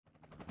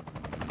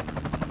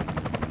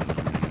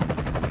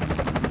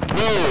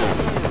I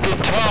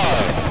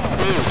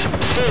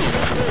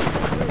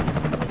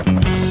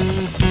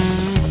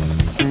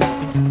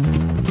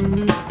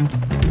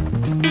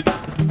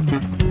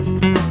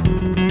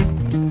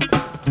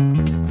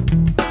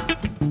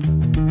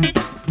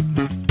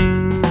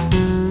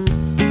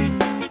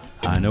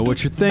know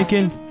what you're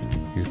thinking.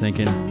 You're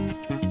thinking,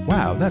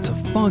 wow, that's a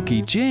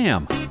funky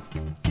jam.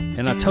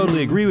 And I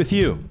totally agree with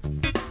you.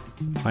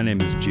 My name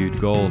is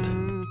Jude Gold.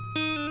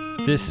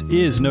 This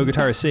is No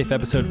Guitar is Safe,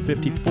 episode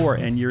 54,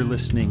 and you're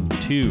listening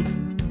to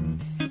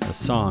a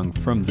song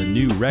from the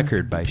new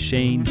record by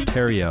Shane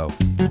Theriot.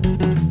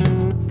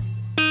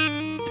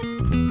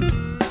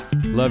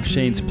 Love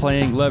Shane's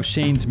playing, love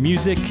Shane's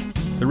music.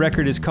 The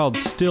record is called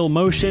Still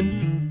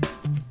Motion.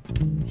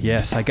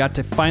 Yes, I got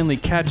to finally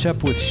catch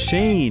up with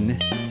Shane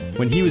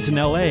when he was in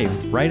LA,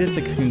 right at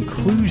the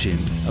conclusion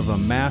of a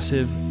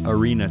massive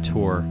arena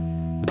tour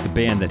with the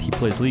band that he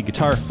plays lead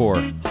guitar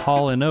for,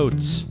 Hall &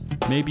 Oates.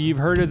 Maybe you've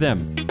heard of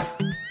them.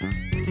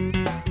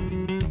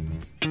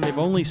 They've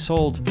only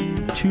sold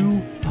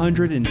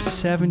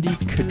 270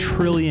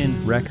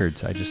 quadrillion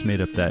records. I just made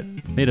up that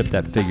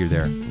figure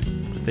there.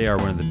 But they are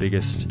one of the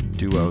biggest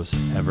duos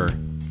ever.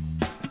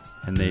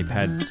 And they've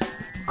had an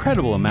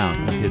incredible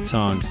amount of hit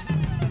songs.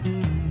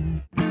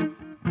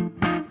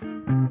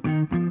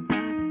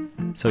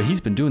 So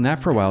he's been doing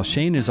that for a while.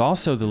 Shane is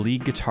also the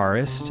lead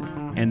guitarist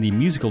and the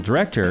musical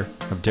director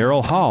of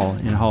Daryl Hall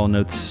in Hall &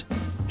 Oates'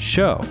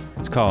 show.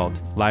 It's called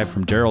Live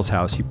from Daryl's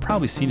House. You've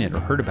probably seen it or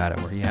heard about it,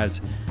 where he has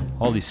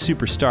all these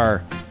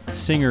superstar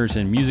singers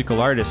and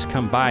musical artists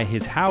come by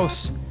his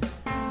house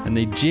and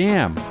they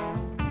jam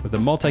with a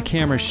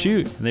multi-camera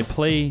shoot and they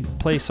play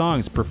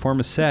songs,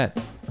 perform a set.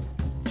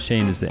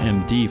 Shane is the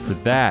MD for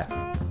that.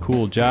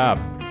 Cool job.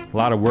 A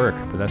lot of work,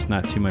 but that's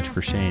not too much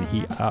for Shane.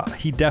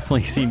 He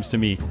definitely seems to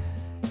me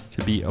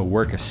to be a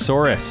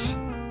workasaurus.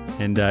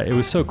 And it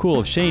was so cool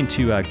of Shane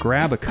to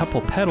grab a couple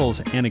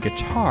pedals and a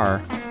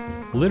guitar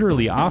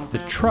literally off the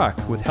truck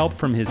with help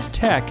from his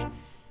tech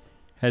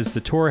as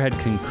the tour had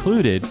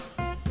concluded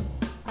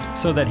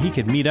so that he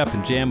could meet up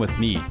and jam with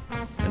me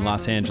in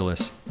Los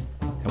Angeles.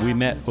 And we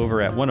met over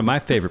at one of my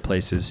favorite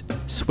places,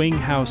 Swing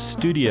House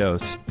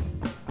Studios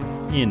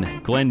in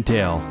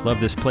Glendale. Love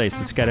this place.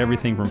 It's got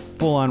everything from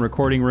full-on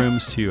recording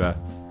rooms to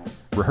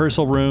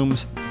rehearsal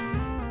rooms.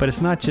 But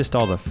it's not just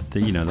all the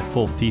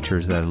full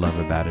features that I love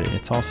about it.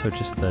 It's also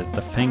just the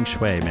feng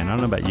shui, man. I don't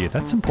know about you.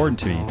 That's important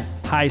to me.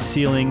 High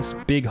ceilings,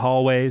 big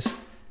hallways,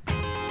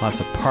 lots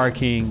of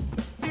parking,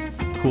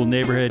 cool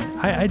neighborhood.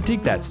 I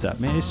dig that stuff,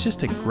 man. It's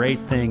just a great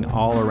thing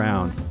all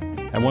around.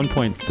 At one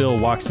point, Phil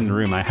walks in the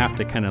room. I have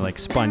to kind of like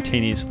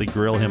spontaneously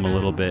grill him a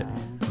little bit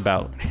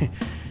about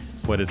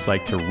what it's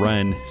like to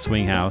run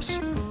Swing House.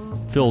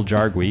 Phil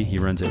Jargui, he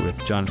runs it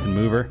with Jonathan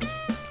Mover.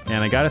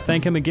 And I got to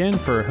thank him again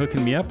for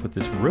hooking me up with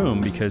this room,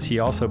 because he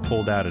also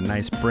pulled out a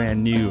nice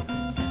brand new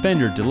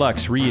Fender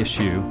Deluxe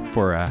reissue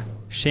for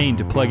Shane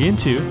to plug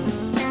into.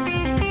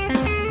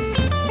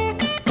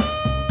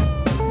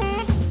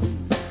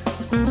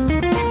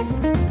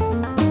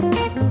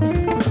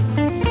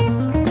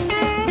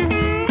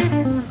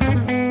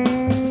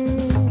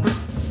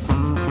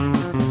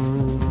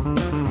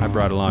 I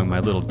brought along my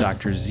little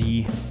Dr.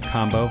 Z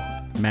combo.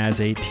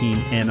 Maz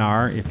 18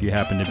 NR if you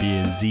happen to be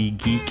a Z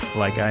geek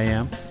like I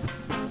am.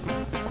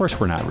 Of course,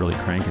 we're not really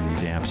cranking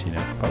these amps,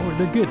 but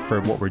they're good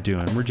for what we're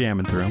doing. We're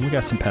jamming through them. We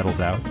got some pedals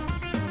out.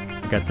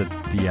 We got the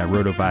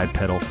Rotovibe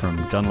pedal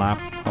from Dunlop.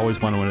 Always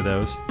wanted one of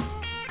those.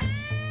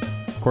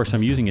 Of course,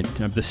 I'm using it.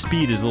 The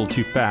speed is a little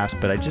too fast,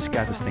 but I just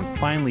got this thing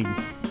finally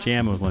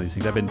jamming with one of these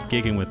things. I've been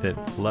gigging with it,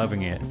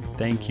 loving it.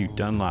 Thank you,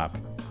 Dunlop.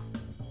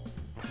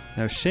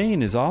 Now,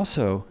 Shane is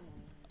also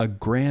a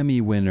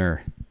Grammy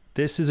winner.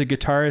 This is a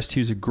guitarist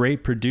who's a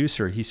great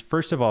producer. He's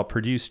first of all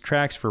produced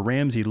tracks for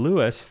Ramsey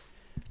Lewis,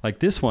 like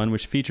this one,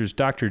 which features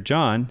Dr.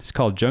 John. It's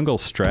called Jungle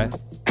Strut.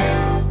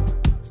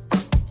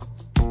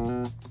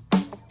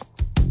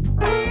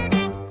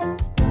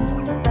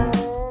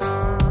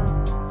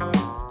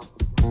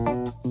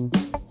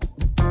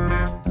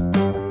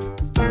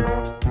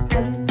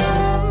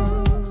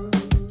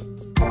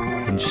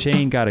 And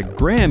Shane got a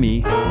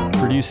Grammy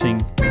producing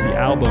the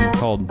album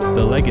called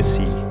The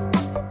Legacy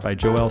by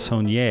Joel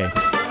Saunier.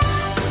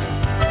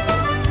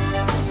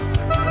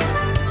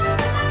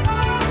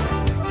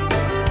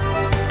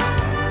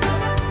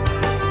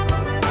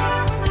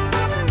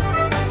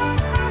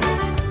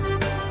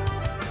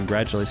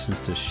 Congratulations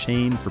to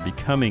Shane for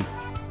becoming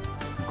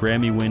a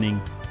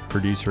Grammy-winning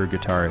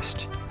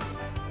producer-guitarist.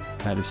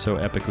 That is so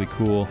epically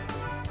cool.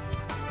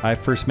 I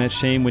first met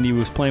Shane when he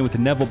was playing with the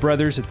Neville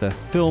Brothers at the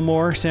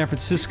Fillmore, San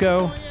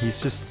Francisco.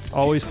 He's just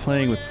always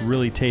playing with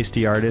really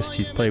tasty artists.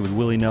 He's played with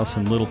Willie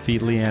Nelson, Little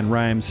Feat, LeAnn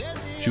Rimes,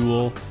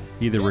 Jewel,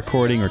 either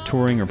recording or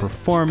touring or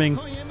performing.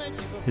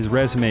 His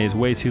resume is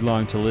way too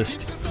long to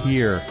list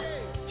here,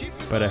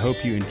 but I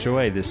hope you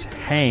enjoy this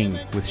hang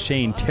with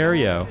Shane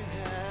Theriot.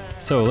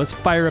 So let's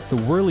fire up the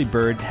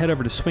Whirlybird, head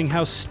over to Swing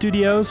House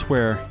Studios,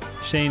 where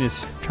Shane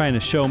is trying to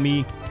show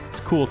me this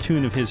cool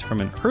tune of his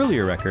from an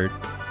earlier record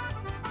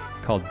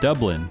called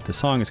Dublin. The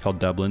song is called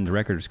Dublin. The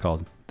record is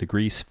called The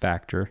Grease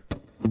Factor.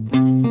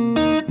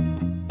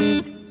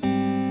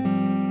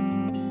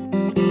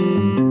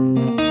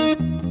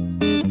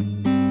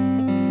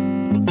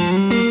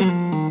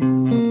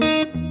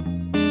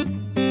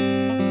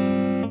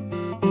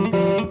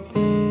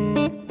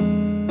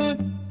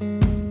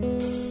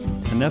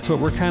 And that's what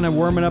we're kind of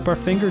warming up our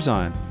fingers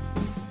on.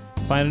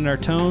 Finding our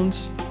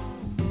tones,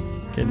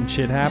 getting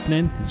shit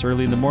happening. It's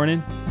early in the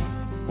morning.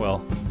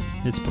 Well,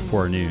 it's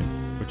before noon,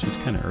 which is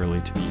kind of early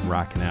to be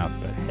rocking out,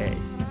 but hey,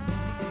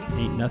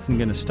 ain't nothing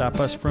gonna stop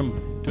us from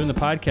doing the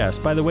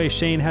podcast. By the way,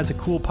 Shane has a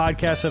cool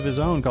podcast of his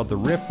own called The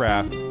Riff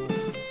Raff,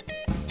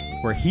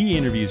 where he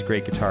interviews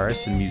great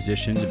guitarists and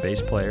musicians and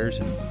bass players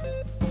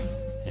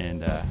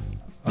and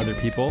other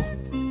people.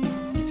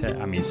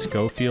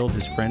 Schofield,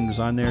 his friend was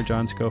on there,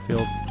 John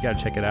Schofield. You gotta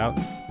check it out.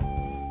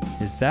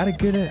 Is that a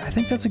good? I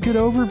think that's a good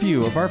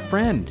overview of our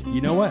friend.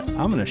 You know what?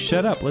 I'm gonna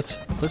shut up. Let's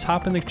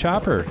hop in the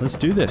chopper. Let's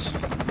do this. No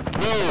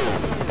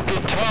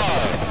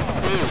guitar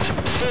is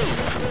safe.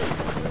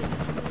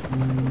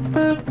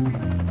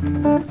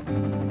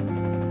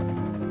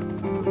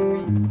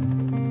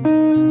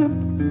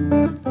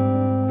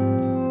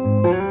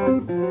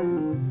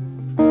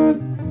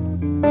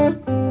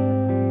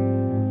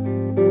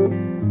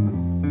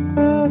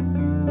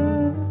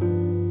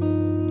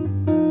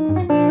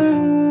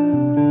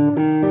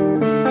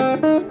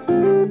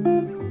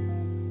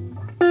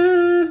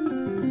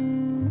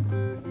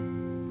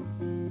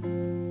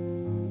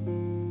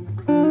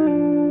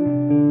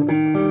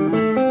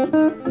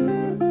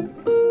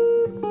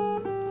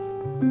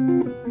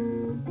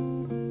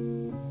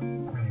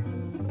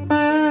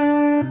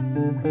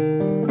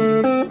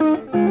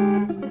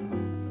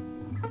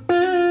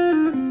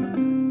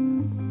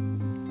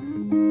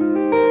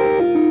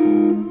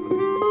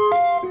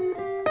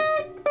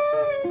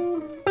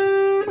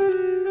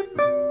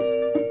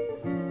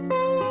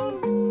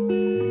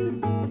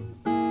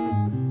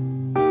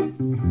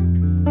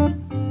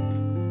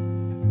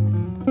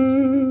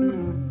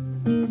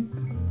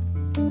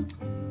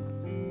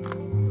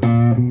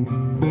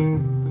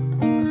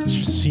 It's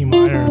just C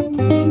minor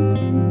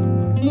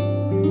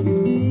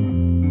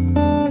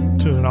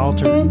to an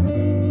alter.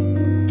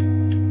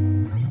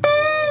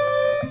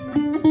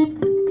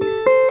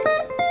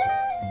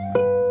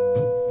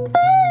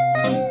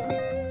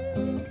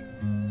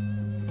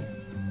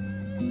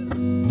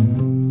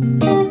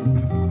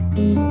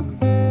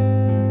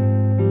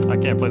 I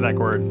can't play that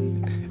chord.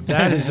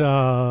 That is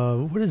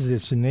what is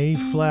this? An A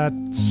flat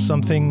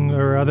something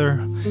or other?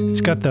 It's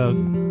got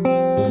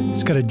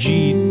a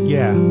G.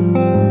 Yeah.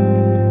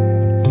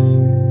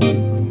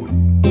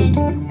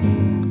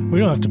 We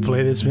don't have to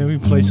play this. Maybe we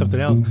play something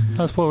else.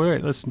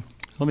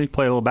 Let me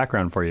play a little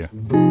background for you.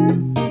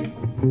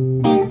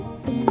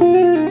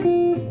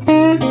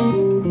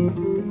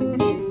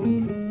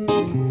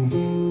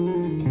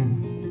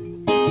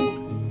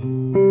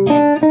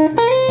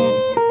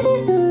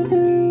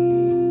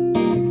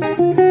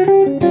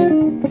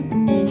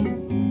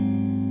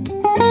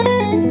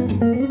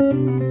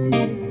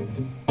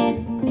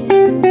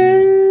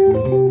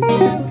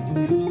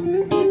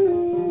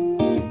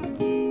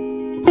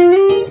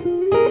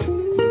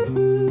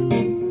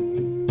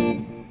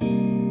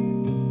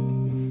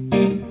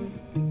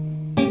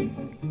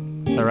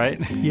 Right?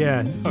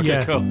 Yeah. Okay,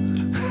 yeah.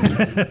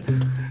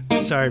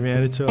 cool. Sorry,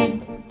 man. It's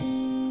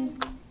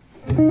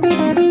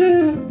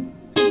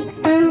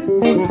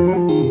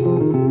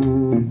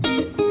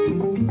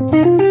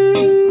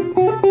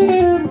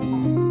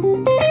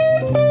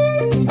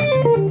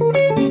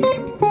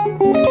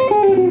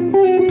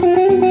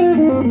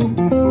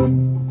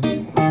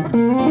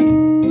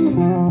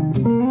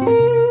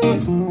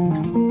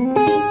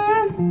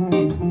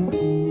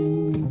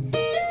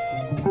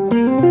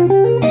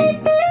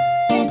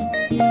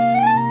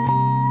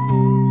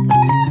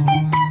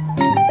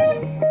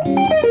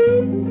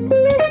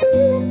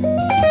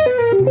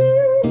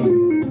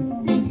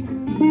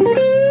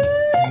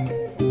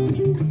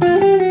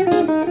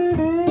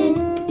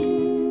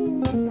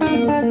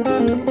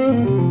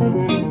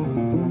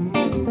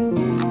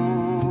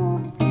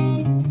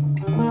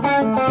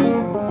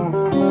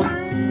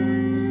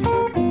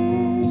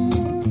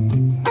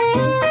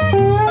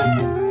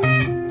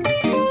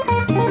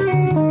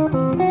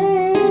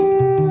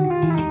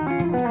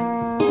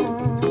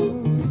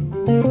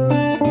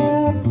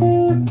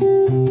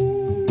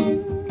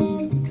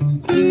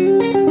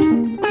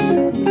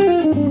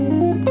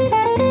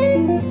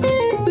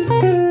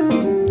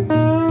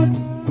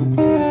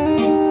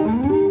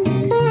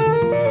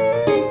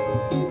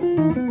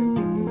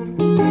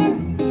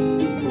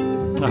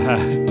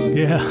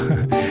yeah.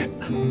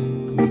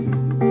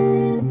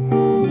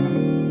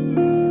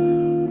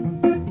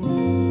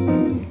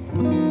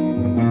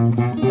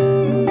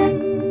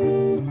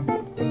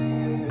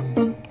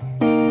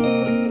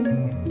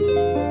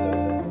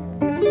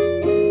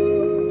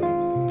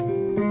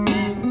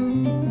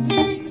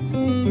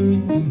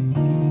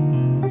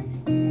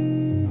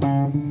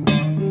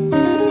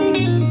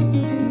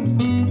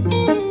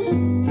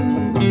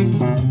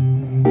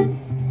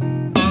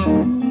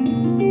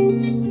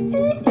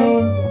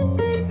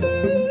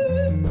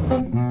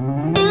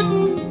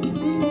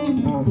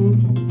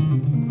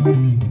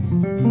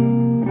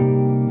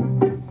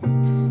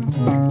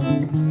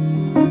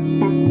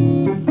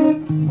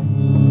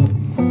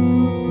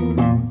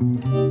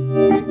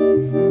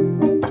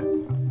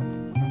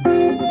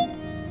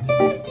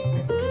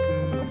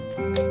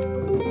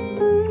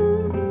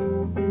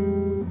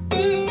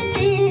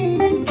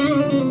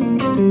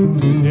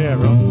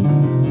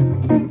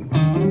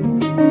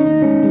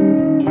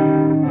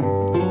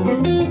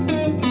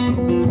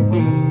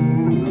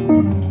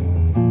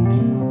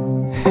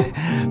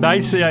 I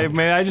see.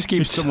 I just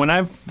keep when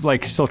I'm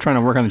like still trying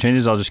to work on the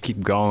changes. I'll just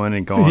keep going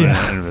and going.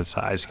 Yeah. And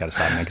I just got to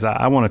stop, man, because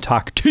I want to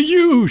talk to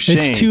you, Shane.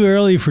 It's too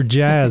early for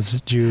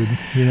jazz, Jude.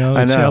 You know,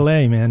 I it's know.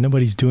 LA, man.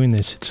 Nobody's doing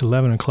this. It's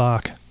 11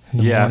 o'clock in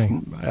the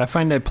morning. I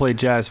find I play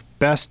jazz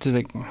best in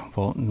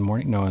the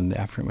morning. No, in the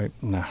afternoon.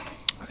 No,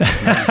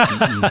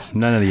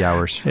 none of the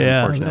hours.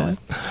 Yeah, unfortunately.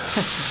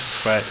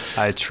 But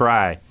I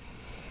try.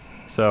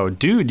 So,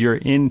 dude, you're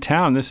in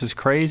town. This is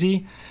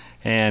crazy,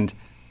 and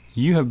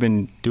you have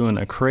been doing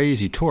a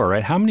crazy tour,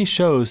 right? How many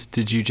shows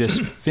did you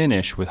just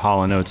finish with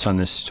Hall & Oates on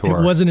this tour?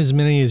 It wasn't as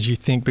many as you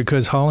think,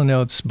 because Hall &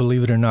 Oates,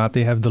 believe it or not,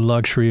 they have the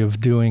luxury of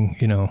doing,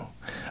 you know,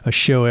 a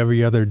show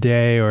every other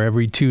day or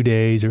every 2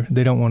 days, or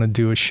they don't want to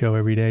do a show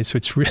every day. So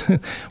it's really,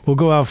 we'll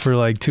go out for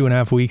like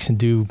 2.5 weeks and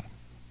do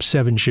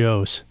 7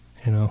 shows,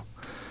 you know.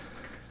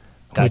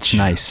 That's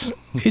nice.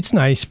 It's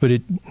nice,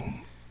 but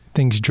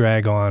things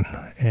drag on,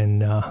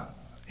 and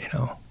you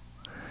know.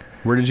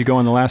 Where did you go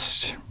in the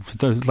last,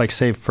 like,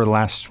 say for the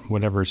last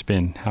whatever it's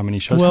been? How many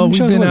shows? Well, How many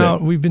shows was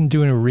it? we've been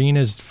doing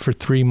arenas for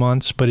 3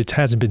 months, but it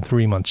hasn't been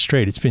 3 months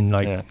straight. It's been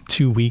like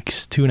 2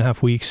 weeks,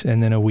 2.5 weeks,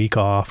 and then a week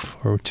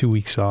off or 2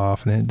 weeks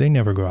off. And they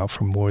never go out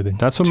for more than.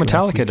 That's what 2.5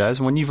 Metallica weeks.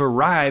 does. When you've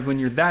arrived, when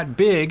you're that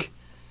big,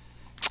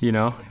 you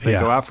know, they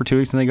go out for 2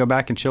 weeks and they go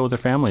back and chill with their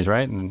families,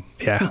 right? And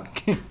Yeah.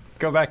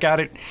 go back out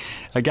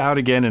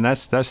again, and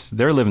that's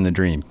they're living the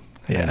dream.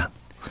 Yeah.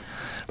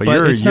 But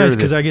it's nice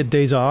because I get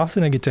days off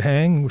and I get to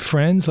hang with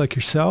friends like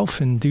yourself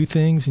and do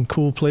things in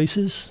cool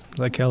places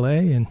like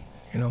LA, and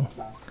you know.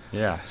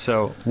 Yeah.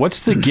 So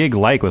what's the gig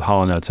like with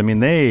Hall & Oates? I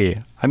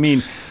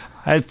mean,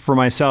 for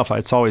myself,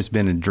 it's always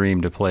been a dream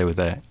to play with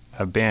a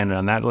band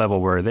on that level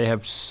where they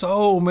have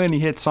so many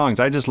hit songs.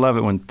 I just love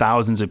it when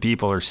thousands of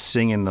people are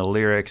singing the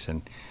lyrics,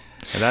 and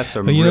that's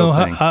a real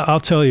thing.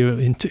 I'll tell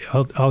you.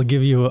 I'll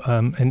give you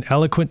an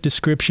eloquent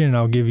description, and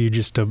I'll give you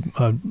just a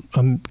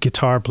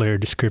guitar player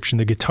description.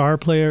 The guitar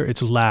player,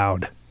 it's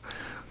loud.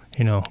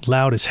 You know,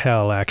 loud as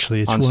hell.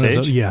 Actually, it's on one stage.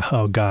 Of the, yeah.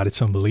 Oh God,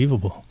 it's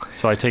unbelievable.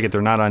 So I take it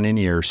they're not on in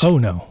ears. Oh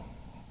no,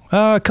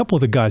 a couple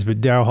of the guys,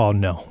 but Daryl Hall,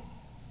 no.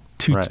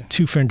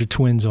 Two Fender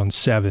Twins on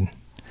 7.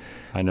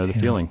 I know the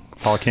feeling.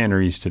 Paul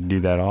Cantor used to do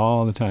that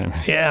all the time.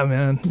 Yeah,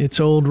 man, it's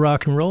old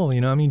rock and roll.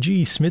 You know, I mean,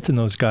 G. Smith and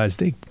those guys,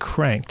 they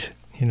cranked.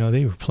 You know,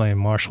 they were playing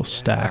Marshall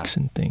Stacks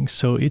and things.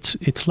 So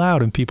it's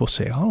loud, and people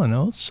say, "Oh,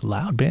 no, it's a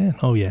loud band."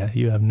 Oh yeah,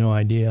 you have no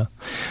idea.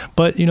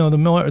 But you know, the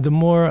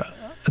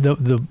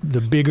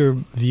bigger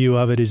view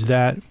of it is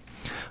that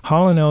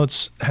Hall &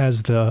 Oates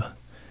has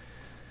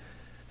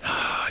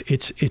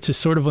it's a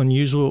sort of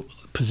unusual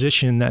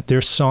position that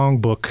their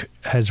songbook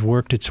has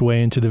worked its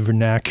way into the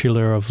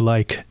vernacular of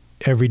like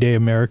everyday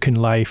American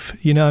life.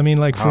 You know what I mean?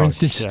 Like, for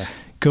instance,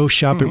 go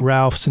shop at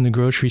Ralph's in the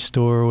grocery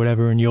store or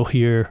whatever, and you'll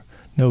hear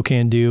No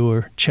Can Do,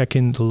 or check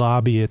in the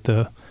lobby at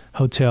the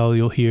hotel,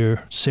 you'll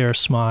hear Sarah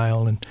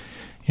Smile, and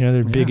you know,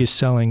 their biggest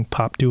selling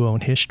pop duo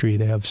in history.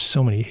 They have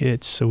so many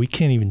hits, so we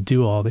can't even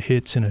do all the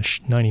hits in a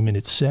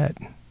 90-minute set.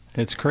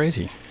 It's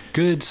crazy.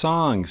 Good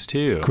songs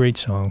too. Great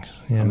songs.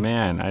 Yeah. Oh,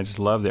 man, I just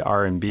love the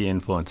R&B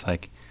influence.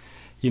 Like,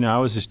 you know, I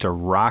was just a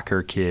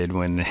rocker kid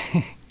when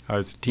I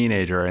was a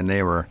teenager, and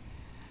they were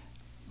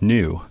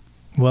new.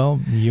 Well,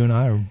 you and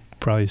I are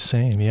probably the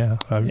same, yeah.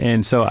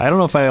 And so I don't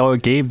know if I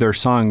gave their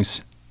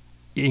songs,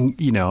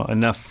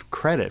 enough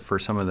credit for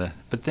some of the.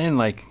 But then,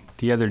 like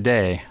the other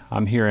day,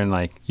 I'm hearing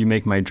like "You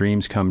Make My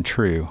Dreams Come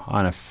True"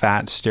 on a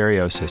fat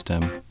stereo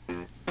system,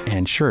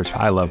 and sure,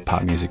 I love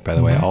pop music, by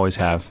the way, I always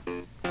have.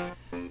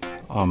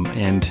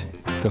 And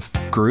the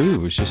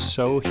groove was just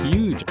so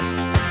huge.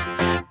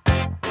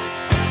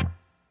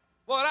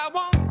 What I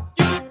want,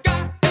 you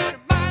got, and it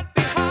might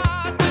be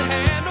hard to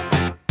handle,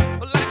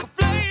 but like a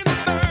flame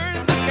that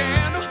burns a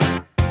candle,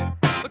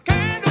 the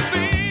candle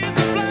feeds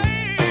the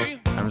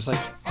flame. I was like,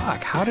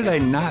 fuck, how did I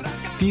not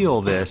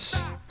feel this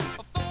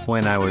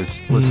when I was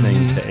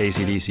listening to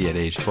AC/DC at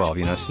age 12?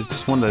 You know, so it's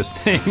just one of those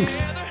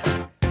things.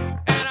 And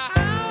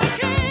I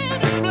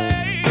can't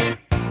explain,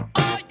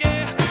 oh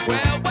yeah, well,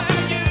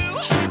 you.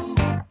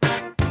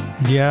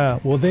 Yeah,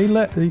 well, they're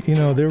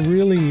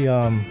really,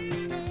 I'll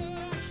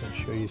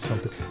show you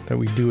something that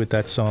we do with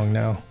that song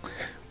now.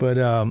 But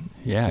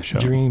Yeah,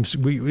 sure. Dreams,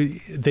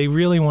 they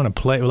really want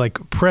to play,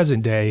 like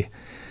present day,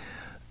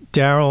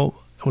 Daryl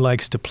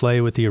likes to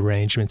play with the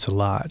arrangements a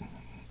lot.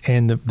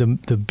 And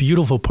the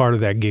beautiful part of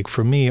that gig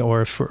for me,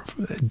 or for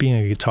being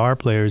a guitar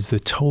player, is the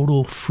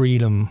total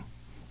freedom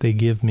they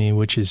give me,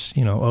 which is,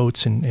 you know,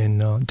 Oates and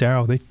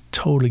Daryl, they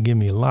totally give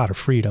me a lot of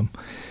freedom.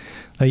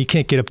 Now, you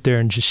can't get up there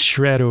and just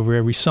shred over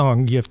every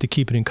song. You have to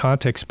keep it in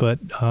context, but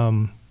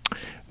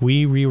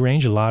we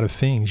rearrange a lot of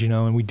things, you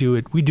know, and we do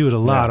it a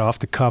lot off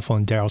the cuff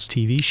on Daryl's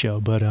TV show.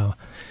 But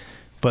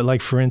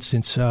like, for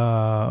instance,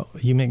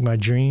 You Make My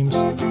Dreams,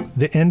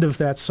 the end of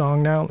that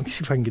song now, let me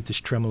see if I can get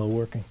this tremolo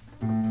working.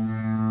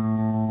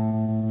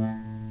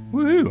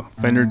 Woohoo!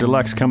 Fender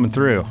Deluxe coming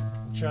through.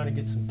 Trying to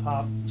get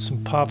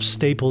some pop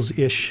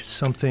staples-ish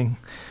something.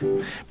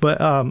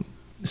 But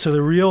so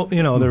the real,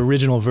 the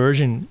original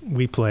version,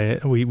 we play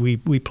it.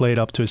 We play it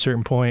up to a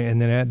certain point,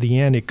 and then at the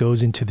end it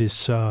goes into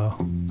this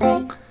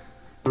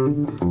You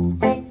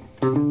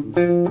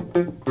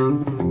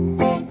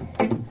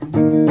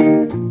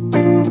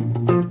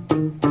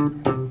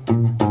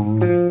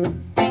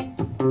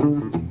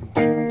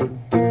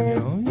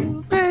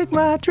make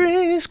my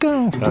dreams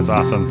go. That's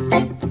awesome.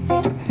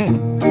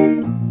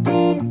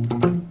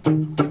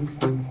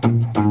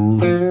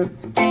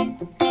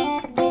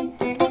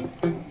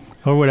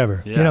 Or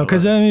whatever, Yeah, I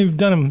because we've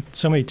done them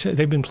so many.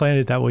 They've been playing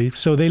it that way,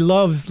 so they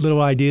love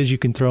little ideas you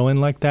can throw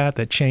in like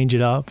that change it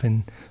up,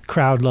 and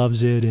crowd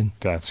loves it. And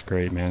That's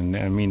great, man.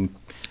 I mean,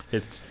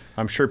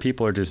 I'm sure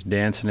people are just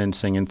dancing and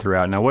singing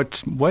throughout. Now,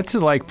 what's it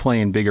like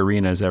playing big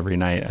arenas every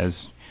night?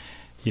 As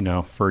you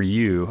know, for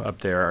you up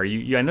there, are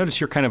you? I notice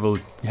you're kind of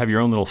you have your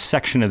own little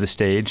section of the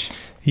stage.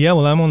 yeah,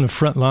 well, I'm on the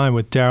front line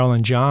with Daryl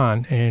and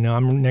John, and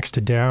I'm next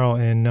to Daryl,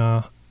 and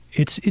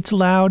it's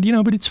loud,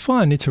 but it's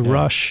fun. It's a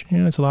rush,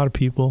 it's a lot of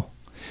people.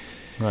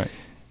 Right.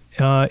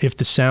 If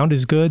the sound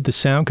is good, the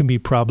sound can be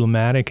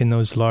problematic in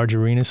those large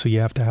arenas, so you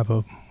have to have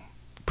a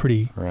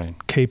pretty Right.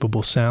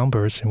 capable sound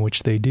burst, in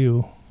which they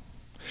do.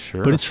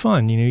 Sure. But it's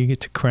fun, you get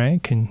to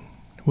crank, and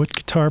what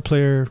guitar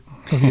player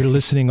of your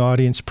listening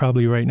audience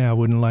probably right now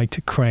wouldn't like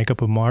to crank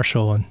up a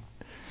Marshall?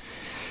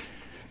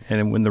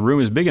 And when the room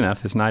is big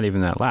enough, it's not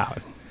even that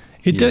loud.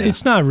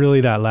 It's not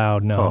really that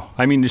loud, no. Oh,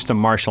 I mean, just a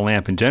Marshall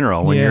amp in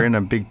general. When Yeah. you're in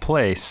a big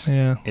place,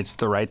 Yeah. it's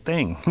the right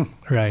thing.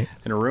 Right.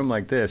 In a room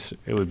like this,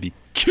 it would be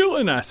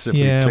killing us if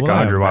Yeah, we took we'll a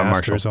have 100-watt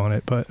masters Marshall. on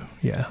it, but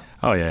yeah.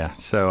 Oh yeah.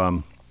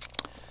 So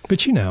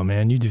But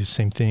man, you do the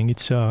same thing.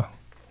 It's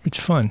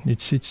fun.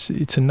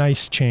 It's a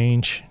nice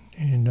change,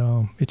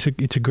 and it's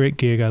a great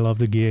gig. I love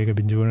the gig. I've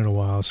been doing it a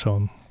while,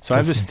 so I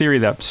have this theory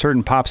that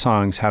certain pop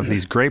songs have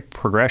these great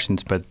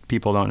progressions, but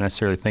people don't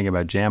necessarily think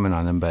about jamming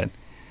on them. But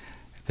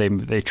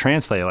they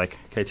translate like,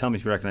 okay, tell me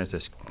if you recognize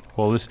this.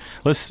 Well,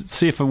 let's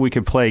see if we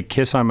could play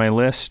 "Kiss on My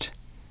List,"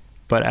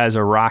 but as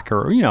a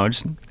rocker,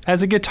 just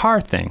as a guitar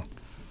thing.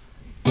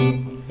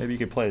 Maybe you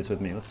could play this with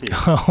me. Let's see.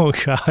 Oh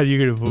God, you're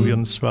gonna put me on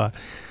the spot.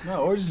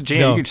 No, or just jam.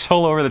 No. You could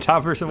solo over the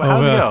top or something.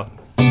 How's it go?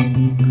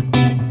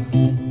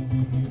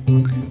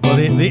 Well,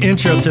 the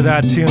intro to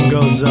that tune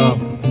goes.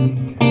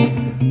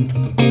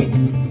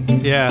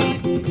 Yeah,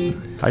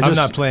 I'm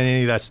not playing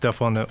any of that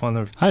stuff on the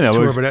I know,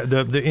 tour, but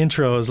the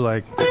intro is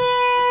like.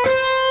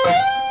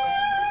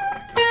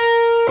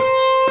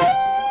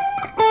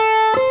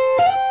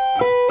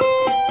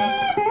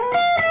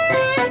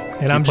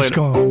 And I'm just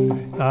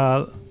going.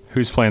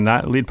 Who's playing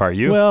that lead part?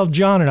 You? Well,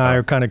 John and I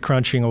are kind of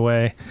crunching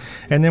away,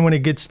 and then when it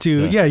gets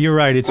to you're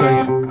right. It's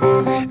like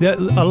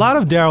a lot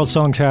of Daryl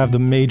songs have the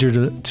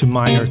major to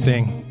minor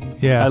thing.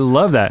 Yeah, I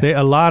love that.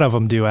 A lot of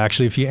them do,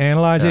 actually. If you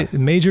analyze it,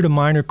 major to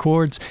minor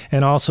chords,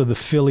 and also the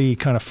Philly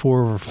kind of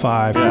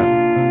 4/5.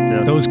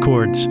 Yeah. Those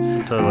chords.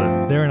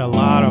 Totally. They're in a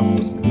lot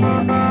of.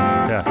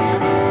 Yeah.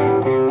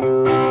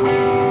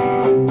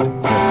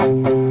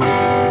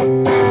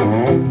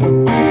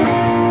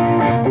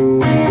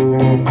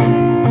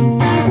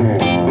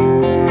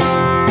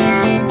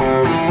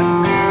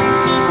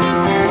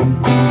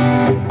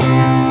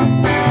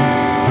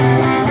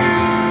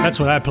 That's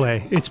what I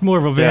play. It's more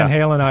of a Van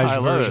Halenized I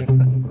love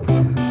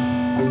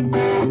version.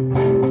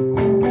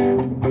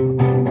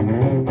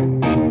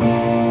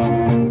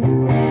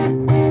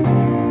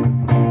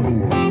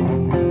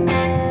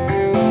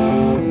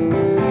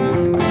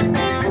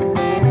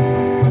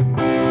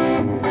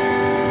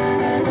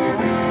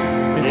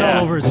 It's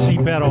all over a C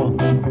pedal.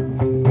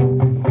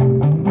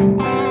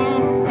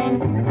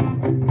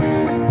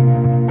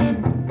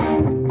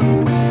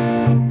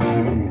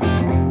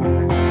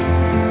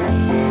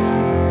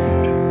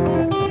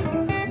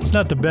 It's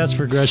not the best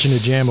progression to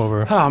jam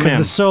over. Oh, Because man.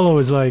 the solo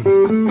is like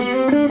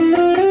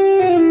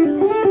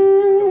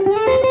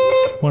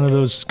one of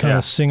those kind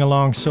of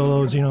sing-along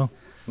solos,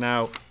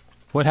 Now,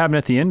 what happened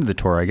at the end of the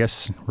tour? I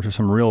guess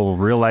some real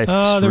life,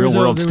 There real was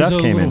world there stuff was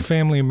a came little in.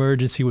 family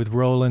emergency with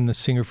Roland, the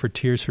singer for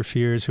Tears for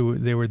Fears, who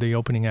they were the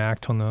opening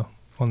act on the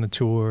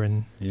tour,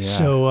 and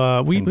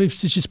so we've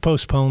just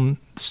postponed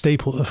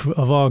Staple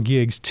of all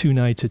gigs. 2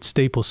 nights at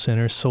Staples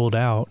Center sold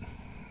out,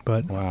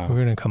 but Wow. we're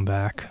gonna come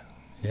back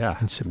Yeah,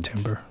 in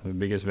September. the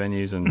biggest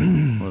venues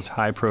and most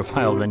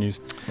high-profile venues.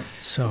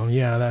 So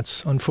yeah,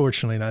 that's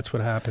unfortunately that's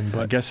what happened. I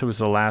But guess it was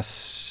the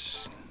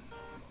last.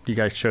 You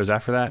guys shows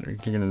after that, or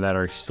that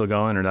are still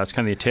going, or that's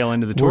kind of the tail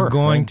end of the tour. we're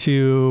going right?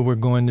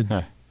 to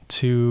Huh.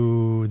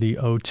 to the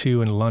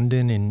O2 in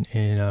London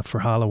in for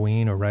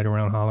Halloween, or right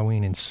around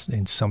Halloween, and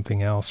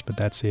something else. But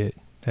that's it.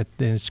 Then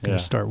it's going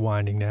to start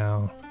winding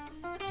down.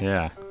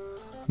 Yeah.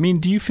 I mean,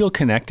 do you feel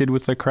connected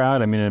with the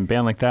crowd? I mean, in a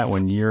band like that,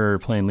 when you're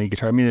playing lead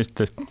guitar, I mean,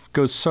 it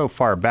goes so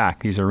far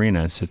back, these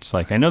arenas. It's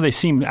like, I know they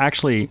seem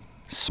actually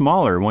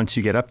smaller once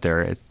you get up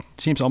there. It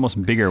seems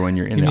almost bigger when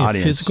you're in You the mean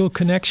audience. physical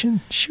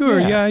connection? Sure,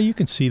 Yeah. yeah, you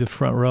can see the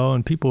front row,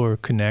 and people are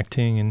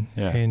connecting, and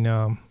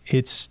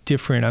it's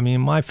different. I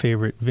mean, my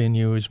favorite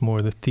venue is more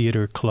the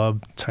theater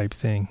club type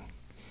thing.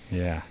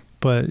 Yeah.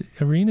 But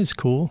arena's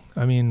cool.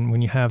 I mean,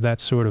 when you have that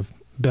sort of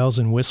bells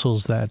and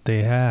whistles that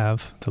they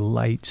have, the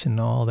lights and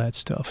all that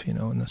stuff,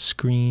 and the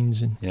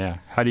screens and Yeah.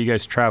 How do you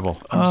guys travel?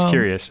 I'm just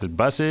curious.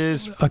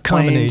 Buses? a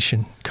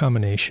combination.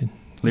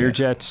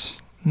 Learjets?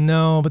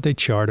 No, but they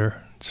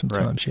charter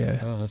sometimes. Yeah.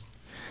 Oh,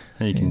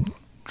 and you can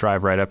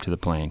drive right up to the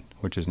plane,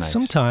 which is nice.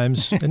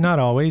 Sometimes, and not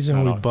always, and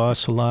Not we always.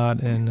 bus a lot,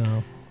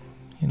 and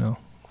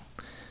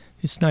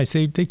it's nice.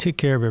 They take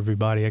care of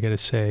everybody. I got to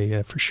say,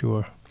 yeah, for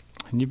sure.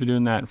 And you've been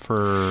doing that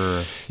for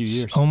a few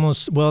years.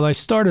 Almost. Well, I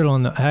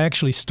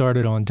actually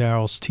started on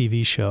Daryl's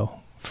TV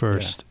show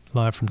first,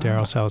 live from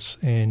Daryl's house,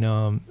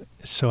 and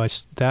so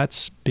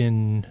that's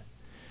been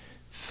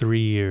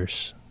 3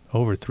 years,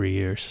 over 3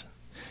 years,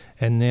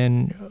 and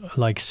then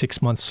like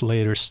 6 months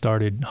later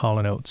started Hall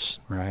 & Oates.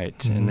 Right.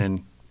 Mhm. And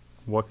then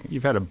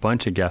you've had a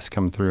bunch of guests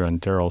come through on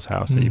Daryl's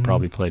house that you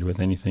probably played with.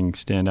 Anything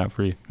stand out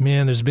for you?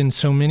 Man, there's been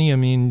so many. I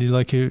mean,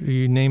 like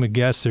you name a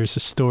guest, there's a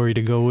story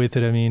to go with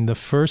it. I mean, the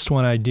first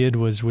one I did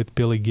was with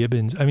Billy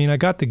Gibbons. I mean, I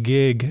got the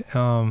gig.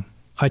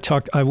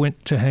 I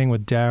went to hang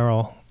with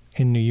Daryl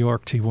in New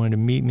York. He wanted to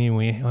meet me, and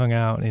we hung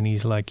out. And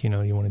he's like, you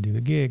want to do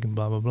the gig, and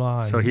blah blah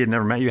blah. So and he had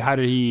never met you. How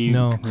did he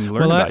no. when you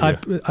learned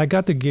about you? I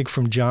got the gig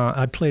from John.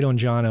 I played on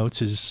John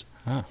Oates'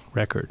 Ah,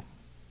 record.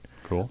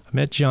 cool. I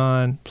met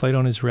John, played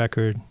on his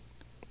record.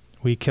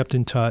 We kept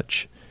in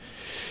touch.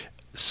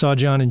 Saw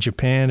John in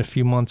Japan a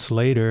few months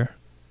later.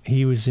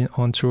 He was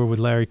on tour with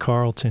Larry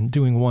Carlton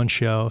doing one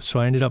show. So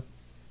I ended up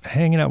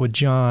hanging out with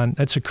John.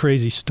 That's a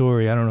crazy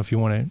story. I don't know if you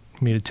want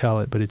me to tell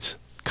it, but it's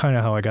kind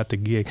of how I got the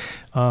gig.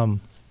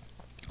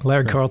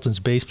 Larry Carlton's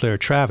bass player,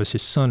 Travis,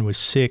 his son was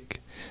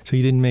sick, so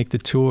he didn't make the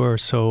tour.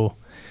 So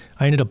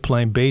I ended up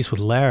playing bass with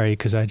Larry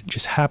because I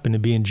just happened to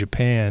be in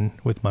Japan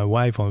with my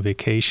wife on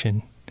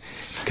vacation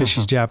because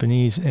she's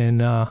Japanese.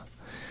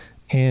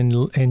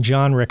 And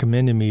John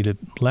recommended me to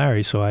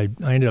Larry, so I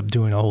ended up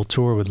doing a whole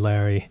tour with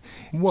Larry.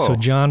 Whoa. So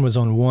John was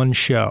on one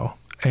show,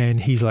 and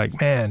he's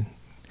like, man,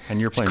 And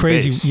you're it's playing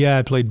crazy. bass. Yeah,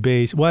 I played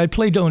bass. Well, I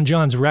played on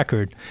John's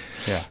record.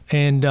 Yeah.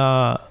 And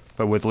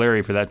But with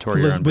Larry for that tour,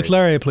 you're on with bass.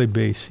 Larry, I played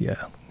bass,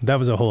 yeah. That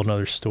was a whole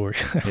other story.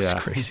 That was Yeah.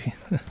 crazy.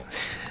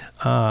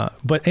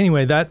 But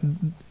anyway,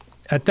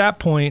 at that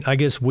point, I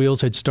guess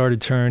wheels had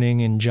started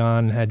turning, and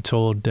John had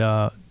told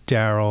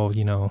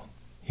Daryl,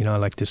 I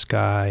like this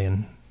guy,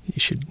 and you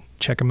should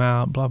check him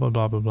out, blah, blah,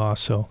 blah, blah, blah.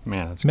 So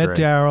Man, that's met great.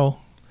 Daryl.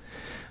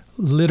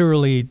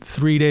 Literally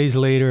 3 days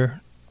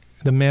later,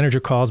 the manager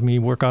calls me,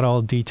 work out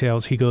all the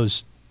details. He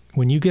goes,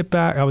 when you get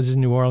back, I was in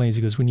New Orleans.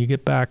 He goes, when you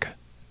get back,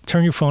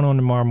 turn your phone on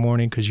tomorrow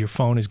morning because your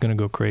phone is going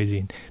to go crazy.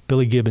 And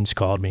Billy Gibbons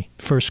called me,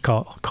 first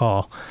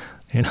call.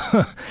 And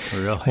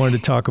Really? wanted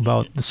to talk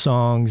about the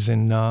songs.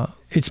 And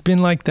it's been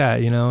like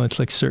that, It's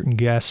like certain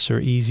guests are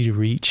easy to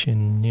reach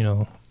and,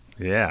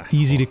 Yeah.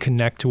 easy to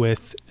connect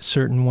with.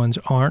 Certain ones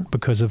aren't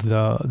because of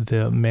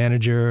the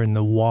manager and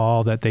the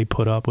wall that they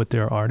put up with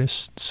their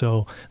artists.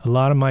 So a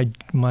lot of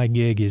my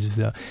gig is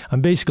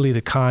I'm basically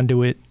the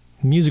conduit.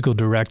 Musical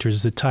director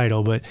is the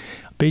title, but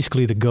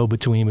basically the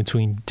go-between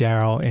between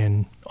Daryl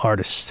and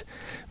artists,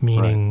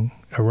 meaning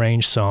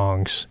arrange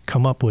songs,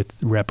 come up with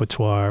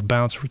repertoire,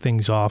 bounce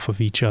things off of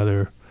each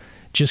other,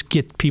 just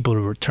get people to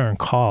return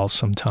calls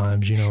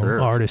sometimes,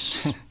 Sure.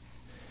 artists.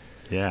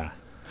 Yeah.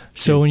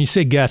 So when you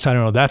say guess, I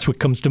don't know. That's what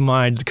comes to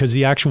mind because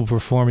the actual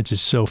performance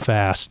is so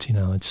fast.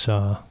 It's.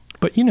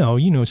 But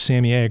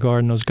Sammy Hagar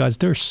and those guys.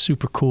 They're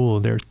super cool.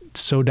 They're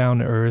so down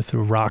to earth. They're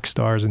rock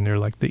stars, and they're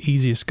like the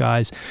easiest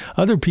guys.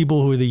 Other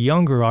people who are the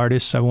younger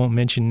artists, I won't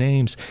mention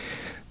names.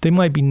 They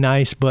might be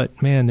nice,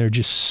 but man, they're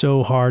just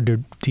so hard to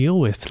deal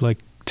with. Like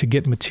to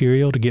get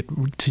material, to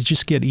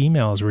just get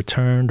emails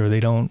returned, or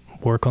they don't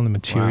work on the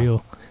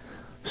material.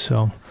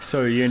 Wow.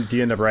 So do you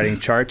end up writing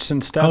charts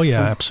and stuff? Oh yeah,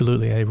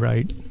 absolutely. I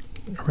write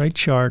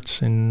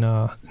charts, and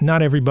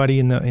not everybody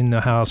in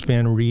the house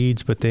band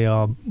reads, but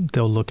they'll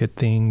look at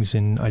things,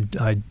 and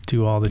I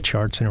do all the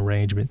charts and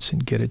arrangements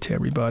and get it to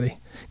everybody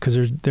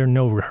because there are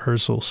no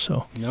rehearsals.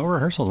 So No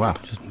rehearsal. Wow.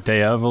 Just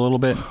day of a little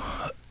bit.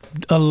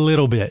 a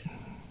little bit.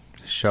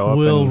 Show up.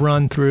 We'll and,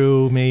 run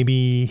through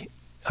maybe.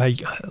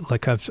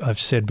 I've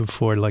said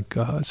before.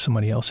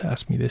 Somebody else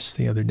asked me this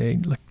the other day.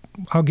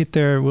 I'll get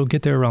there. We'll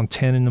get there around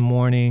 10 in the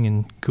morning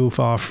and goof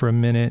off for a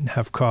minute and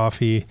have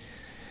coffee.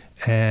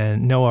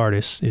 And no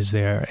artist is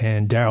there,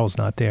 and Daryl's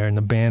not there, and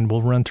the band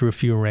will run through a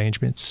few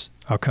arrangements.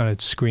 I'll kind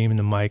of scream in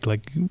the mic,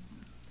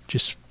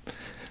 just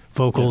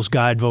vocals,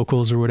 guide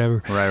vocals or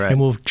whatever. Right. And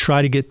we'll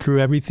try to get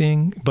through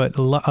everything, but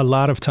a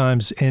lot of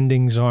times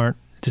endings aren't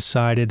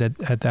decided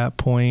at that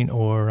point,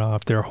 or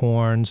if they're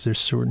horns, there's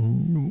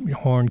certain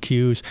horn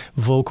cues.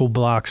 Vocal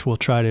blocks we'll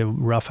try to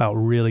rough out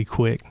really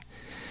quick.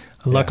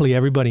 Luckily,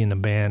 everybody in the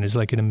band is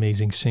like an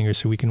amazing singer,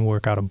 so we can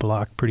work out a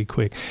block pretty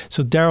quick.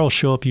 So Daryl will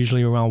show up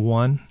usually around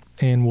 1,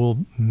 and we'll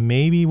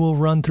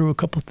run through a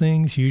couple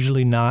things,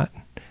 usually not.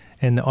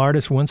 And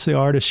once the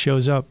artist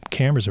shows up,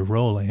 cameras are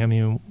rolling. I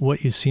mean,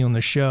 what you see on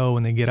the show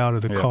when they get out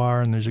of the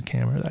car and there's a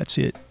camera, that's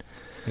it.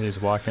 You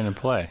just walk in and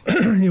play.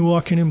 You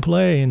walk in and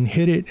play and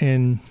hit it,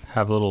 and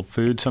Have a little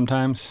food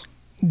sometimes.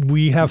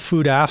 We have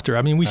food after.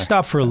 I mean, we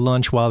stop for a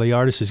lunch while the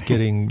artist is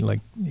getting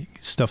like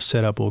stuff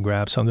set up. We'll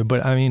grab something.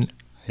 But I mean,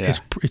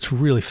 it's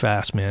really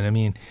fast, man. I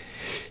mean,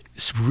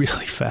 it's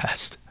really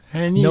fast.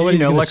 And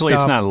luckily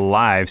it's not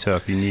live, so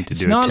if you need to do a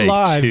take two. It's not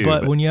live,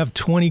 but when you have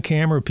 20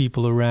 camera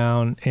people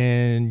around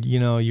and,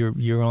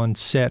 you're on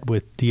set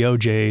with the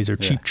OJs or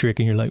Cheap Trick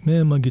and you're like,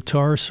 man, my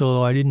guitar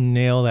solo, I didn't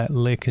nail that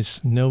lick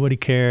because nobody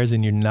cares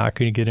and you're not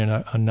going to get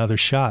another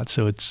shot.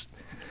 So it's,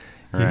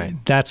 right.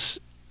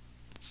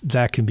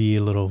 That can be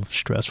a little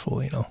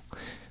stressful,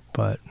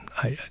 But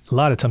a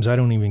lot of times I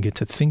don't even get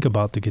to think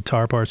about the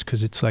guitar parts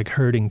because it's like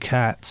herding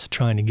cats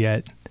trying to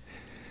get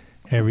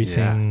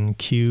everything,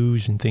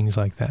 cues and things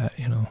like that,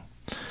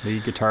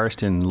 Lead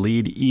guitarist and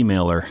lead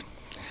emailer.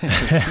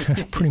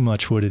 Pretty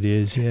much what it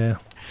is, yeah.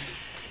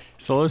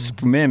 So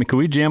can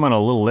we jam on a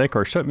little lick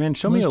or show me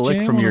a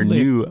lick from your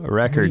new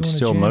record,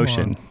 Still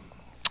Motion.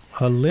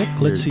 A lick?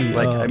 Let's see.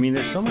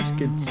 There's so much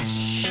good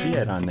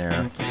shit on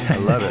there. I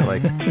love it.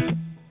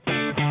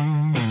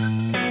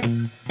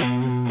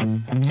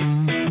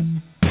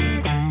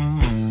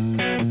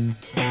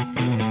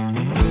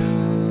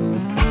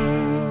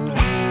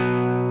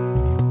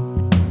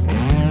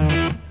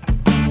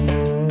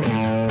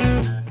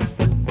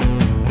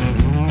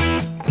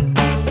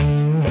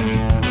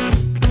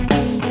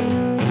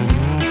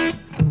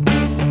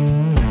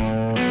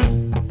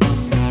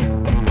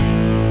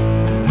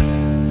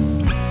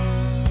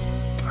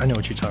 I know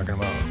what you're talking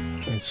about.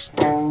 It's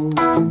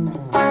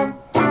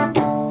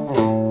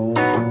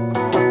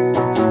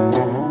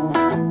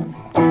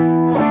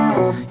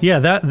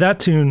that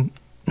tune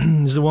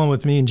is the one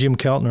with me and Jim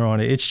Keltner on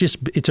it.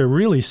 It's a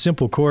really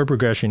simple chord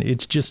progression.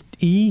 It's just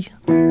E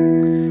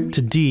to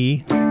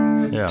D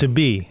to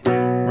B,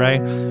 right?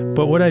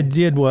 But what I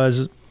did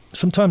was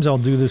sometimes I'll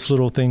do this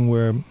little thing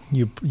where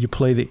you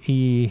play the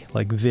E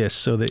like this,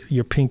 so that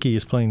your pinky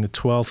is playing the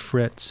 12th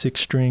fret 6th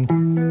string.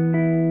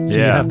 So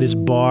you have this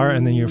bar,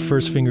 and then your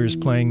first finger is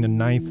playing the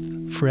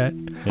 9th fret,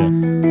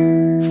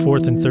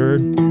 4th and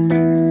 3rd.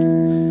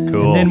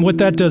 Cool. And then what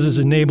that does is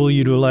enable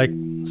you to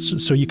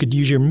so you could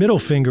use your middle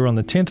finger on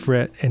the 10th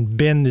fret and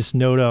bend this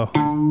note out.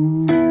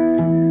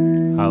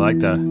 I like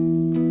that.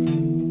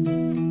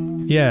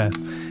 Yeah.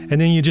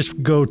 And then you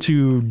just go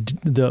to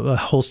the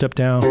whole step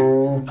down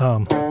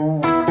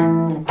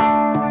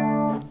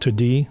to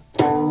D.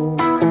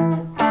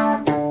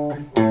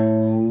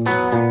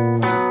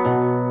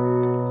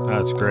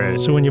 That's great.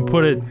 So when you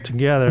put it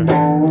together,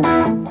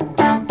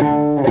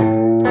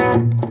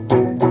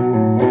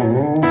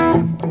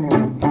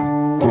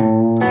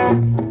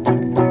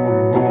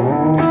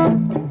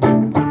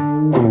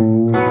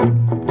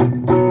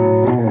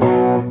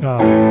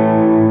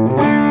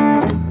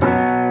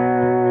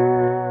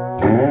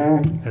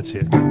 that's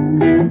it.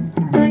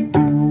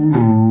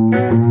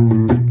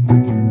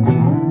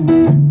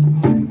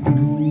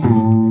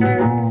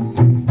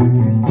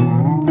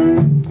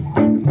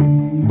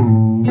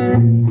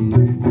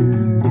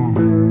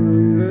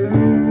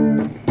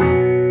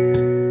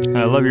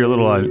 I love your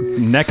little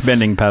neck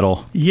bending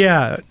pedal.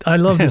 Yeah, I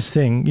love this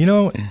thing.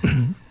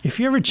 If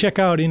you ever check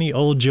out any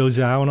old Joe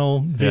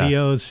Zawinul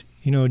videos,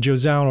 Joe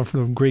Zawinul,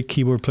 the great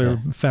keyboard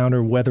player,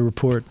 founder, Weather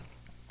Report,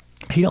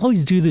 he'd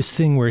always do this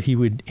thing where he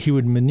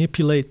would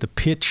manipulate the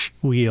pitch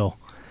wheel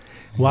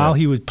while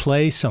he would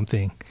play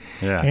something.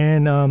 Yeah.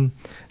 And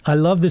I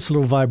love this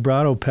little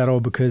vibrato pedal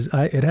because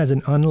it has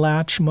an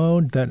unlatch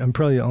mode that I'm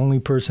probably the only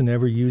person to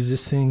ever use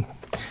this thing,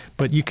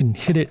 but you can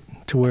hit it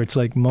to where it's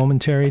like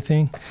momentary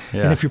thing.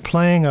 Yeah. And if you're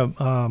playing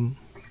some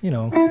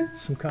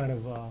kind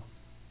of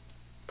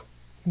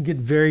you get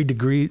varying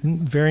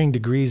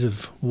degrees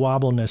of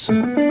wobbleness.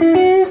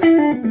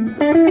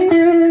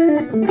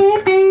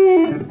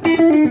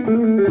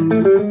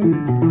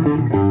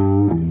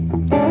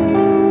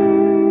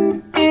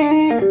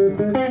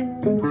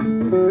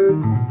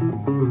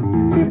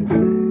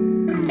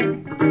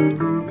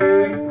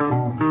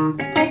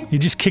 You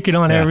just kick it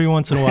on every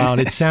once in a while,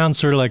 and it sounds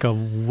sort of like a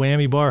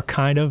whammy bar,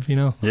 kind of,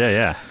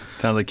 Yeah.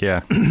 Sounds like,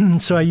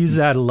 So I use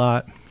that a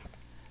lot.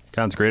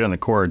 Sounds great on the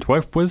chords.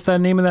 What was the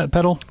name of that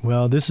pedal?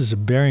 Well, this is a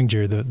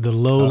Behringer, the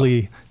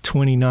lowly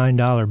 $29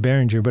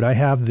 Behringer, but I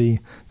have the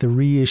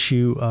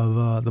reissue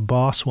of the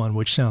Boss one,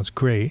 which sounds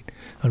great.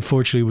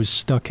 Unfortunately, it was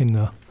stuck in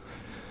all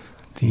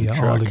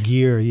the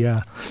gear,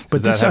 yeah.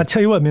 But I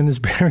tell you what, man, this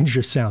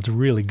Behringer sounds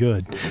really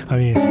good. I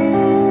mean,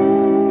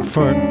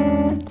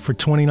 for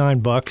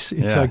 $29,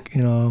 it's like,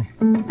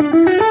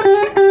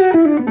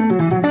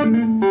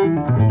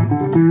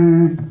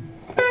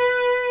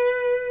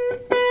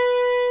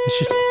 Let's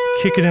just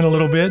kick it in a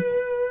little bit.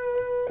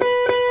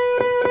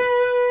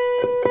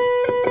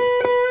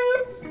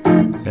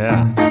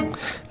 Yeah,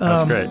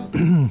 that's great.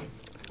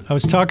 I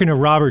was talking to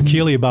Robert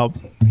Keeley about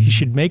he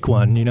should make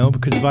one,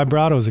 because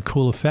vibrato is a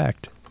cool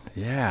effect.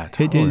 Yeah,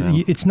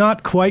 totally. It's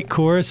not quite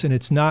chorus and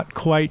it's not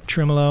quite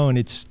tremolo, and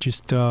it's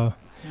just... I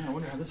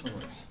wonder how this one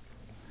works.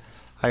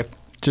 I'm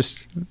just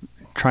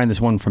trying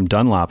this one from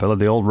Dunlop. I love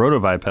the old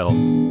Rotovibe pedal.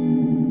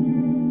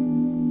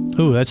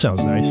 Ooh, that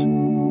sounds nice.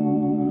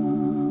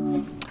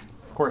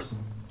 Of course,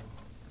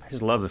 I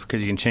just love it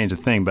because you can change the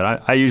thing,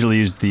 but I usually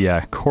use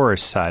the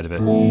chorus side of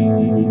it.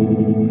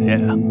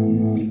 Yeah.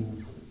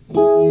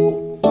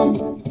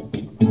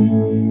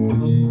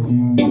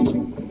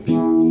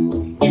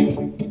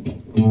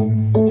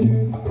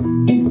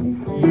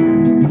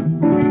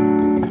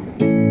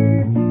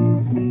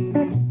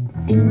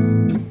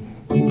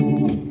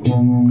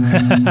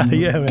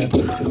 Yeah,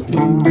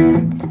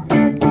 man.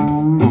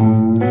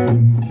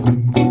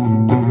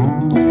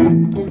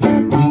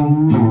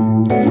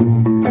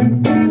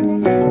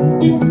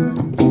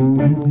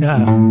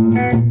 Yeah.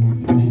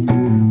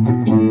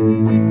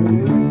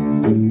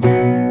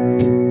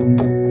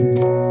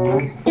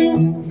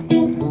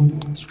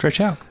 Stretch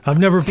out. I've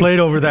never played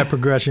over that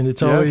progression.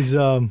 It's Yeah. always,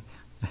 I've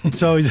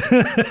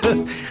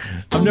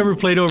never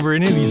played over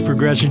any of these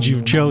progressions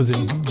you've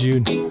chosen,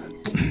 Jude.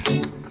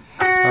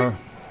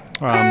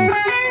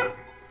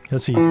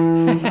 Let's see.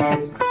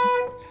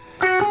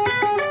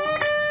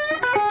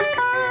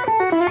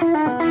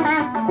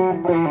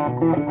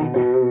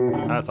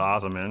 That's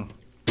awesome, man.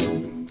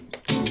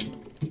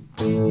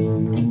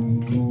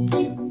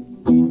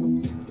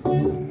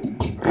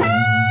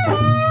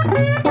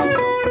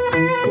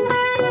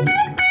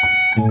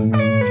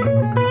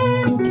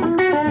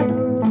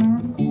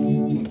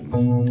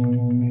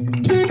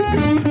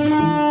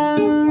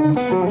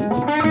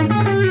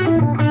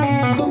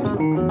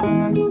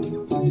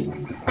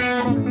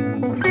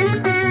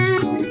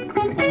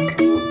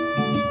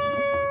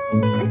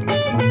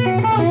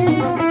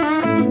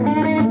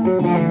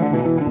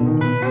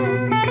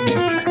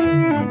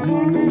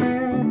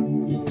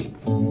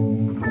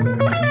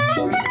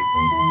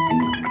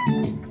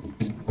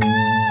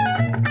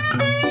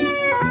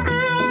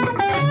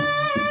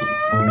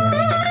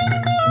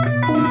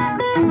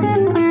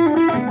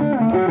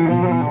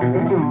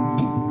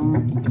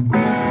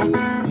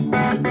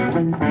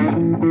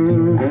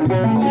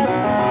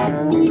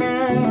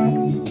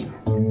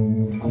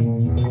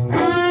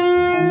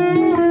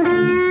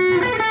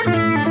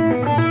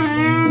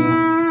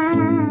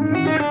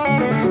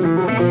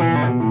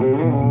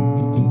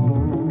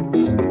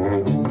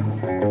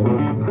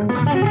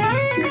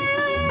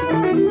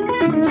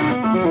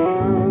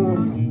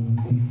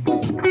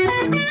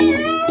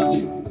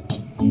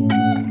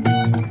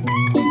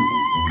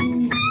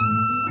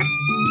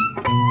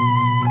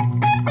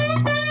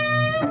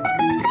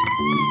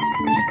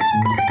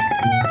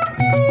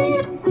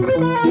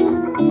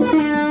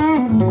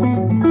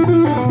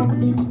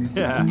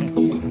 Yeah.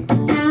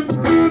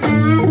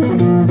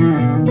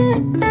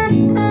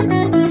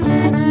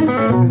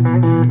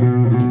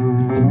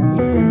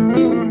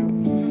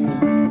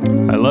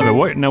 I love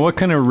it. What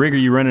kind of rig are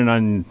you running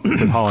on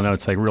with Hall &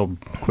 Oates? Like real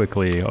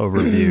quickly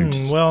overview.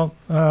 Just- Well,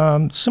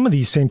 some of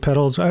these same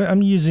pedals,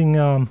 I'm using,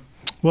 I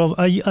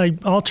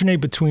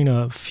alternate between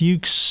a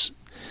Fuchs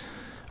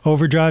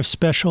Overdrive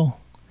Special,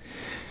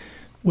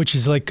 which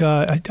is like,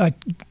 I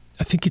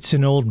think it's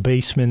an old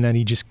Bassman that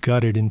he just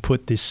gutted and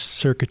put this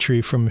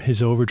circuitry from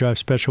his Overdrive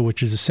Special,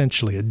 which is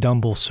essentially a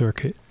Dumble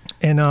circuit.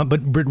 And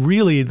but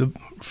really,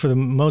 for the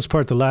most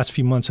part, the last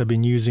few months, I've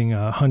been using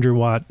a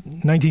 100-watt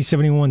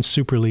 1971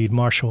 Super Lead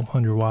Marshall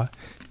 100-watt.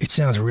 It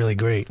sounds really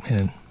great,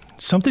 and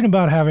something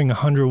about having a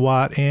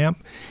 100-watt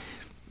amp,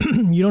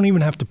 you don't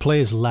even have to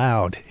play as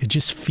loud. It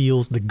just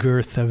feels the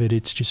girth of it.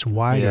 It's just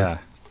wider. Yeah.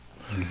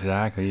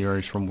 Exactly. You're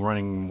just from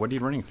running. What are you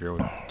running through?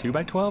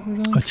 2x12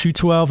 or something? A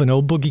 212, an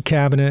old boogie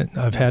cabinet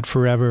I've had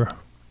forever.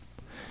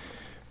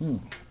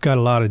 Got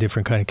a lot of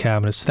different kind of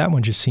cabinets. That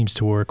one just seems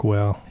to work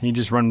well. You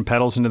just run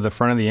pedals into the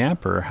front of the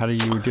amp, or how do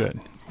you do it?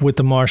 With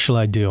the Marshall,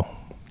 I do.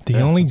 The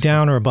Yeah, only that's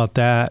downer about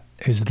that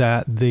is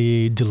that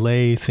the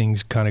delay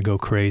things kind of go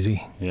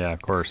crazy. Yeah,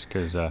 of course,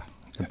 because the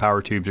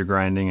power tubes are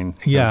grinding and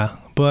Yeah,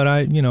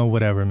 but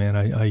whatever, man.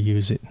 I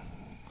use it.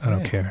 I don't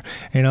Yeah. care.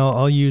 And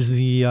I'll use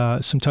the,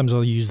 sometimes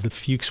I'll use the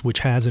Fuchs, which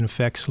has an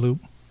effects loop.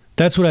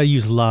 That's what I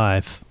use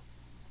live.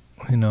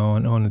 And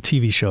on a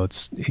TV show,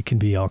 it can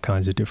be all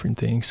kinds of different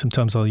things.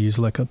 Sometimes I'll use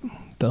like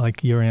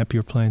your amp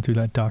you're playing through,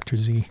 that Dr.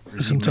 Z.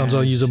 Sometimes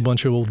I'll use a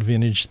bunch of old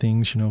vintage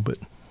things, but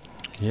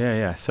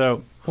Yeah.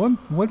 So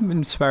what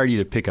inspired you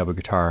to pick up a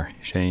guitar,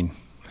 Shane?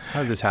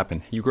 How did this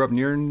happen? You grew up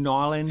near New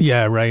Orleans?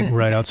 yeah,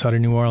 right outside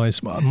of New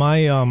Orleans.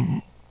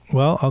 My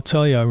well, I'll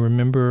tell you, I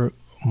remember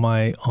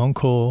my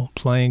uncle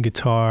playing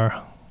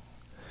guitar.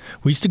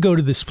 We used to go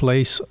to this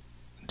place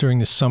during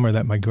the summer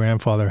that my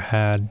grandfather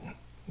had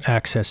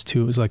access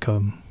to. It was like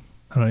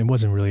it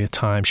wasn't really a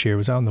timeshare. It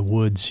was out in the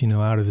woods,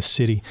 out of the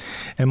city.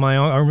 And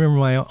I remember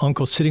my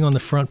uncle sitting on the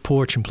front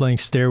porch and playing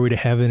Stairway to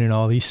Heaven and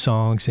all these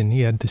songs. And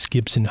he had this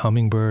Gibson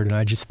Hummingbird, and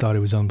I just thought it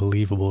was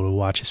unbelievable to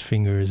watch his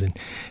fingers. And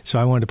so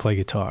I wanted to play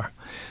guitar.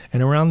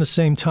 And around the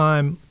same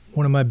time,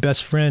 one of my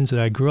best friends that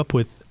I grew up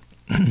with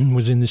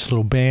was in this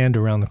little band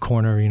around the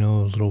corner, a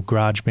little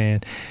garage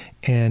band.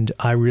 And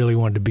I really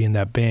wanted to be in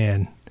that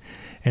band.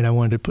 And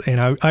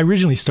I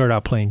originally started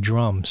out playing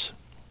drums.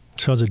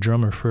 So I was a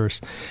drummer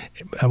first.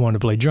 I wanted to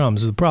play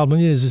drums. The problem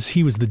is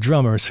he was the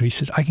drummer, so he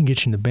says, I can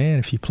get you in the band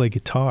if you play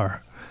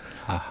guitar.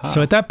 Uh-huh.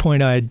 So at that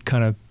point, I had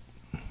kind of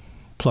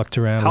plucked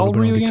around How a old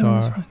little were bit you on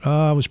again?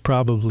 guitar. I was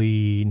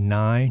probably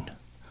 9,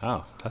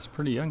 Oh, that's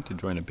pretty young to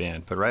join a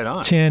band, but right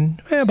on.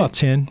 10, about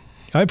 10.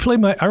 I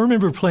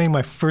remember playing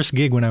my first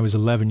gig when I was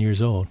 11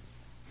 years old.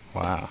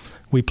 Wow.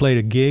 We played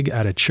a gig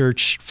at a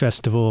church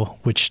festival,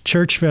 which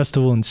church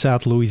festival in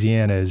South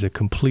Louisiana is a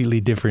completely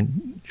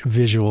different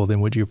visual than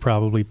what you're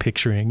probably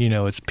picturing. You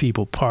know, it's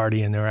people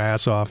partying their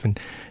ass off, and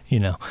you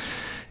know,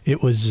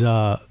 it was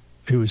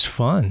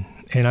fun.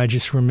 And I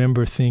just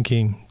remember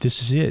thinking,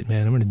 this is it,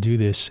 man. I'm going to do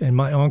this. And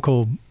my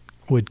uncle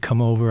would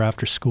come over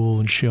after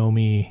school and show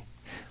me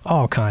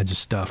all kinds of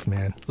stuff,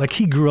 man. Like,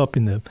 he grew up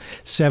in the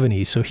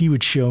 70s, so he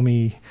would show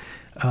me,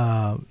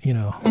 show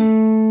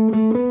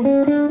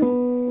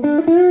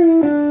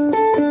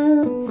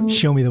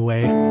me the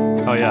way.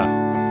 Oh,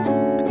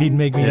 yeah. He'd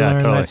make me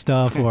learn totally. that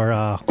stuff, or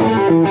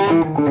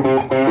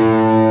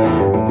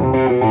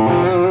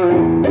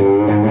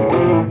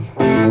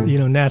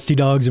Nasty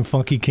Dogs and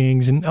Funky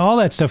Kings and all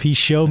that stuff. He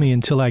showed me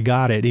until I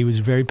got it. He was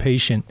very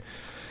patient.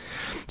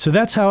 So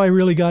that's how I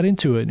really got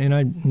into it. And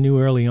I knew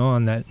early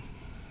on that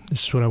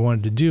this is what I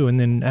wanted to do. And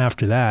then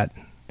after that,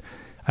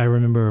 I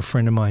remember a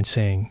friend of mine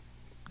saying,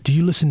 "Do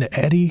you listen to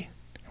Eddie?"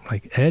 I'm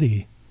like,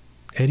 "Eddie?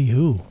 Eddie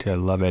who?" I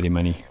love Eddie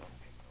Money.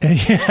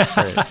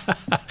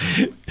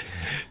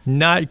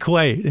 Not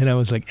quite. And I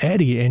was like,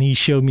 "Eddie." And he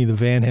showed me the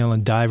Van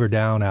Halen Diver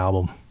Down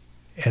album.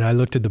 And I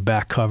looked at the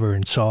back cover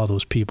and saw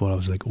those people. And I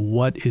was like,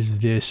 what is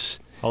this?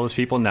 All those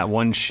people in that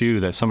one shoe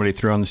that somebody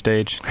threw on the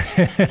stage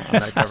on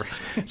that cover.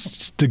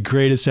 It's the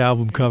greatest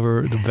album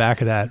cover. The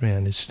back of that,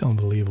 man, is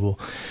unbelievable.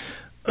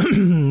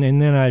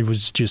 And then I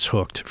was just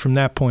hooked. From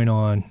that point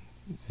on,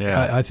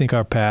 Yeah. I think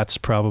our paths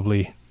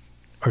probably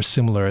are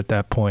similar at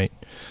that point,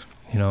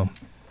 you know.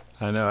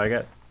 I know. I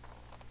got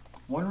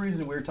one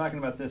reason we were talking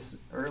about this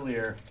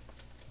earlier.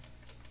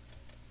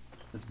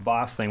 This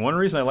Boss thing. One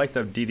reason I like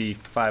the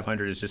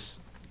DD500 is just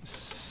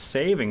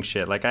saving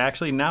shit. Like, I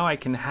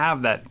can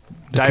have that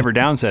diver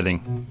down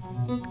setting.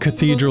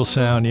 Cathedral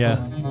sound,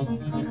 yeah.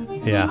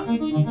 Yeah.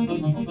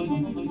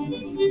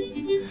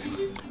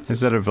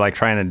 Instead of like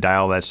trying to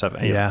dial that stuff.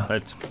 Yeah.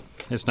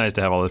 It's nice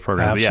to have all those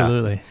programs. But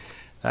Absolutely. yeah,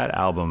 that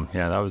album,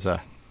 that was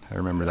I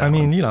remember that. I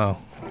mean, one. you know.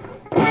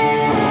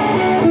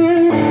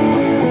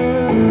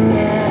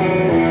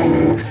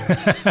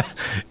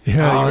 you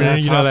know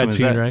that's that awesome.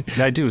 tune, right?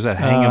 I do. Is that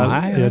Hang 'Em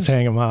High? Yeah, it's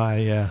Hang 'Em High,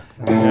 yeah.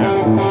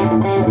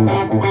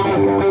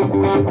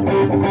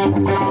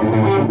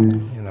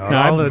 You know,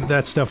 all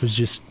that stuff is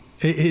just,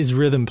 his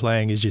rhythm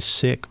playing is just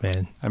sick,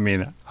 man. I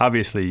mean,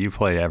 obviously you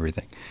play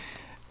everything.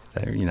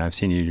 I've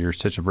seen you. You're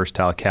such a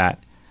versatile cat.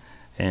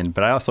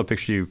 But I also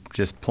picture you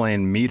just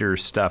playing meter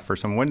stuff or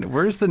something.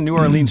 Where's the New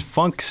Orleans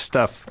funk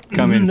stuff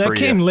come in for you? That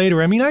came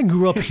later. I mean, I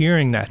grew up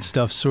hearing that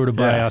stuff sort of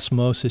by Yeah.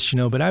 osmosis,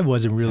 but I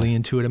wasn't really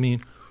into it. I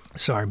mean,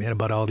 sorry, man,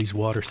 about all these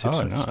water sips.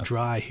 Oh, no, It's it's-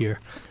 dry here.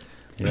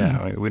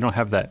 Yeah, we don't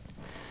have that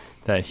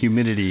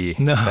humidity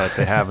No. that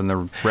they have in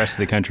the rest of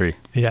the country.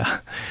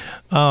 Yeah.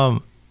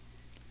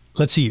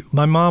 Let's see.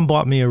 My mom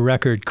bought me a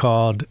record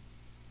called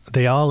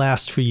 "They All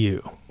Asked for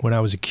You" when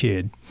I was a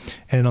kid,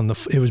 and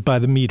it was by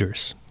the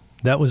Meters.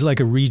 That was like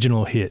a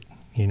regional hit,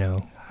 Yeah.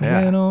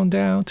 Went on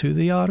down to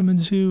the Ottoman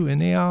Zoo and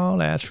they all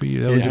asked for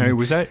you. That was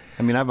I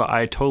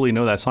totally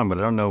know that song, but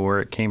I don't know where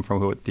it came from,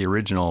 what the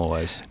original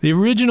was. the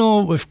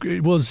original.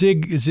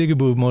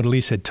 Zigaboo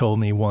Modelis had told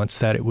me once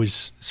that it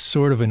was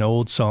sort of an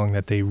old song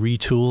that they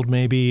retooled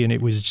maybe, and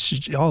it was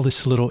just all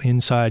this little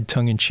inside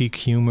tongue-in-cheek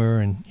humor,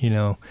 and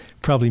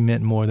probably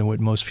meant more than what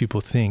most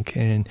people think.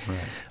 And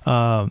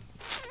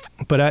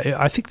but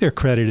I think they're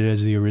credited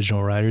as the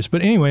original writers.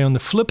 But anyway, on the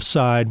flip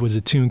side was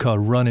a tune called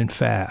 "Running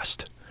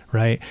Fast,"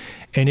 right?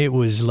 And it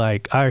was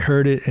like, I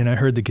heard it, and I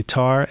heard the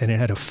guitar, and it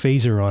had a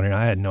phaser on it.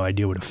 I had no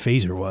idea what a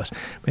phaser was.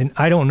 And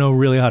I don't know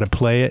really how to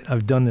play it.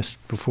 I've done this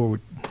before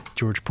with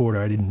George Porter.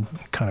 I didn't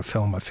kind of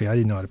fell on my face. I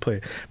didn't know how to play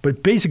it.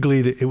 But basically,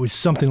 it was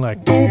something like...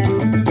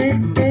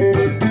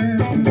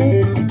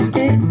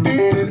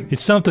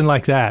 It's something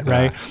like that,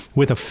 right?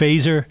 With a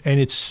phaser, and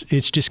it's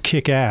just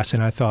kick-ass.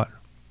 And I thought,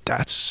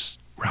 that's...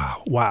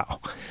 wow.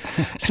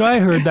 So I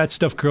heard that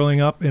stuff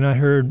growing up, and I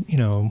heard,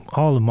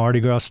 all the Mardi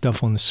Gras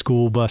stuff on the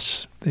school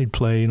bus. They'd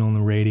play it on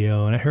the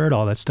radio, and I heard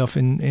all that stuff.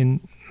 And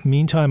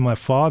meantime, my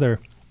father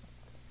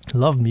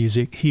loved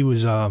music. He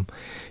was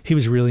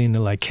really into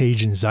like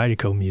Cajun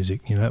Zydeco music.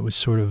 That was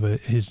sort of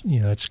his,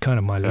 it's kind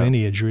of my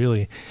lineage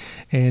really.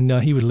 And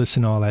he would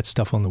listen to all that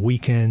stuff on the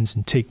weekends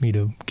and take me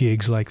to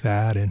gigs like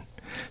that. And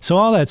so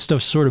all that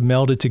stuff sort of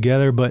melded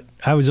together, but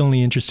I was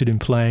only interested in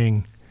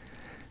playing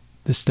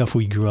the stuff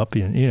we grew up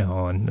in,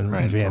 on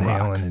Van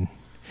Halen and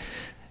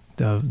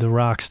the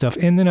rock stuff.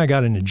 And then I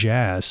got into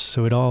jazz,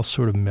 so it all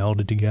sort of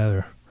melded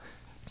together.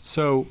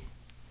 So,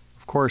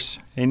 of course,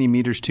 any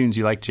Meters tunes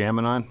you like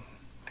jamming on?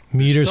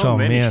 Meters, so oh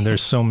many. man,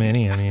 there's so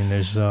many. I mean,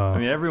 there's...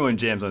 everyone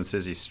jams on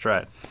Sizzy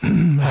Strut.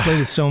 I played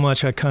it so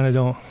much, I kind of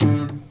don't...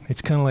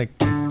 It's kind of like...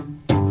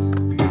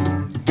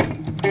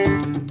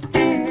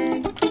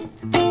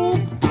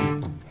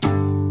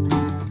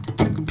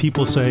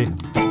 People say...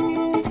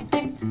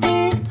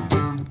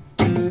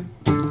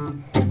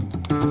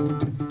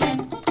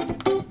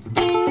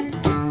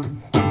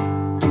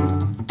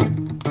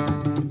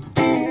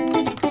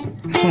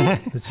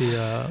 Let's see.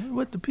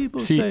 What do people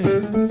See-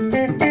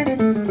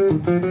 say?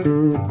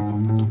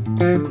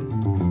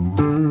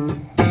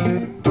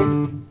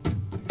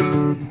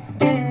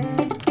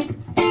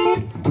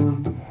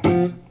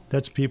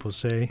 That's people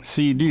say.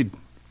 See, dude,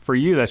 for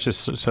you, that's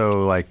just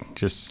so like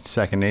just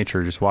second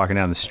nature, just walking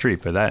down the street.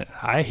 But that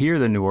I hear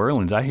the New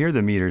Orleans, I hear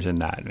the meters in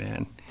that,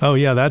 man. Oh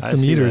yeah, that's I the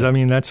see meters. that. I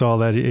mean, that's all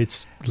that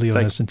it's Leo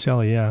like-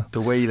 Nascitelli. Yeah.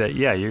 The way that,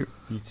 yeah, you're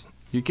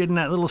getting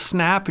that little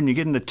snap and you're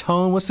getting the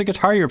tone. What's the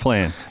guitar you're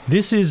playing?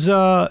 This is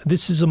a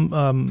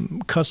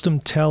custom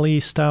Telly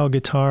style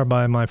guitar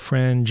by my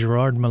friend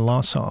Gerard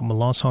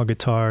Melanson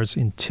Guitars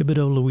in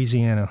Thibodaux,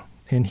 Louisiana,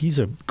 and he's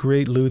a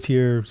great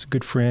luthier. He's a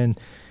good friend.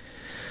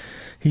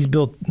 He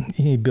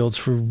builds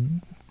for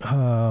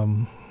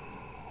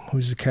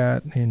who's the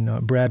cat in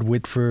Brad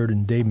Whitford,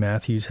 and Dave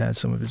Matthews had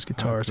some of his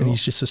guitars, cool. and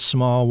he's just a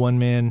small one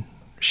man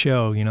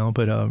show,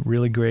 but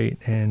really great.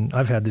 And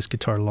I've had this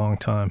guitar a long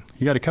time.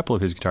 You got a couple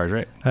of his guitars,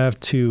 right? I have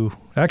two.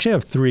 Actually, I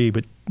have three,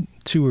 but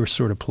two are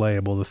sort of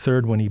playable. The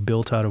third one he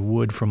built out of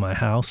wood from my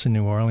house in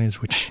New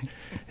Orleans, which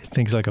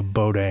thing's like a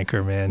boat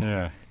anchor, man.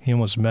 Yeah. He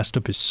almost messed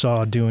up his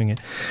saw doing it.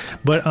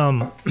 But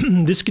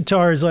this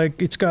guitar is like,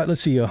 it's got,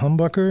 let's see, a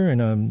humbucker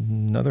and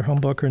another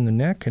humbucker in the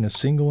neck and a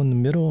single in the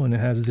middle, and it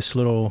has this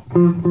little,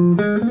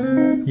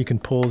 you can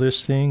pull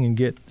this thing and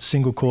get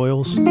single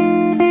coils.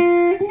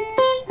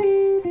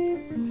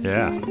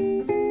 Yeah.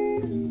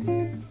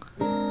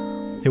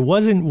 It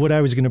wasn't what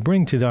I was going to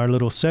bring to our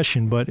little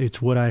session, but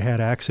it's what I had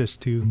access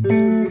to.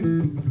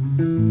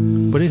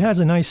 But it has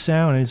a nice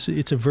sound.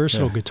 It's a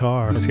versatile Yeah.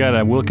 guitar. It's got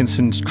a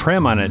Wilkinson's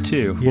trim on it,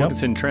 too. Yep.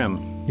 Wilkinson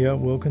trim. Yeah,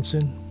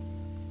 Wilkinson.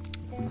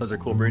 Those are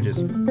cool bridges.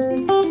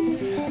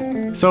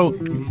 So,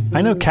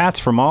 I know cats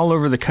from all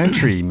over the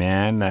country,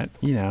 man, that,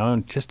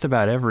 just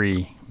about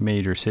every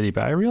major city,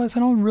 but I realize I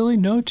don't really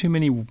know too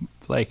many,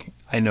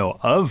 I know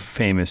of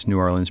famous New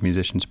Orleans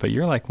musicians, but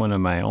you're like one of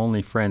my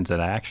only friends that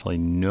I actually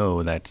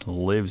know that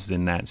lives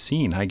in that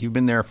scene. Like, you've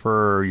been there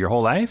for your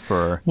whole life,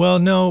 or? Well,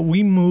 no,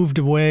 we moved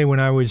away when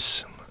I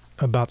was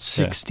about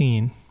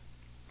 16.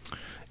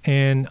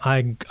 And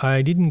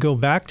I didn't go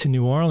back to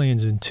New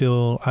Orleans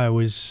until I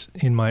was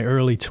in my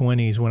early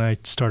 20s when I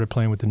started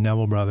playing with the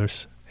Neville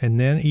Brothers. And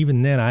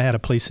even then, I had a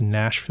place in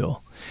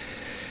Nashville.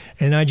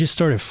 And I just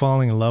started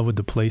falling in love with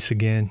the place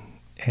again.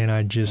 And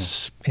I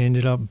just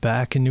ended up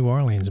back in New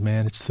Orleans,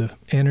 man. It's the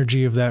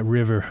energy of that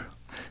river.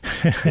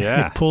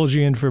 Yeah. It pulls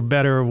you in for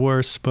better or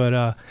worse.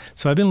 But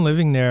so I've been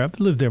living there. I've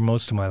lived there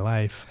most of my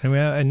life.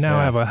 And now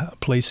I have a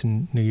place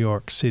in New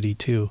York City,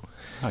 too.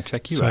 Oh,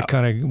 check you So out.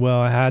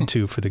 I had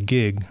to for the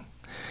gig,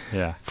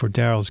 Yeah. for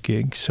Daryl's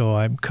gig. So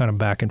I'm kind of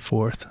back and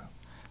forth.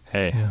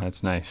 Hey, Yeah.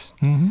 that's nice.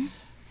 Mm-hmm.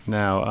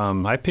 Now,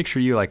 I picture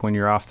you like when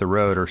you're off the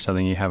road or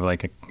something, you have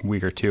like a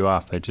week or two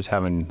off, like just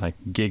having like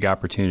gig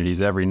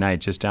opportunities every night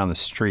just down the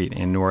street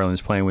in New Orleans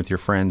playing with your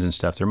friends and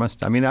stuff.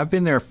 I've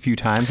been there a few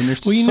times and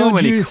there's so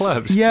many Judas,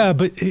 clubs. Yeah,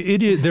 but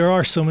there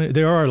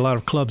are a lot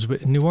of clubs,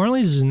 but New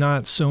Orleans is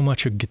not so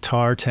much a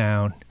guitar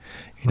town.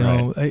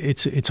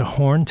 It's a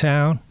horn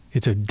town.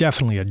 It's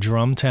definitely a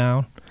drum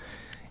town.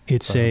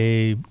 It's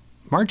a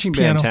Marching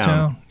piano band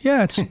town.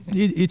 Yeah,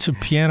 it's a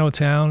piano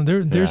town.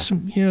 There's Yeah.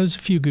 some, there's a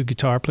few good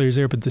guitar players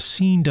there, but the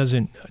scene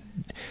doesn't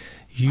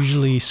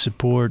usually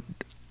support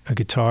a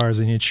guitar as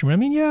an instrument. I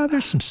mean, yeah,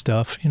 there's some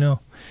stuff,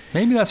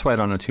 Maybe that's why I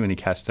don't know too many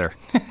cats there.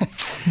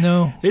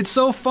 No. It's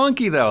so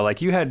funky though.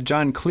 Like you had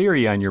John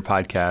Cleary on your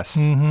podcast.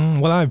 Hmm.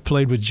 Well, I've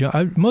played with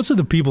John. Most of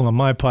the people on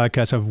my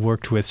podcast I've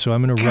worked with, so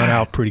I'm going to run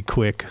out pretty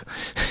quick.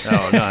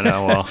 Oh,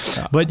 no. Well,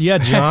 But yeah,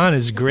 John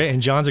is great,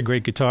 and John's a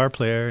great guitar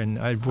player, and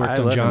I've worked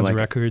on love him. John's Like,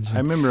 records. I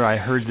remember I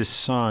heard this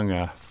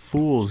song,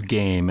 Fool's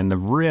Game, and the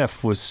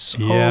riff was so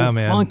Yeah,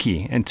 man.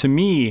 funky. And to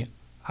me,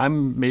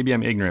 maybe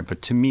I'm ignorant,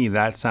 but to me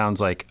that sounds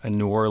like a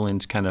New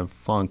Orleans kind of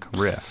funk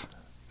riff.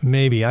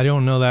 Maybe. I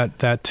don't know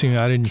that tune.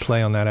 I didn't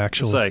play on that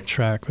actual It's like-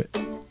 track, but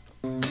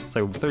It's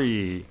like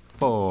 3,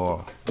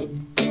 4.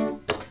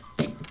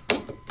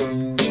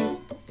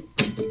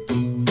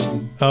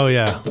 oh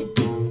yeah.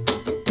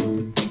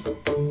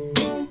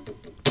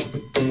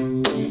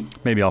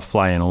 Maybe I'll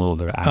fly in a little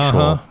bit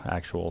of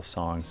actual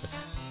song.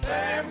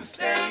 A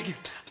mistake,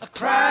 a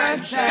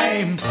crying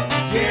shame.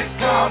 Get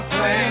caught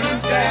playing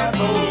the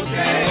devil's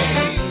game.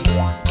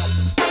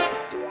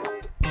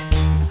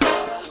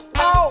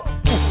 Oh,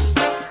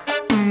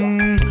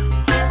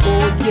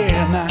 oh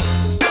yeah, now.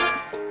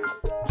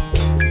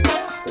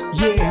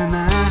 Yeah,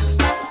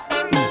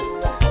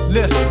 now.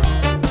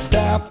 Listen,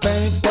 stop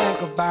and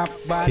think about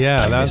what.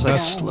 Yeah, It's that's like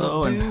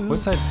slow and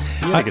what's that?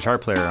 You had a guitar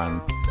player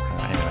on.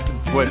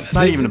 Anyway, it's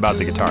not even about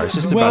the guitar. It's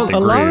just Well, about the a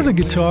lot of the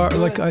groove. guitar,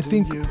 like I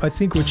think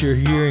what you're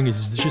hearing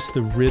is just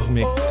the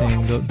rhythmic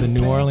thing. The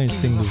New Orleans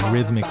thing, the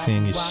rhythmic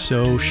thing is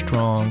so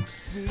strong.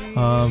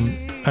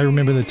 I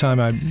remember the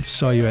time I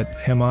saw you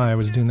at MI. I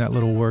was doing that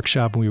little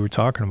workshop and we were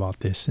talking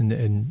about this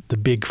and the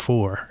big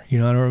four. I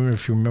don't remember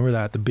if you remember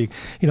that. The big,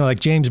 like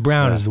James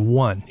Brown is the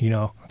one.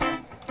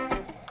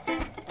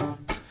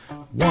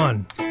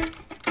 One.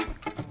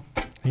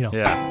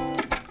 Yeah.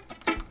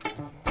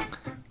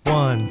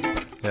 One.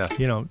 Yeah.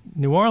 You know,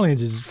 New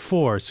Orleans is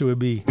 4, so it would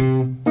be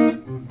and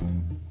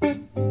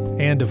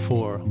a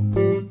 4.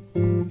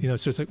 You know,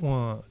 so it's like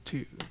 1,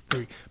 2,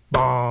 3,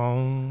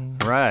 bong,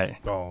 Right.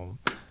 bong,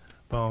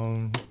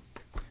 bong,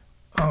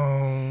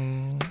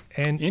 and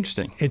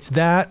Interesting. it's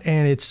that,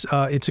 and it's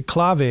a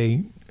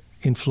clave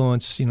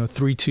influence. You know,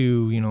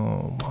 3/2. You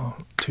know, 1,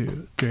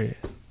 2, 3.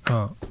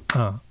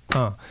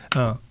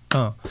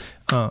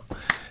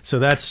 So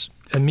that's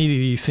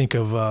immediately you think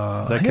of.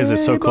 Is that 'cause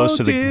it's so Hey, close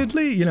to the-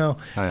 Diddley, you know,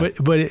 Oh, yeah.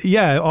 but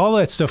yeah, all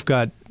that stuff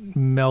got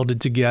melded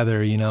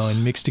together, you know,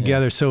 and mixed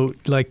together. So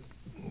like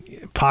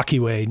Pocky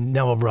Way,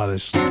 Neville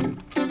Brothers.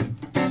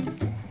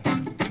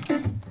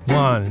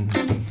 1.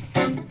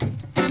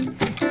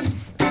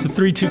 It's the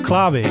 3/2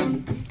 clave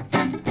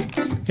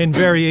in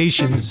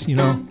variations, you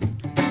know.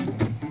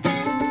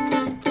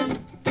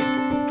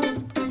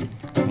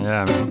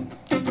 Yeah. Man.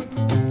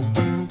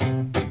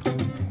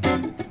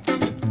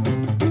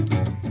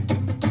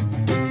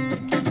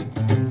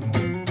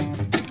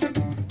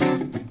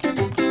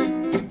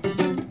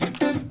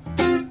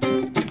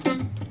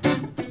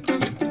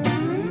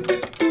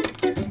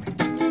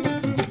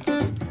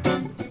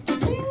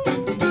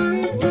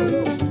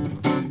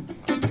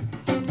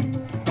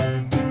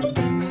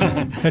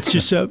 That's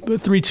just a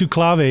 3/2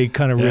 clave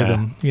kind of Yeah.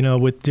 rhythm, you know,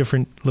 with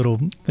different little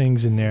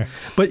things in there.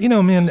 But you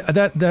know, man,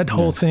 that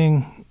whole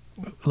thing,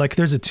 like,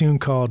 there's a tune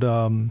called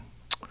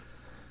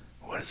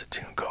what is the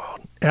tune called?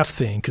 F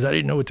thing, because I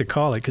didn't know what to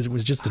call it because it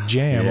was just a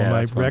jam Yeah, on my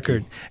that's funky.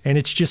 record, and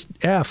it's just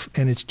F,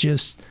 and it's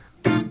just.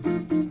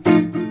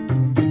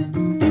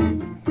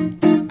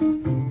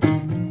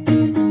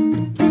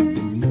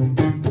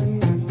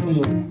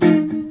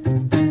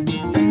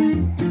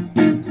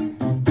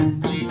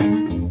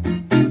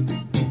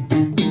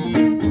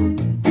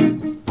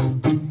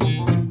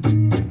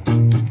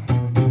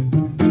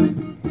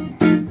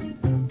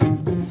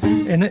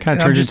 And Kinda I'm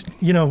turns just,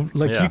 you know,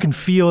 like Yeah. you can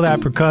feel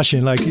that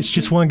percussion, like it's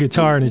just one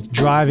guitar and it's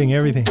driving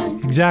everything.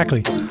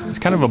 Exactly. It's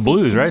kind of a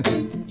blues, right?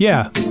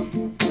 Yeah.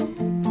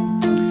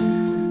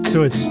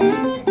 So it's.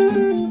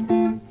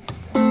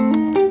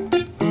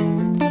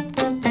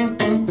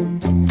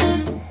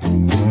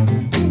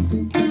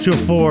 To a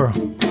 4.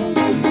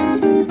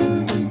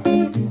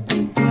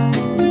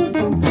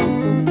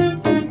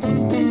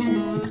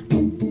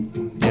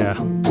 Yeah.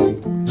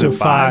 To a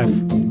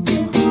 5.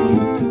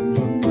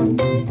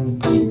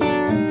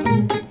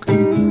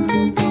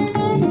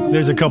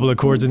 There's a couple of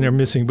chords in there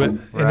missing, but and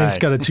then it's Right.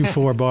 got a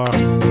 2/4 bar.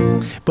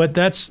 But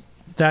that's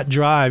that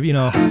drive, you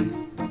know.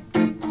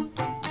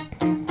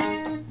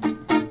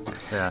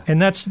 Yeah.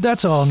 And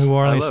that's all New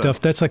Orleans love stuff.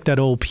 it. That's like that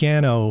old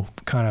piano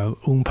kind of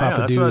Yeah,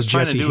 Papa that's what I Doo, was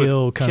trying to Jesse do with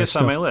Hill kind of Kiss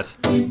on my stuff. list.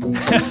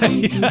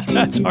 Yeah,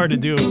 that's hard to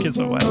do with Kiss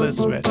on my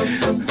list, man.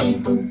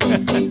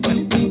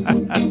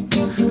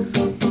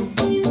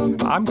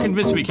 I'm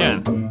convinced we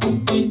can.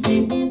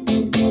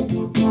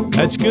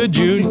 That's good,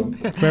 Jude.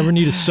 If you ever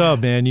need a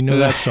sub, man, you know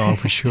that song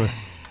for sure.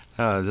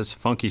 That's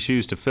funky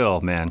shoes to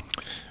fill, man.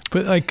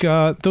 But like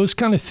those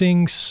kind of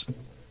things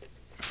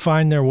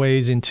find their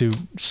ways into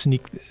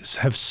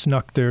have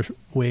snuck their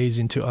ways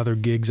into other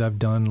gigs I've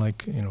done,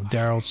 like, you know,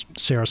 Daryl's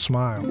Sarah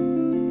Smile.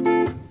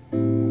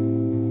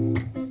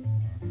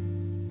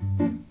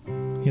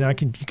 You know,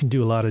 you can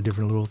do a lot of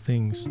different little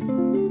things,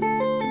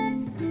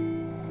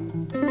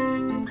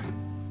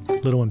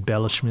 little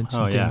embellishments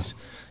Oh, and yeah. things.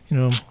 You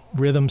know,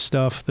 rhythm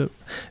stuff.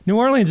 New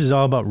Orleans is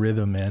all about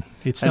rhythm, man.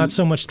 It's not And-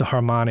 so much the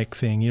harmonic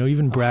thing. You know,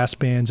 even brass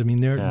bands. I mean,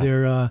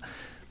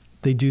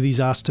 they do these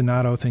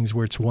ostinato things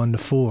where it's 1 to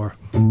 4.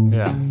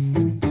 Yeah.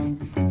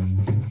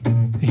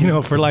 You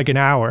know, for like an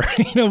hour.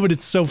 You know, but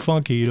it's so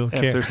funky, you don't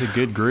If care. there's a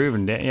good groove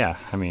and yeah,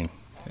 I mean,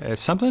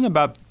 it's something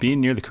about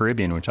being near the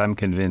Caribbean, which I'm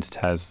convinced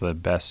has the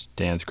best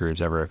dance grooves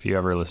ever. If you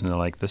ever listen to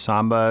like the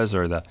sambas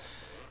or the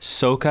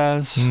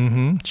socas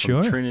Mm-hmm. from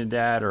Sure.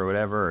 Trinidad or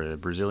whatever, or the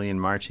Brazilian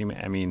marching,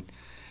 I mean,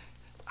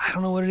 I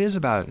don't know what it is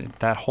about it,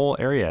 that whole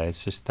area.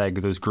 It's just that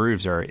those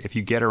grooves are, if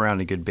you get around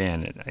a good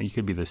band, you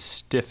could be the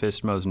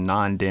stiffest, most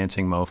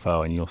non-dancing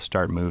mofo and you'll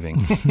start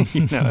moving.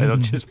 You know, it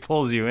just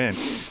pulls you in.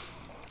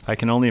 I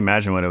can only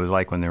imagine what it was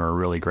like when there were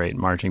really great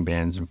marching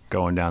bands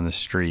going down the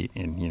street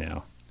in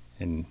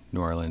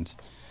New Orleans.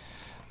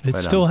 It But,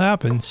 still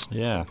happens.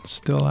 Yeah.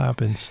 Still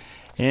happens.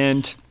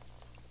 And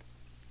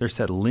there's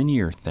that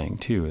linear thing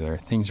too. There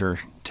things are,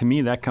 to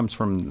me, that comes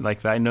from,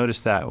 like, I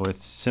noticed that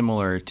with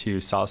similar to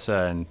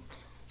salsa and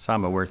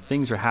samba, where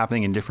things are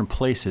happening in different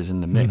places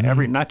in the mix.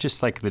 Not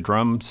just like the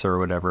drums or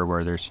whatever,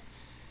 where there's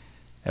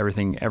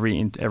everything,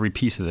 every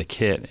piece of the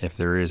kit, if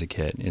there is a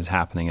kit, is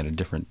happening at a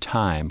different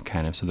time,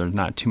 kind of. So there's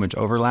not too much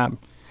overlap.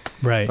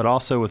 Right. But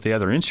also with the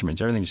other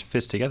instruments, everything just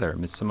fits together.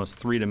 It's the most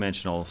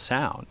three-dimensional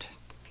sound.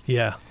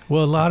 Yeah.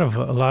 Well, a lot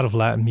of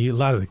Latin music, a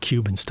lot of the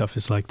Cuban stuff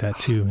is like that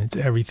too. It's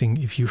everything.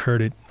 If you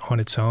heard it on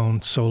its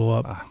own, solo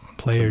up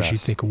players, you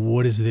best. think,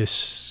 what is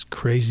this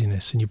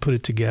craziness? And you put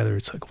it together,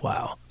 it's like,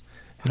 wow,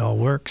 it all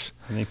works.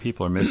 I think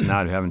people are missing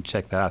out who haven't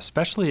checked that out,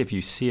 especially if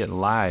you see it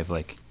live.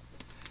 Like,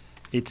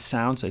 It's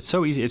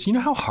so easy. You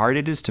know how hard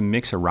it is to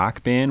mix a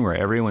rock band where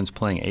everyone's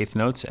playing eighth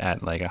notes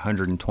at like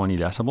 120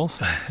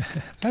 decibels?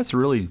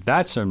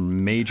 That's a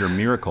major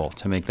miracle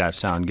to make that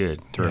sound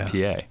good through a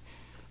PA.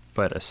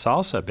 But a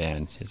salsa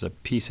band is a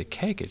piece of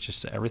cake. It's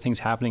just everything's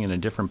happening in a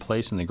different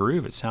place in the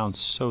groove. It sounds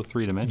so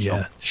three-dimensional.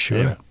 Yeah, sure.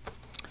 Anyway,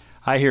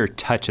 I hear a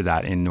touch of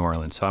that in New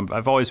Orleans, so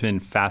I've always been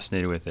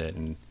fascinated with it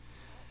and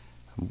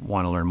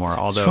want to learn more.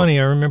 It's funny.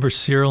 I remember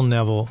Cyril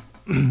Neville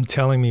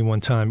telling me one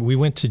time, we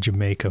went to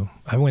Jamaica.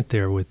 I went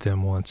there with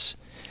them once,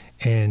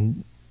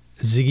 and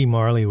Ziggy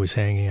Marley was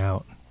hanging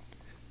out.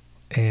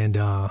 And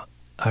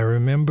I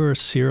remember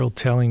Cyril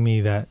telling me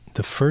that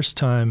the first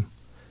time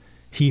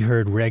he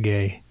heard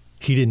reggae,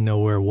 he didn't know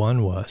where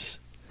one was.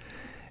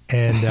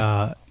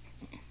 And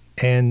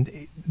and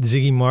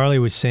Ziggy Marley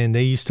was saying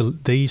they used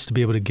to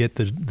be able to get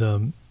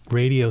the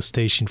radio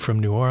station from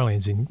New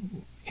Orleans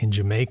in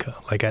Jamaica,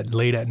 like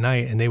late at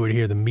night, and they would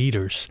hear the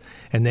meters,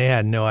 and they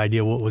had no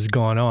idea what was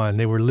going on.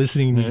 They were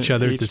listening to each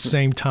other at the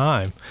same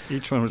time.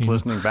 Each one was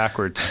listening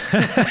backwards.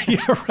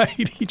 Yeah,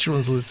 right. Each one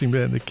was listening,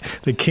 but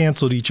they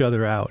canceled each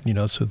other out,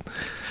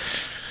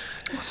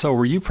 So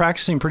were you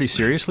practicing pretty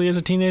seriously as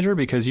a teenager?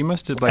 Because you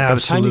must have, by the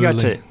time you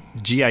got to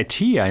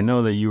GIT, I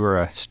know that you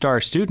were a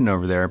star student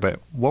over there, but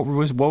what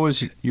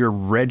was your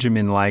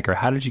regimen like, or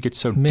how did you get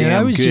so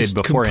damn good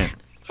beforehand?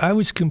 I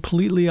was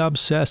completely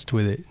obsessed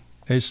with it.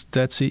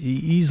 That's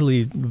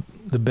easily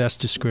the best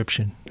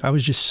description. I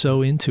was just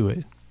so into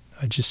it.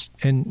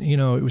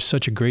 It was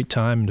such a great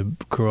time to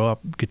grow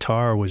up.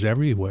 Guitar was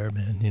everywhere,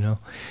 man,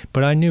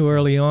 But I knew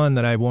early on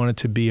that I wanted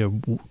to be a,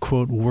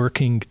 quote,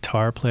 working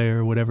guitar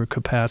player, whatever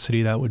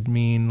capacity that would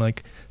mean,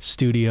 like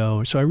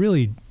studio. So I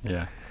really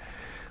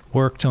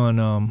worked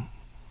on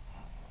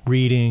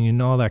reading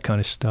and all that kind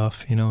of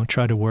stuff,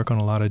 tried to work on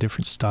a lot of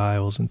different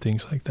styles and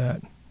things like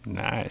that.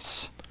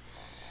 Nice.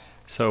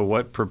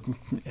 So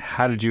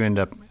how did you end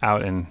up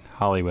out in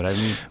Hollywood?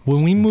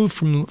 When we moved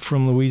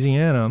from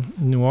Louisiana,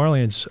 New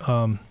Orleans,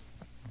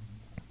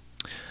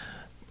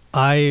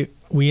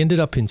 we ended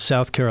up in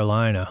South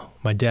Carolina.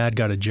 My dad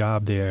got a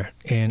job there,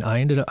 and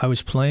I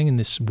was playing in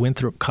this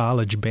Winthrop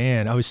College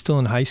band. I was still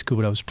in high school,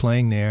 but I was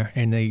playing there,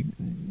 and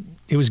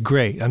it was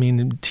great. I mean,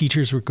 the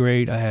teachers were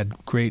great. I had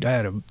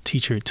a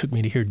teacher who took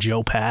me to hear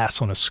Joe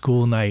Pass on a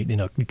school night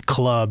in a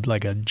club,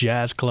 like a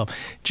jazz club.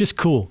 Just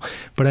cool.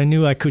 But I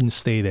knew I couldn't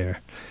stay there.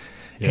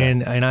 Yeah.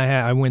 And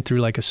I went through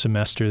like a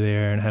semester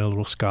there and had a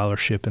little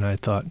scholarship, and I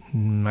thought,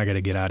 I got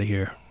to get out of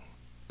here.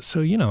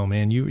 So,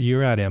 man,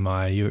 you're at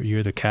MI.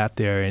 You're the cat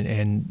there,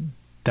 and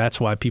that's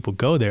why people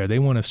go there. They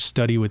want to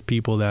study with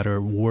people that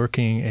are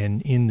working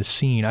and in the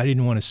scene. I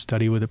didn't want to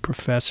study with a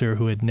professor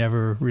who had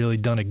never really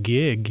done a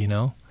gig,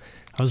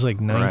 I was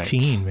like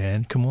 19, right.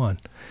 Man. Come on.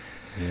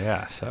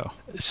 Yeah, so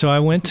I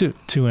went to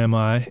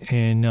MI,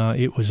 and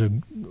it was a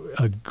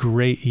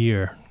great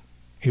year.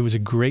 It was a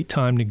great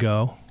time to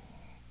go.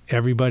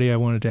 Everybody I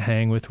wanted to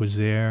hang with was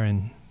there,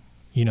 and,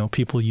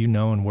 people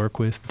and work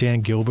with.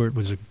 Dan Gilbert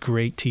was a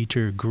great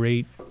teacher,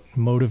 great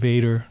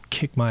motivator,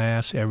 kicked my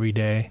ass every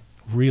day.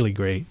 Really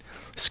great.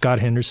 Scott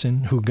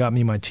Henderson, who got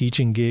me my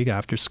teaching gig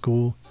after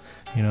school,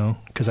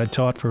 because I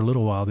taught for a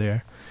little while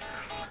there.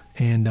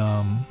 And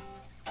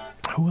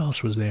who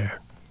else was there?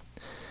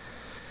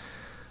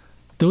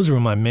 Those were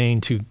my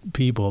main two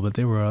people, but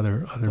there were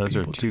other Those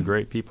people are two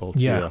great people, too.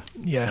 Yeah.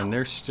 And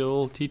they're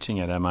still teaching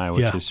at MI,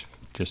 which is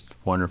just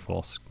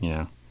wonderful, Just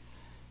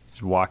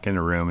walk in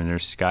a room, and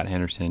there's Scott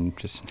Henderson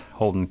just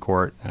holding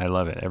court. I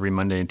love it. Every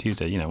Monday and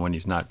Tuesday, when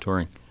he's not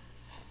touring.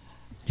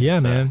 Yeah,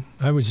 so, man.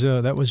 I was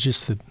that was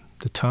just the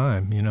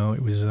time,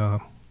 It was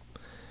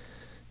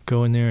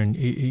go in there, and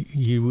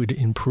you would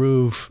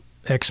improve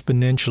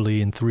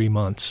exponentially in 3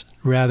 months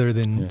rather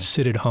than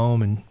sit at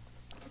home and,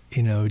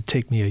 it'd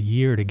take me a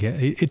year to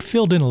get it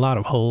filled in a lot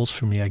of holes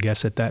for me, I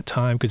guess, at that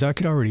time, because I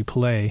could already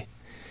play.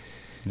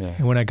 Yeah.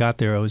 And when I got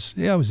there, I was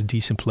a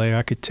decent player.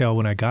 I could tell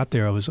when I got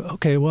there, I was,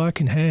 okay, well, I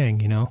can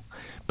hang,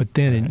 But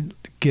then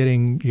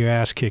getting your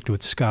ass kicked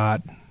with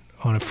Scott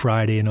on a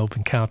Friday in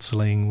open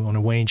counseling on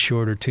a Wayne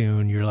Shorter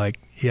tune, you're like,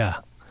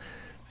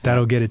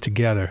 that'll get it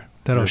together.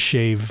 That'll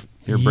shave.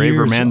 You're a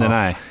braver man than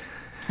I.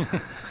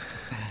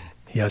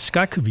 Yeah,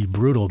 Scott could be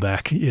brutal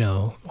back,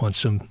 on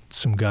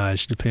some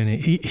guys, depending.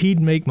 He'd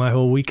make my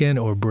whole weekend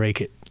or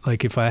break it.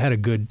 Like if I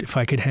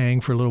could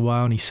hang for a little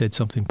while and he said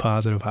something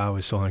positive, I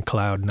was on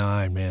cloud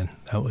 9, man.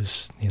 That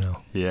was,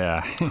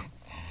 Yeah.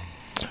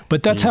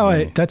 But that's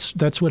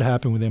that's what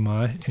happened with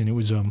MI, and it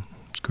was a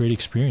great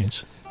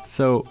experience.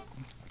 So,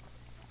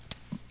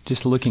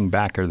 just looking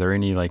back, are there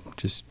any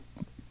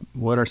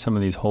what are some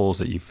of these holes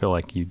that you feel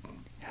like you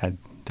had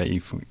that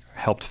you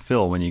helped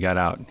fill when you got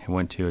out and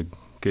went to a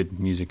good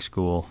music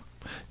school?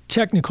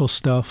 Technical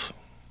stuff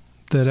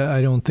that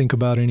I don't think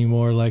about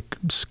anymore, like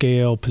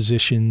scale,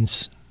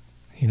 positions,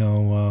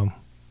 all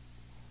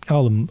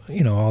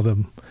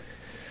the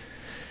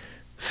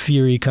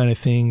theory kind of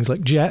things,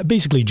 like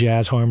basically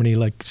jazz harmony,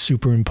 like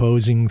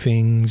superimposing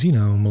things,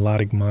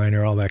 melodic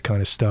minor, all that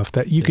kind of stuff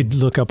that you could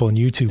look up on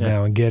YouTube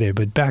now and get it.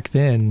 But back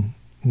then,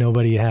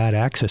 nobody had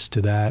access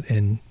to that,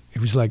 and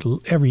was like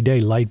every day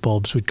light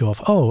bulbs would go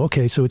off. Oh,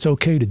 okay, so it's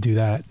okay to do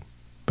that,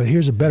 but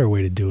here's a better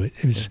way to do it.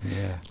 It was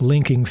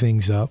linking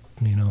things up,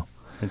 you know.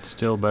 It's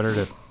still better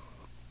to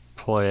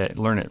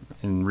learn it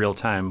in real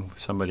time with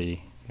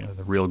somebody, you know,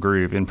 the real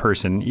groove in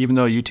person, even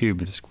though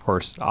YouTube is, of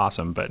course,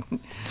 awesome. But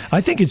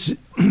I think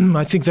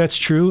I think that's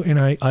true. And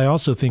I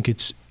also think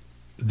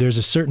there's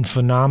a certain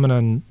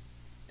phenomenon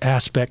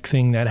aspect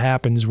thing that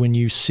happens when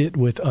you sit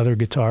with other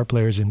guitar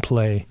players and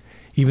play,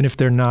 even if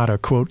they're not a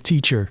quote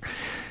teacher.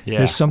 Yeah.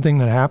 There's something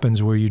that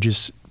happens where you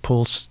just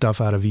pull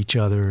stuff out of each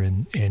other,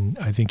 and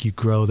I think you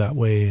grow that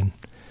way. And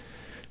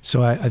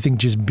so I think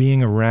just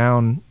being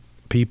around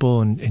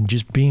people and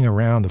just being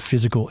around the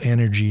physical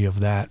energy of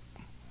that,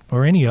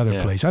 or any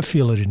other place. I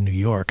feel it in New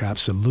York,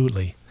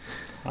 absolutely.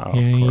 Oh,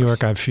 In New of York,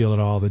 course. I feel it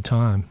all the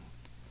time.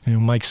 You know,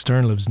 Mike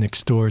Stern lives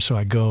next door, so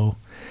I go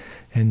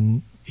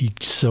and you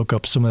soak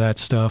up some of that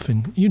stuff,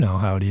 and you know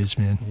how it is,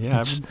 man. Yeah,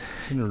 It's-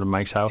 I've been to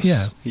Mike's house.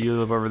 Yeah. You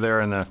live over there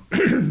in the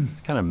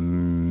kind of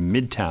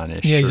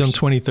midtown-ish. Yeah, he's or on s-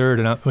 23rd,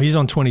 and he's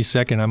on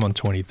 22nd. I'm on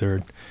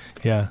 23rd.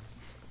 Yeah.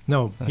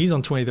 No, he's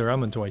on 23rd.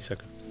 I'm on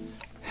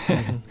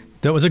 22nd.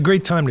 That was a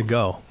great time to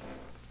go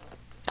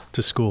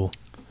to school.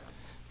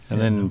 And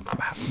then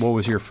what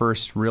was your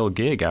first real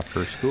gig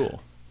after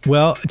school?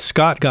 Well,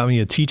 Scott got me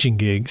a teaching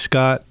gig.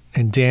 Scott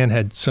and Dan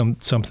had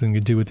something to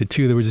do with it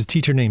too. There was a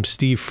teacher named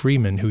Steve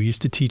Freeman who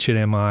used to teach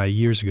at MI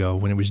years ago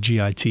when it was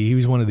GIT. He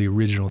was one of the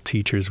original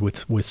teachers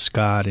with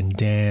Scott and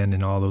Dan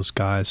and all those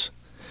guys.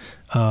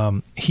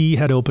 He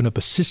had opened up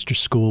a sister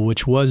school,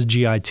 which was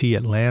GIT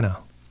Atlanta.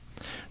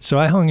 So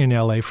I hung in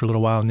LA for a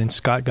little while, and then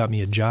Scott got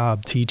me a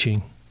job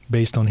teaching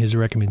based on his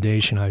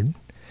recommendation.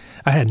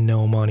 I had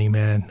no money,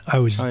 man. I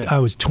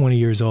was 20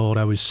 years old.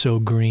 I was so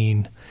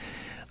green.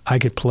 I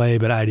could play,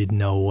 but I didn't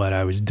know what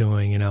I was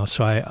doing, you know.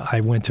 So I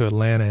went to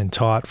Atlanta and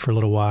taught for a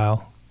little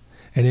while,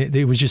 and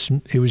it was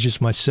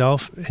just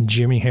myself and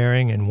Jimmy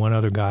Herring and one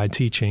other guy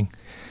teaching.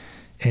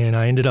 And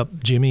I ended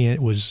up, Jimmy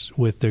was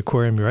with the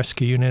Aquarium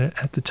Rescue Unit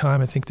at the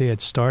time. I think they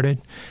had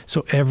started.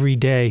 So every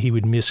day he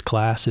would miss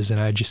classes, and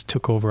I just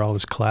took over all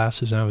his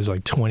classes, and I was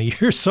like 20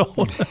 years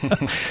old.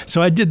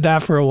 So I did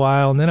that for a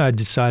while, and then I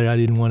decided I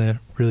didn't want to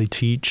really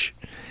teach.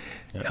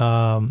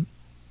 I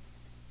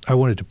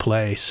wanted to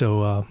play,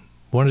 so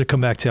wanted to come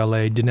back to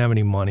LA, didn't have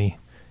any money.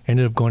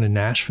 Ended up going to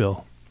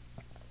Nashville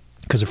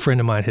because a friend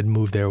of mine had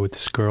moved there with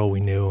this girl we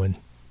knew, and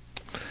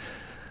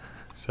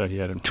So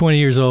you had 20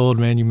 years old,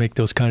 man, you make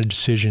those kind of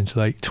decisions,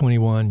 like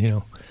 21, you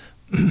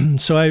know.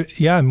 So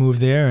I moved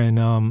there,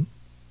 and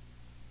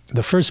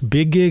the first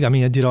big gig, I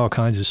mean, I did all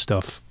kinds of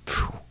stuff,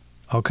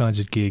 all kinds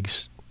of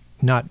gigs,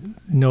 not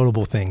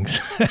notable things.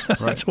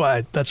 That's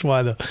why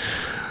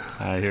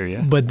I hear you.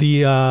 But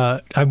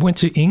I went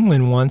to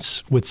England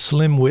once with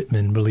Slim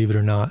Whitman, believe it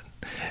or not.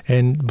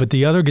 But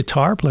the other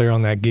guitar player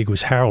on that gig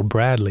was Harold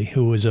Bradley,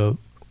 who was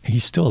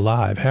he's still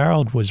alive.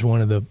 Harold was one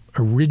of the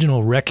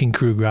original Wrecking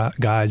Crew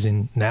guys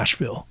in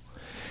Nashville.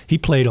 He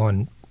played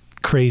on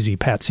Crazy,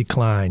 Patsy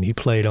Cline. He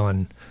played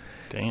on,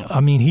 Damn. I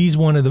mean, he's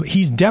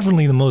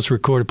definitely the most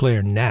recorded player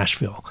in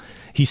Nashville.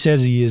 He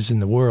says he is in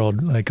the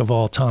world, like of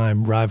all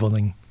time,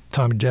 rivaling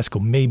Tommy Tedesco,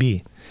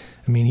 maybe.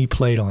 I mean, he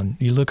played on,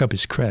 you look up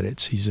his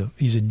credits. He's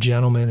a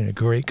gentleman and a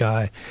great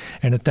guy.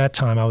 And at that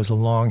time, I was a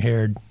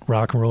long-haired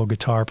rock and roll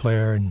guitar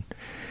player, and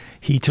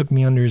he took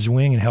me under his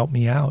wing and helped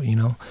me out, you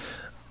know.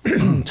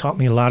 Taught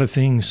me a lot of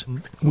things.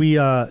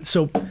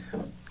 So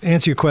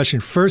answer your question.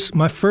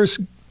 My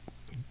first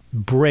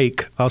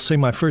break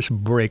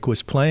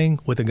was playing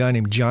with a guy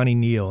named Johnny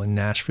Neal in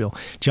Nashville.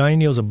 Johnny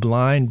Neal's a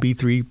blind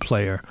B3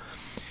 player,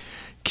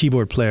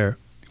 keyboard player,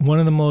 one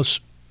of the most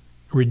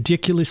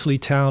ridiculously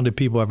talented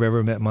people I've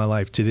ever met in my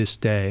life to this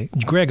day.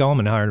 Greg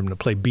Allman hired him to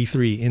play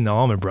B3 in the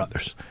Allman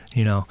Brothers,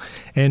 you know.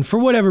 And for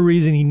whatever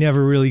reason, he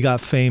never really got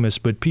famous,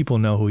 but people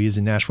know who he is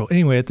in Nashville.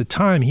 Anyway, at the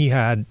time, he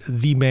had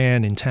the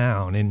band in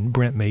town, and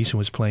Brent Mason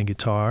was playing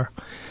guitar.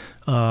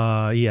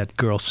 He had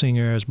girl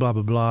singers, blah,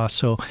 blah, blah.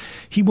 So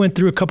he went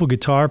through a couple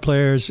guitar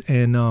players,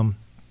 and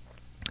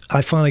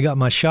I finally got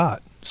my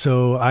shot.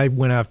 So I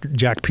went after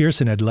Jack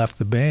Pearson had left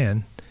the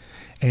band,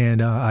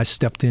 and I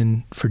stepped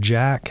in for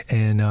Jack,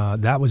 and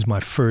that was my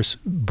first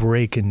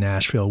break in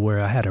Nashville,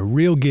 where I had a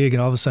real gig,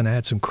 and all of a sudden I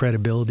had some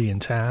credibility in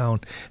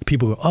town.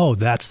 People go, oh,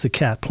 that's the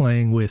cat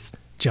playing with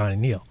Johnny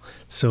Neal.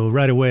 So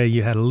right away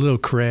you had a little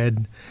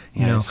cred,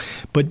 you know.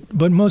 But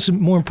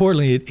more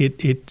importantly,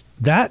 it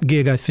that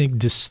gig, I think,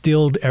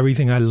 distilled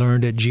everything I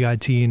learned at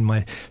GIT and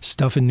my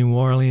stuff in New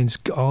Orleans,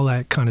 all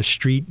that kind of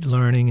street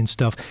learning and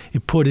stuff.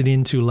 It put it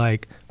into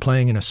like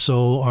playing in a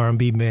soul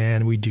R&B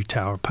band. We do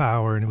Tower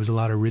Power, and it was a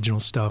lot of original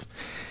stuff.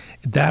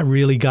 That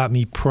really got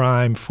me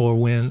primed for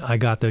when I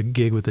got the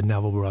gig with the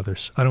Neville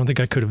Brothers. I don't think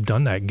I could have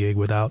done that gig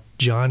without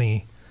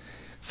Johnny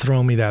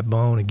throwing me that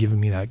bone and giving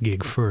me that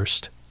gig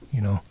first,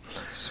 you know.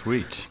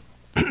 Sweet.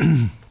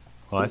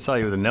 Well, I saw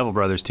you with the Neville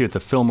Brothers, too, at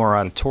the Fillmore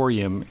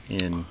Auditorium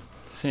in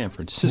San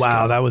Francisco.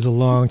 Wow, that was a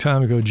long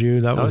time ago,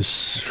 Jude. That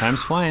was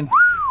time's flying.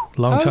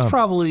 long That was time.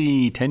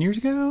 probably 10 years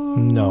ago?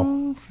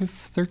 No.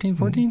 13,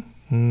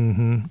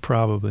 14?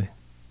 Probably.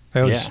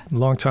 That was a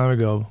long time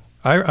ago.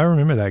 I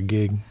remember that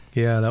gig.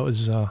 Yeah, that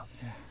was. Well,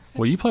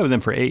 you played with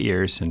them for 8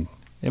 years, and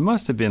it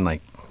must have been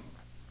like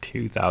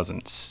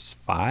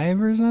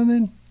 2005 or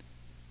something.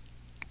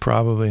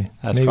 Probably.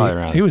 That's probably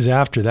around. It was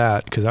after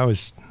that because it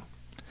was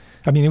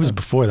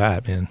before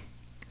that, man.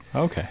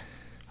 Okay.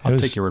 I'll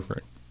take your word for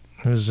it.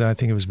 It was. I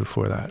think it was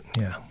before that.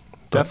 Yeah.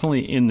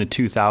 Definitely in the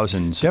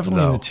 2000s.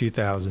 Definitely in though. the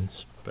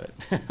 2000s. But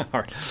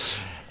all right.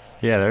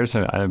 Yeah, there's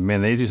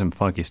man. They do some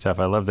funky stuff.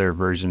 I love their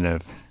version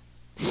of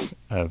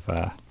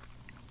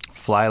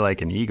 "Fly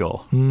Like an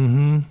Eagle."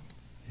 Mm-hmm.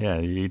 Yeah,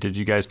 did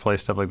you guys play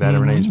stuff like that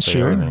every night? You play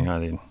Sure. everything,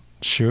 huh?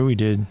 Sure, we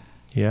did.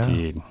 Yeah.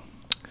 Dude.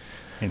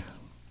 Hey,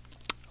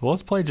 well,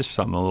 let's play just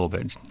something a little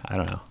bit. I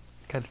don't know.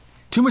 God,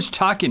 too much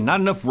talking,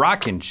 not enough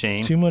rocking,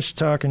 Shane. Too much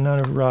talking, not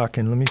enough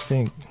rocking. Let me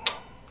think.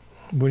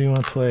 What do you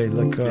want to play?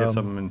 Like, We have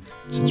something in,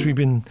 since we've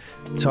been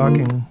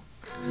talking,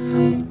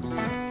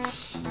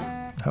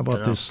 how about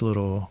Yeah. this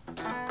little?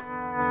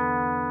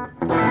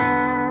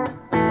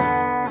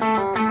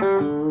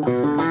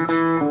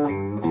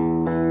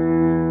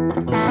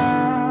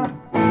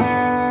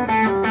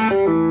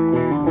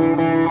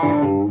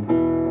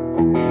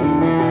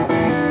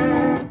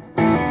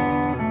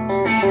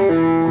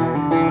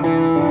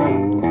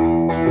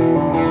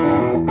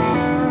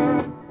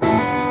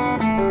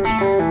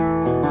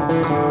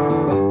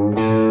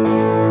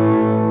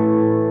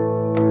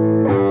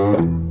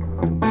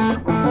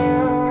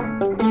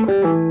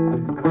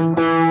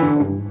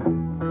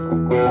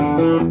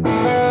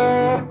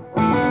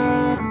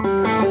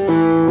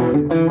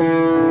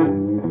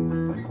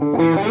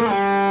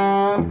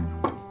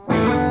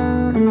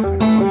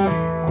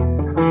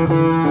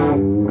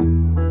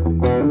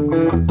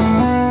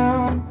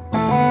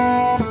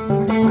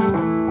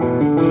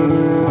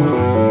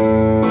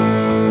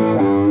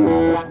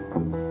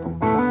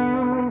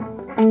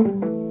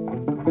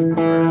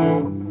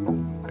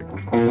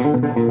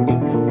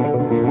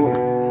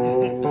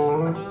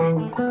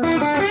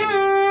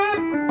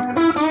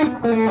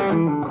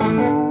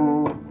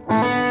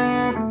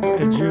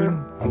 Hey, June.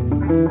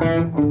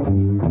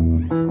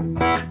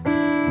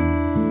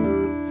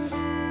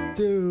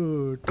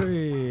 2,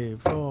 3,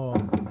 4.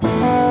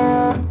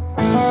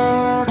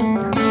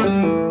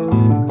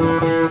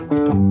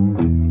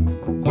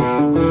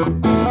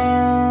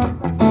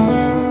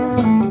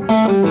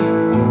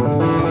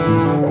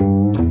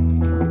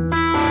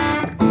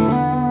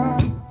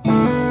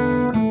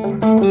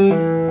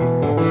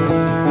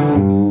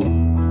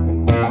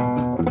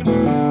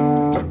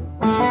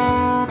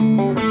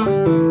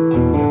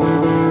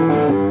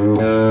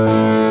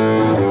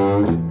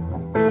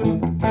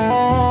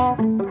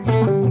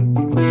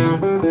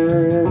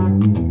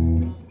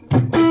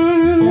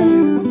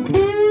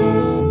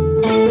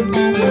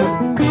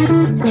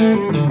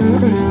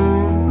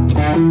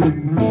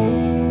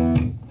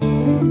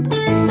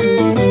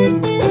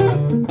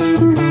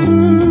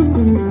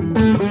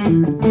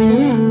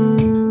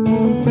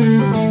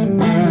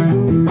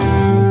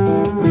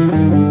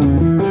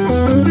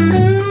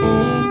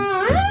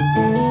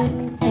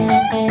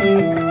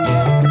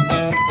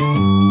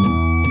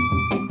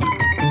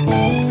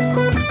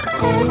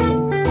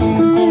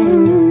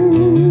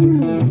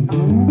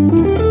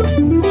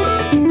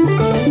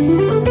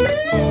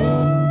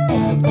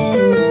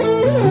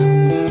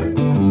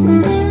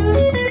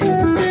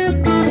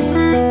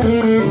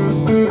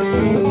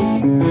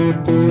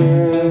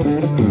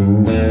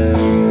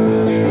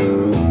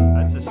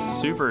 that's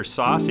just super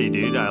saucy,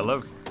 dude. I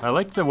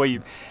like the way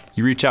you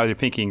reach out with your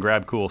pinky and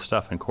grab cool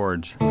stuff and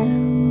chords.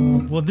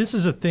 Well, this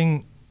is a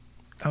thing.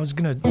 I was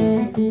gonna.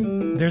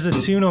 There's a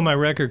tune on my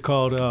record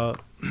called.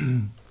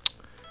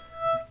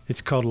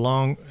 It's called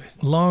Long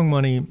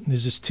Money.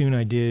 There's this tune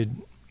I did,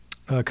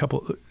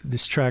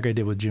 this track I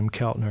did with Jim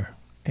Keltner,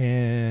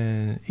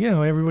 and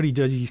everybody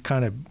does these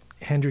kind of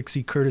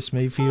Hendrixy, Curtis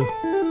Mayfield,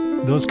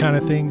 those kind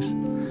of things.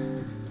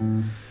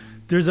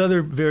 There's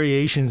other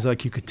variations,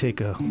 like you could take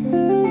those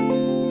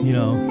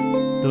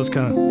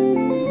kind of.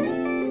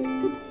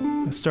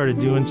 I started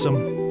doing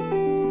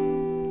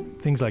some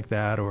things like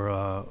that, or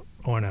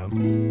on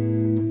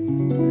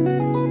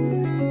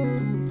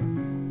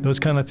those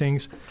kind of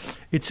things.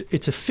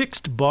 It's a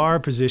fixed bar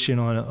position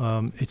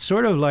on. It's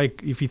sort of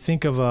like if you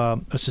think of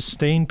a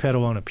sustain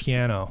pedal on a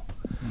piano.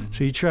 Mm-hmm.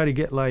 So you try to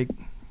get like,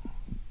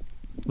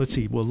 let's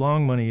see. Well,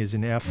 Long Money is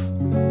in F.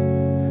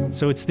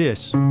 So it's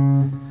this.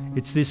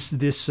 It's this.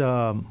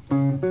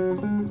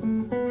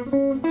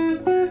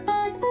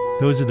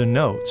 Those are the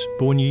notes.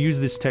 But when you use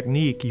this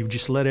technique, you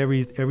just let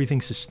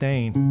everything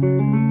sustain.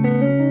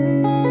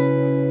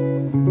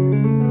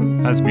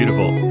 That's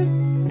beautiful.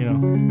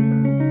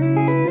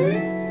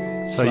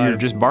 So Slide. you're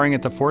just barring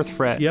at the 4th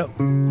fret. Yep.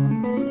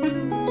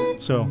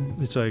 So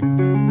it's like.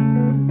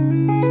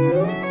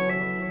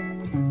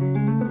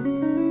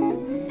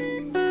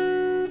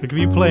 Like if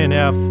you play an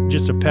F,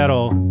 just a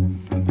pedal,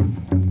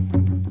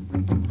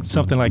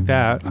 something like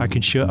that, I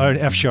can show, or an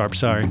F sharp,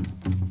 sorry.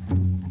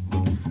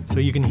 So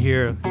you can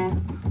hear,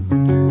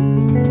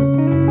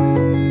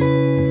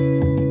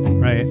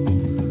 right?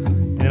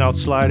 And I'll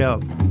slide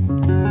up.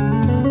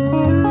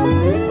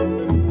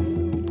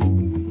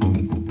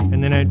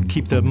 gonna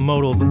keep the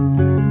modal.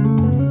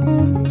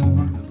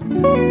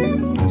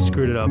 I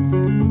screwed it up.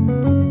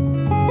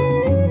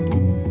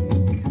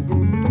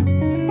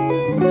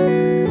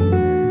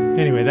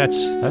 Anyway,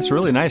 That's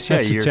really nice.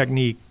 that's Yeah, a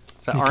technique.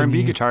 it's an you can R&B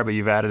use. guitar, but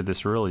you've added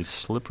this really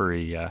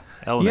slippery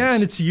element. Yeah,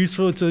 and it's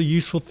useful. It's a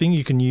useful thing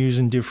you can use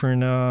in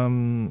different.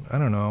 I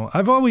don't know.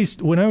 I've always,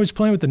 when I was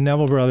playing with the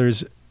Neville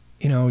Brothers,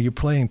 you know, you're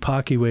playing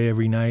Pockway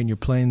every night, and you're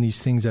playing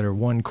these things that are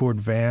one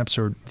chord vamps,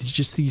 or it's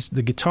just these.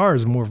 The guitar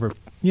is more of a,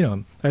 you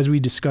know, as we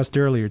discussed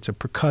earlier, it's a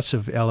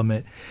percussive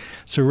element.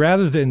 So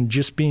rather than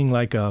just being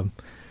like a,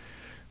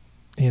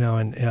 you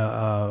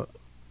know,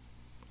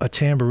 a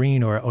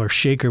tambourine or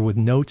shaker with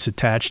notes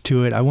attached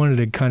to it, I wanted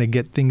to kind of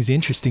get things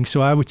interesting.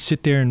 So I would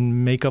sit there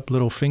and make up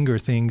little finger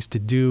things to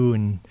do,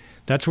 and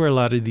that's where a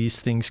lot of these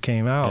things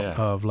came out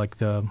of, like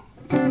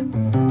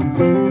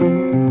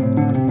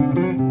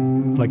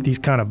these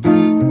kind of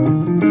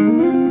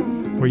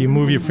where you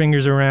move your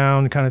fingers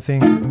around kind of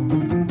thing,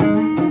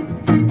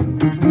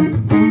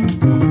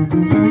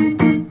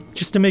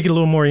 just to make it a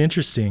little more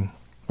interesting.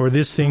 Or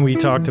this thing we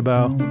talked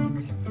about,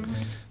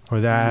 or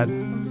that.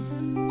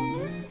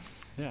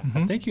 Yeah,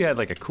 I think you had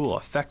like a cool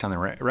effect on the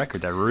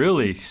record that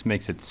really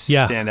makes it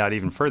Yeah. stand out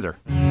even further.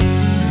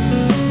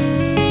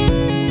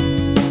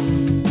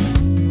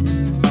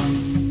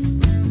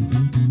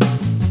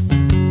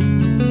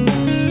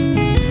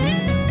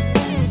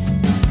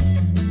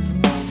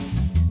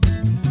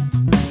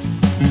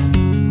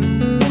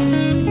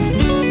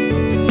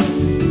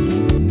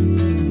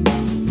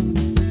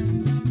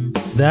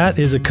 That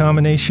is a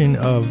combination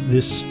of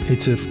this.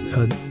 It's a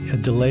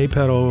delay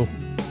pedal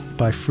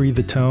by Free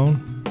the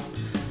Tone.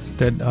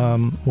 That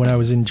when I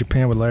was in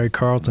Japan with Larry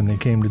Carlton, they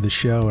came to the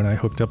show and I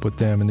hooked up with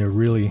them, and they're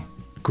really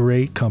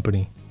great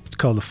company. It's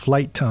called the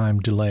Flight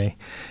Time Delay,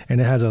 and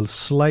it has a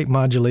slight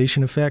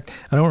modulation effect.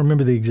 I don't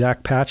remember the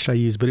exact patch I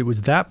used, but it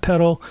was that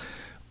pedal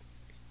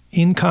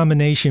in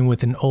combination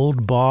with an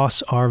old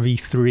Boss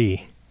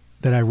RV3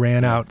 that I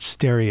ran out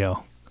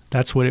stereo.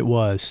 That's what it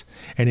was.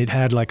 And it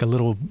had like a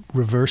little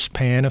reverse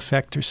pan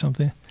effect or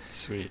something.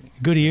 Sweet.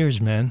 Good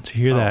ears, man, to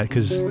hear that,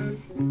 because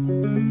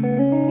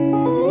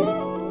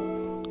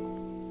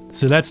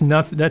so that's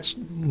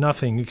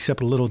nothing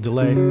except a little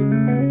delay,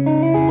 and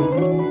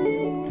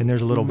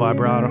there's a little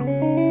vibrato.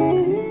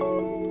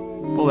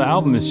 Well, the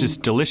album is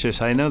just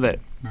delicious. I know that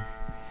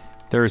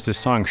there was this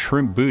song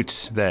Shrimp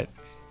Boots that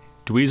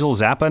Dweezil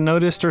Zappa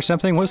noticed or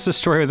something. What's the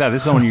story with that?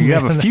 This is one you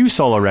have a few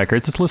solo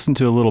records. Let's listen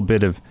to a little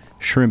bit of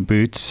Shrimp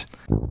Boots.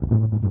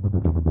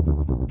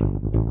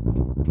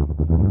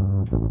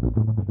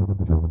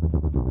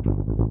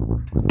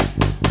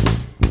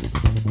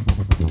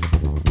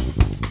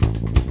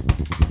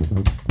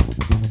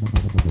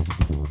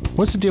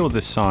 What's the deal with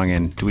this song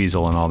and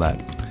Dweezil and all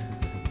that?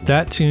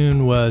 That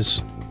tune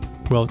was,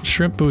 well,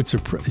 Shrimp Boots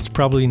it's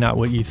probably not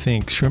what you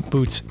think. Shrimp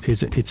Boots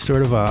it's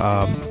sort of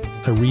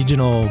a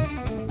regional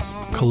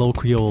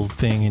colloquial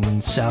thing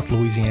in South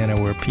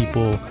Louisiana where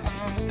people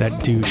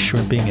that do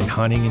shrimping and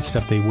hunting and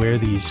stuff, they wear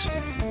these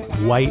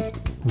white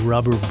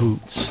rubber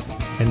boots,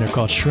 and they're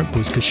called shrimp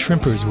boots because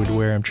shrimpers would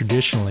wear them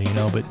traditionally, you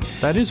know. But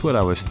That is what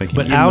I was thinking.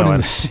 But You out know in it.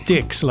 the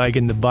sticks, like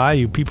in the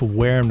bayou, people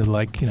wear them to,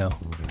 like, you know,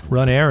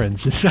 run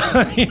errands and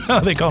stuff. You know,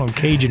 they call them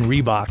Cajun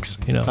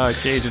Reeboks, you know.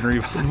 Cajun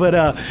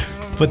Reebok.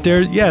 But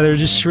they're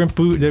just shrimp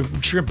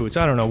boots.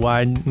 I don't know why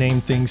I name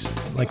things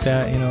like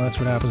that. You know, that's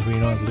what happens when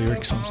you don't have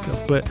lyrics on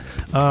stuff. But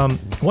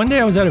one day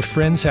I was at a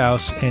friend's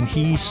house and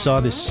he saw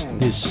this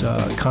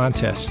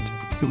contest.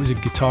 It was a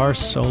guitar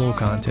solo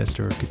contest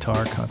or a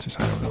guitar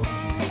contest. I don't know.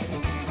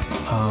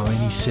 And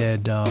he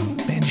said,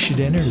 "Man, you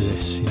should enter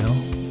this." You know,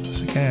 I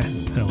was like, I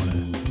don't want to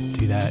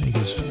do that. He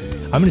goes,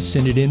 "I'm going to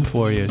send it in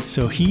for you."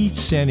 So he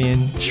sent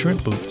in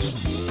Shrimp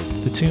Boots,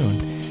 the tune,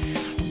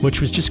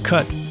 which was just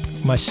cut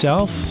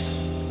myself,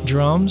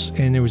 drums,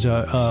 and there was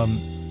a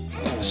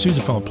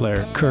sousaphone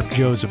player, Kirk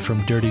Joseph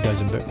from Dirty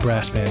Dozen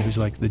Brass Band, who's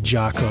like the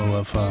Jocko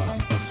of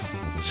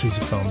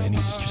sousaphone, and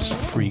he's just a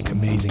freak,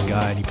 amazing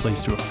guy, and he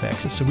plays through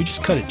effects. And so we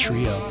just cut a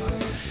trio.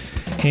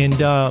 And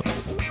a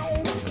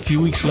few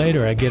weeks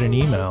later, I get an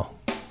email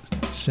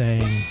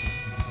saying,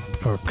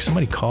 or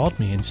somebody called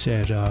me and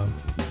said,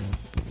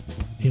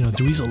 you know,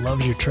 Dweezil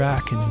loves your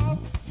track, and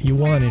you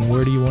won, and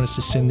where do you want us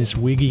to send this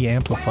Wiggy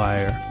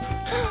amplifier?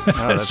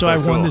 that's So I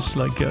so won cool. this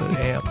like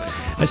amp.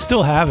 I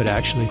still have it,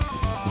 actually.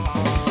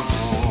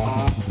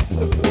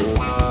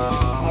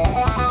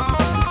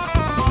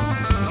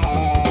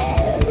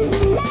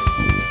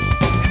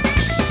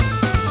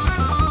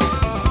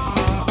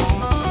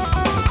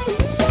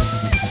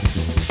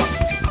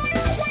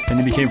 And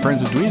you became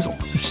friends with Dweezil.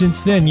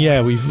 Since then,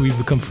 yeah, we've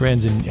become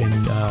friends, and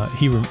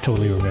he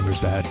totally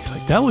remembers that. He's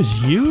like, "That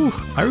was you?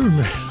 I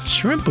remember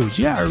Shrimp Boots.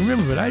 Yeah, I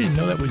remember, but I didn't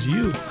know that was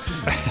you."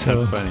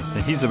 So, That's funny.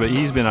 And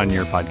he's been on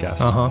your podcast.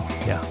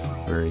 yeah.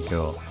 Very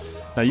cool.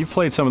 Now, you've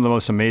played some of the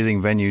most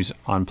amazing venues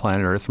on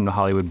planet Earth, from the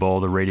Hollywood Bowl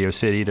to Radio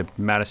City to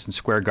Madison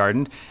Square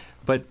Garden.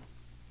 But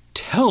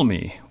tell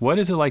me, what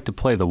is it like to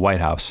play the White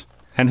House?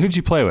 And who'd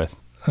you play with?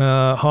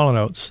 Hall &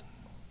 Oates.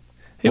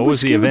 What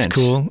was the event?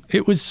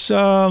 It was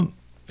cool.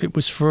 It it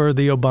was for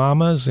the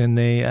Obamas, and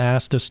they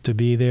asked us to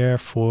be there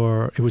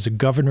for. It was a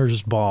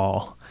governor's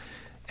ball,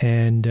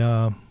 and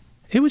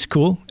it was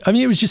cool. I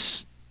mean, it was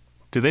just.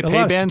 Do they a pay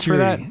lot of bands for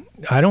that?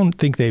 security. I don't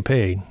think they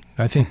paid.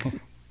 I think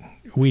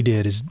we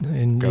did,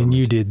 and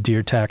you did,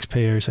 dear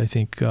taxpayers. I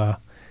think,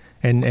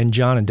 and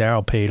John and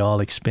Daryl paid all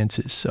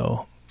expenses.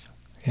 So,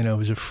 it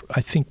was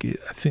I think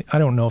I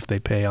don't know if they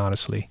pay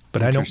honestly,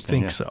 but I don't Interesting,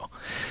 think yeah. so.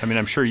 I mean,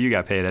 I'm sure you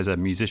got paid as a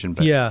musician,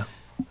 but Yeah,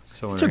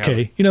 so it's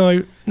okay.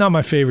 Not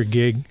my favorite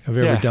gig I've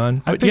ever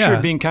done. I But picture yeah,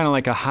 it being kind of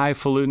like a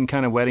highfalutin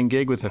kind of wedding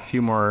gig with a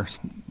few more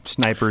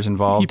snipers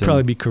involved. you'd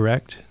probably be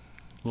correct.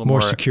 a little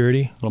More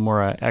security. a little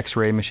more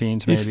X-ray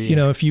machines, If, maybe.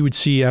 if you would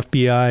see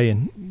FBI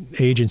and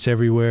agents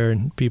everywhere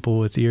and people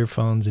with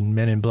earphones and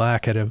men in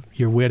black at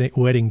your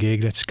wedding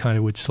gig, that's kind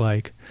of what it's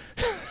like.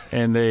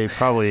 And they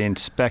probably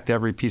inspect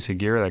every piece of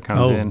gear that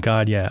comes in. Oh,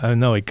 God, yeah. I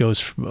know it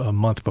goes a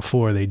month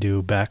before they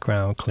do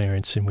background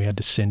clearance, and we had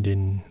to send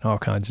in all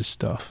kinds of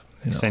stuff.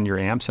 Send your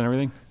amps and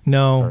everything.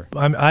 No,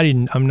 I'm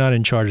not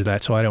in charge of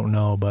that, so I don't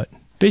know. But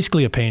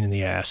basically, a pain in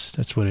the ass.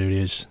 That's what it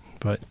is.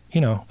 But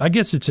I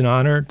guess it's an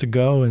honor to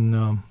go, and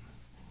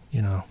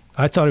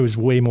I thought it was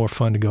way more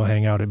fun to go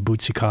hang out at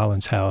Bootsy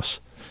Collins'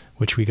 house,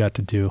 which we got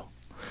to do.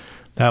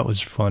 That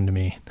was fun to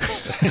me.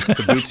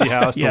 The Bootsy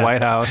house, the Yeah.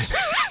 White House.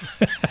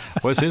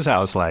 What's his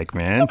house like,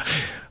 man?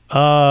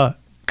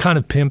 Kind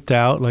of pimped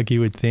out, like you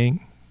would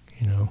think.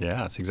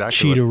 Yeah, that's exactly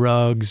Cheetah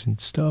rugs and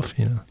stuff.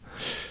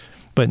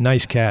 But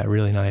nice cat,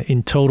 really nice.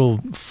 In total,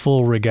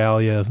 full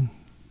regalia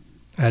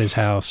at his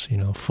house.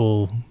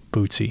 Full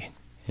Bootsy.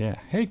 Yeah.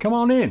 Hey, come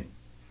on in.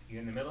 You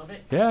in the middle of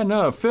it? Yeah,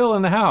 no, Phil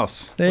in the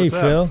house. Hey, What's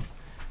up? Phil.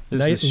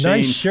 This is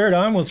Nice Shane, shirt.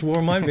 I almost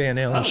wore my Van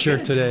Halen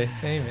shirt today.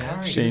 Hey,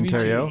 man. Shane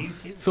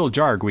Theriot. Phil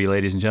Jargui,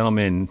 ladies and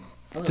gentlemen.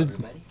 Hello, The,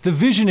 everybody. the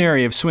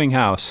visionary of Swing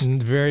House.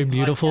 Very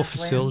beautiful Podcast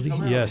facility.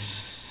 land. Hello.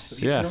 Yes.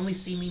 You Yeah. can only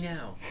see me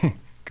now.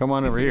 Come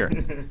on over here.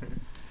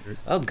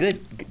 Oh,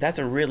 good. That's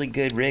a really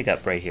good rig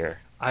up right here.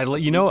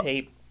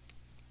 Tape.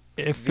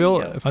 If Phil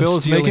Video. Phil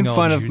is stealing making all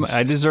fun of Jude's.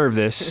 I deserve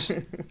this.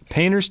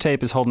 Painter's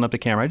tape is holding up the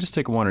camera. I just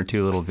took one or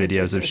two little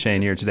videos of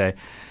Shane here today.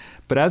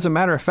 But as a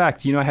matter of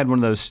fact, I had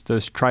one of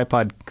those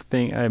tripod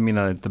thing. I mean,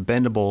 the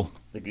bendable.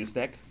 The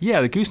gooseneck. Yeah,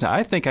 the gooseneck.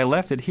 I think I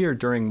left it here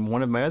during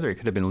one of my other. It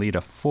could have been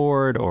Lita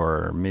Ford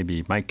or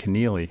maybe Mike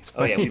Keneally.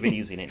 Oh, yeah, we've been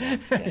using it now.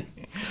 Yeah.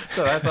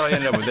 So that's how I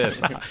ended up with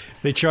this.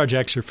 They charge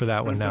extra for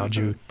that one now,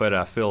 Jude.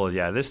 But Phil,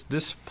 yeah,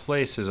 this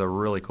place is a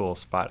really cool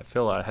spot.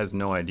 Phil has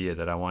no idea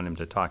that I want him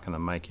to talk on the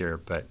mic here,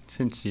 but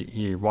since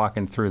you're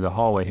walking through the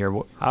hallway here,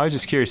 I was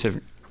just curious if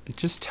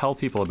just tell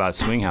people about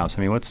Swing House.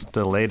 I mean, what's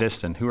the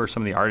latest, and who are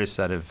some of the artists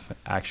that have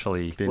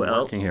actually been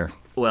working here?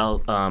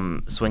 Well,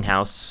 Swing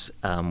House,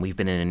 we've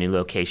been in a new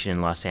location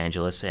in Los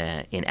Angeles,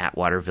 in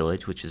Atwater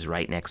Village, which is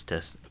right next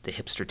to the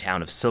hipster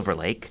town of Silver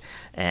Lake,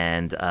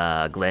 and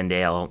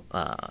Glendale,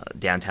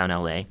 downtown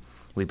LA.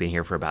 We've been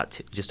here for about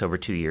just over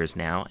 2 years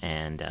now,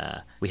 and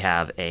we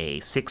have a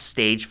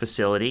 6-stage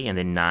facility and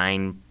then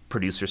 9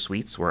 producer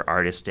suites where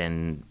artists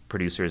and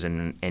producers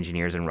and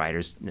engineers and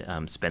writers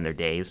spend their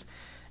days.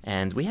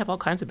 And we have all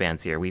kinds of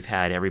bands here. We've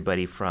had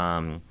everybody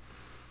from...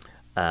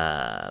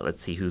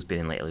 let's see who's been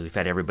in lately. We've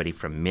had everybody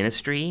from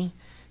Ministry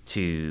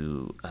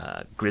to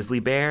Grizzly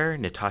Bear,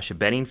 Natasha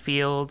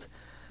Bedingfield,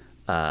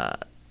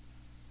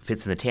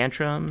 Fits in the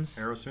Tantrums,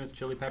 Aerosmith,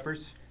 Chili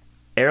Peppers.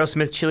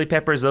 Aerosmith, Chili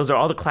Peppers. Those are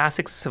all the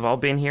classics. Have all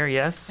been here.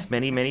 Yes,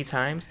 many, many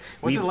times.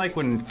 What's it like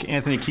when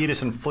Anthony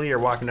Kiedis and Flea are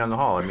walking down the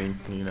hall? I mean,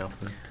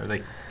 are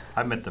they?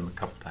 I've met them a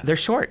couple times. They're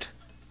short.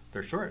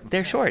 They're short.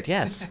 They're short.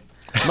 Yes.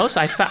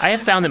 I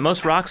have found that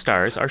most rock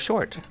stars are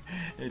short.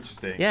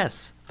 Interesting.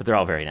 Yes, but they're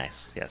all very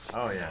nice. Yes.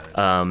 Oh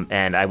yeah.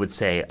 And I would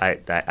say,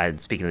 I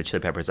speaking of the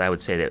Chili Peppers, I would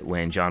say that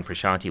when John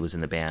Frusciante was in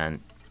the band,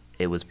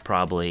 it was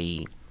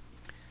probably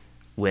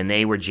when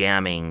they were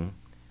jamming,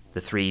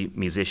 the 3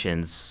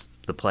 musicians,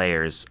 the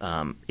players,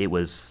 it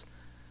was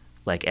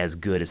like as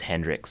good as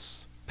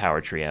Hendrix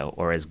Power Trio,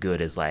 or as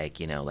good as like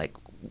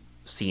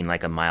seeing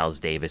like a Miles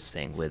Davis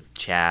thing with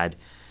Chad,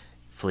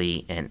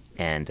 Flea, and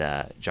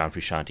John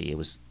Frusciante. It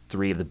was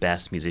 3 of the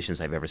best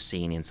musicians I've ever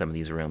seen in some of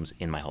these rooms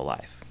in my whole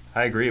life.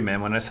 I agree,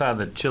 man. When I saw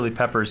the Chili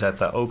Peppers at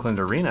the Oakland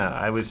Arena,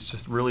 I was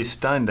just really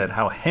stunned at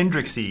how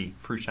Hendrixy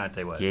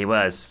Frusciante was. Yeah, he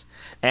was.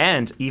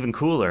 And even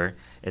cooler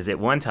is that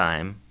one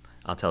time,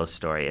 I'll tell a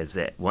story, is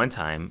that one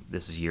time,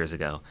 this is years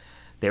ago,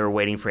 they were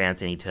waiting for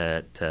Anthony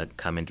to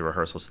come into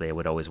rehearsal, so they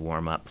would always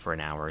warm up for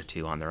an hour or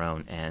 2 on their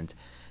own. And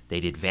they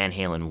did Van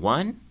Halen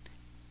 1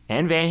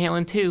 and Van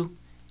Halen 2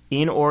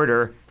 in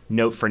order,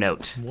 note for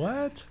note.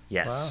 What?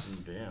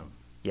 Yes. Damn.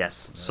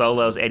 Yes.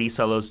 Solos, Eddie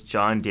solos,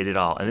 John did it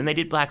all. And then they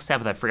did Black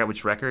Sabbath. I forgot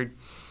which record.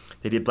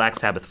 They did Black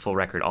Sabbath full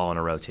record all in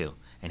a row, too.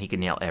 And he could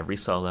nail every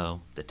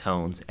solo, the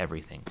tones,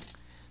 everything.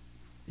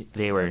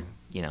 They were,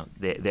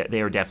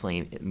 they were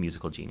definitely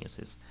musical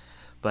geniuses.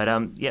 But,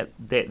 yeah,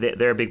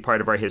 they're a big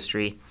part of our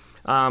history.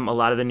 A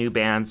lot of the new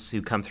bands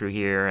who come through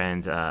here,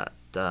 and a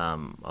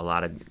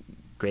lot of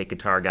great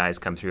guitar guys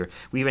come through.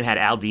 We even had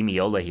Al Di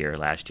Meola here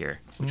last year,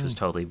 which was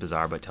totally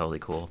bizarre but totally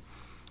cool.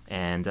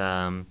 And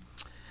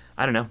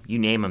I don't know, you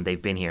name them,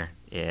 they've been here.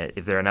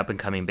 If they're an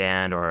up-and-coming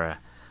band or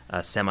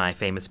a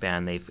semi-famous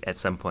band, at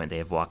some point they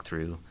have walked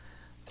through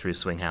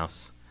Swing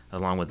House,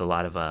 along with a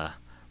lot of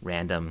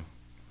random,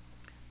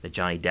 the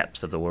Johnny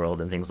Depps of the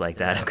world and things like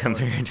that have come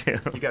through here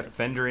too. You got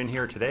Fender in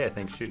here today, I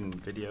think, shooting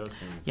videos.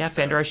 And Yeah,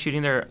 Fender are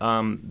shooting their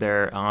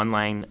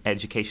online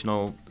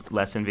educational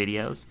lesson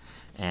videos,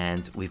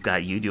 and we've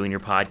got you doing your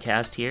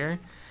podcast here.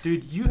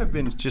 Dude, you have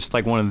been just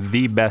like one of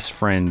the best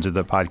friends of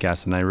the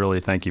podcast, and I really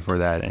thank you for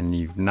that. And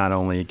you've not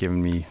only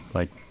given me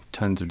like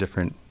tons of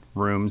different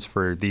rooms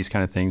for these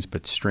kind of things,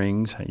 but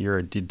strings. You're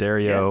a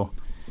D'Addario.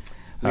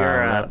 We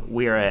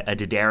are a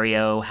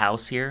D'Addario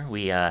house here.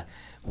 We are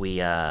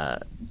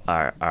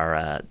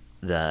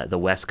the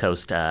West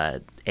Coast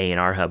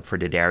A&R hub for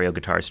D'Addario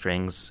guitar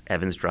strings,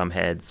 Evans drum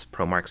heads,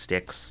 ProMark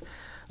sticks.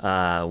 We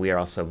are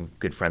also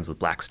good friends with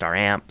Black Star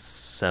amps.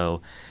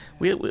 So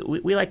we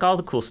like all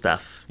the cool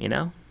stuff, you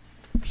know.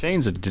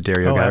 Shane's a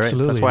D'Addario guy,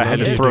 absolutely. right? That's why I had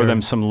to Yeah. throw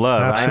them some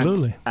love.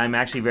 Absolutely. I'm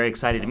actually very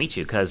excited to meet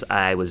you because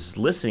I was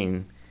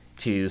listening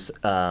to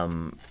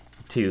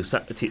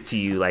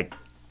you like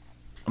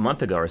a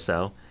month ago or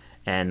so,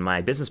 and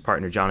my business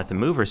partner Jonathan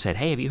Mover said,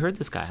 "Hey, have you heard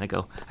this guy?" And I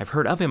go, "I've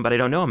heard of him, but I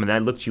don't know him." And then I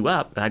looked you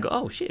up, and I go,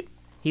 "Oh shit,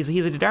 he's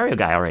a D'Addario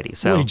guy already."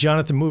 So Wait,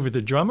 Jonathan Mover,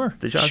 the drummer?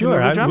 The Jonathan sure,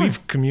 Mover, the drummer.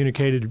 we've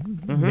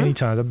communicated many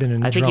times. I've been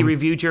in. I think he drum-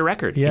 reviewed your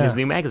record in Yeah. his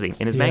new magazine.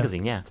 Yeah.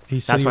 Yeah. He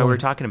said That's he why we were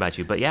wanted- talking about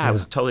you. But yeah, I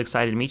was totally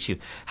excited to meet you.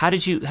 How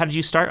did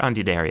you start on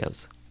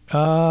D'Addarios?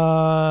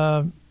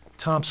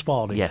 Tom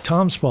Spalding. Yes.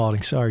 Tom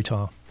Spalding. Sorry,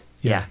 Tom.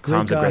 Yeah,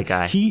 Tom's a great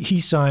guy. He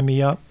signed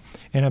me up,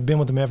 and I've been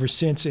with him ever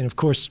since. And of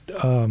course,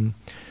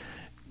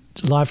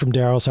 Live from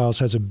Daryl's House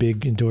has a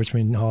big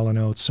endorsement in Hall &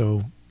 Oates,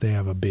 so they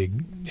have a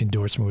big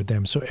endorsement with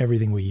them. So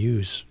everything we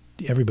use,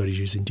 everybody's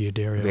using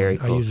D'Addario. Very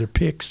cool. I use their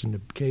picks and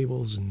the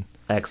cables, and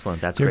Excellent.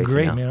 That's they're great.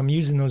 great, to know. man. I'm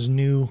using those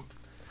new,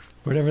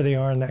 whatever they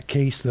are in that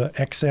case, the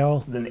XL.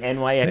 The The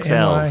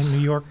NYXLs. NY,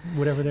 New York,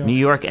 whatever they are. New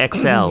York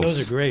XLs.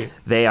 Those are great.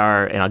 They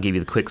are, and I'll give you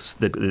the quick.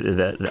 I'm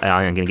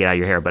going to get out of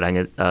your hair, but I'm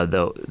gonna,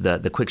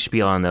 the quick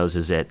spiel on those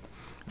is that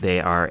they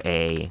are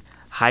a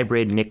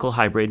hybrid nickel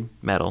hybrid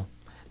metal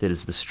that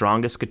is the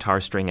strongest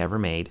guitar string ever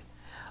made.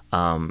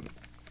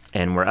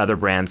 And where other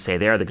brands say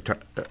they are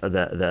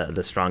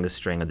the strongest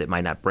string that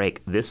might not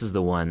break, this is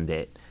the one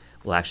that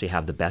will actually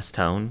have the best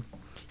tone,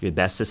 your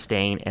best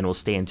sustain, and will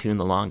stay in tune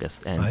the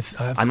longest. And I've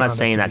I'm found not that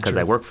saying to that be because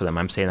I true. work for them.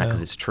 I'm saying that because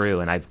Yeah. it's true,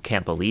 and I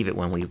can't believe it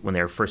when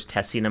they were first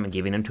testing them and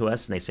giving them to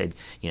us, and they said,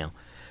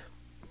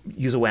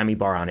 use a whammy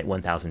bar on it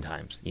 1,000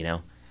 times.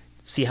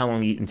 See how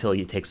long until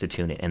it takes to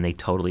tune it, and they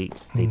totally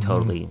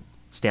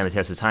stand the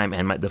test of time.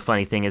 And the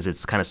funny thing is,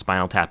 it's kind of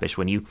Spinal Tap-ish.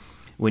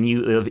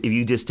 If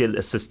you just did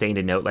a sustained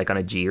a note like on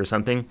a G or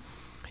something,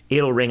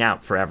 it'll ring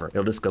out forever.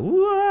 It'll just go,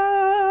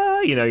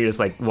 wah, you just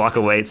like walk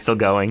away. It's still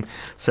going.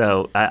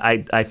 So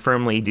I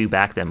firmly do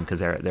back them because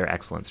they're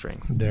excellent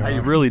strings. I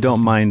really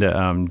don't mind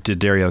a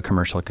D'Addario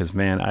commercial because,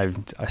 man,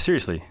 I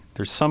seriously,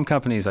 there's some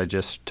companies I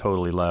just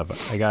totally love.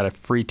 I got a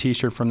free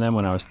T-shirt from them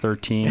when I was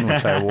 13,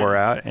 which I wore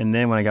out. And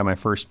then when I got my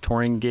first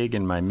touring gig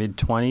in my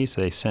mid-20s,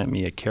 they sent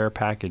me a care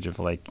package of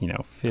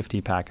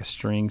 50 pack of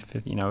strings.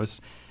 50,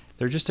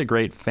 they're just a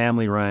great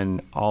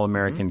family-run,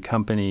 all-American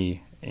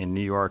company in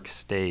New York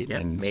State.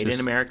 Yep. And Made in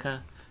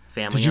America,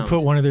 family Did you owned. put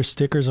one of their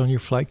stickers on your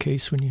flight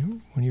case when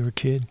you were a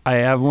kid? I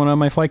have one on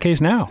my flight case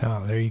now.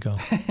 Oh, there you go.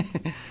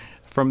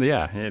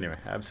 Anyway,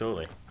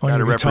 absolutely. On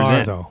Gotta your guitar,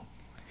 represent. though.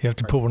 You have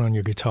to put one on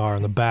your guitar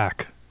on the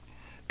back.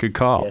 Good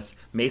call. Yes,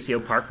 Maceo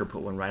Parker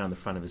put one right on the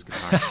front of his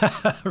guitar.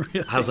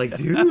 I was like,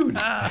 dude.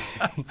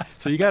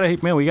 So you gotta,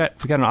 man, we got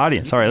an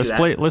audience. All right, can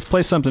do let's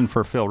play something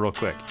for Phil real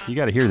quick. You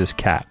got to hear this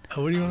cat.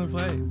 Oh, what do you want to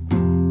play?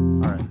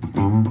 All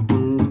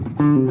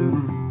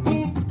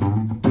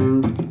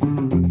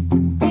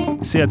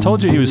right. See, I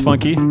told you he was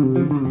funky.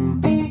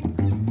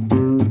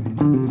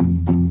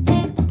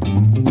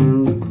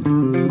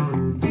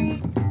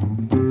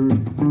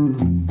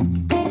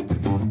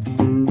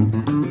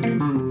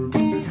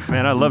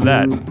 Man, I love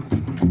that.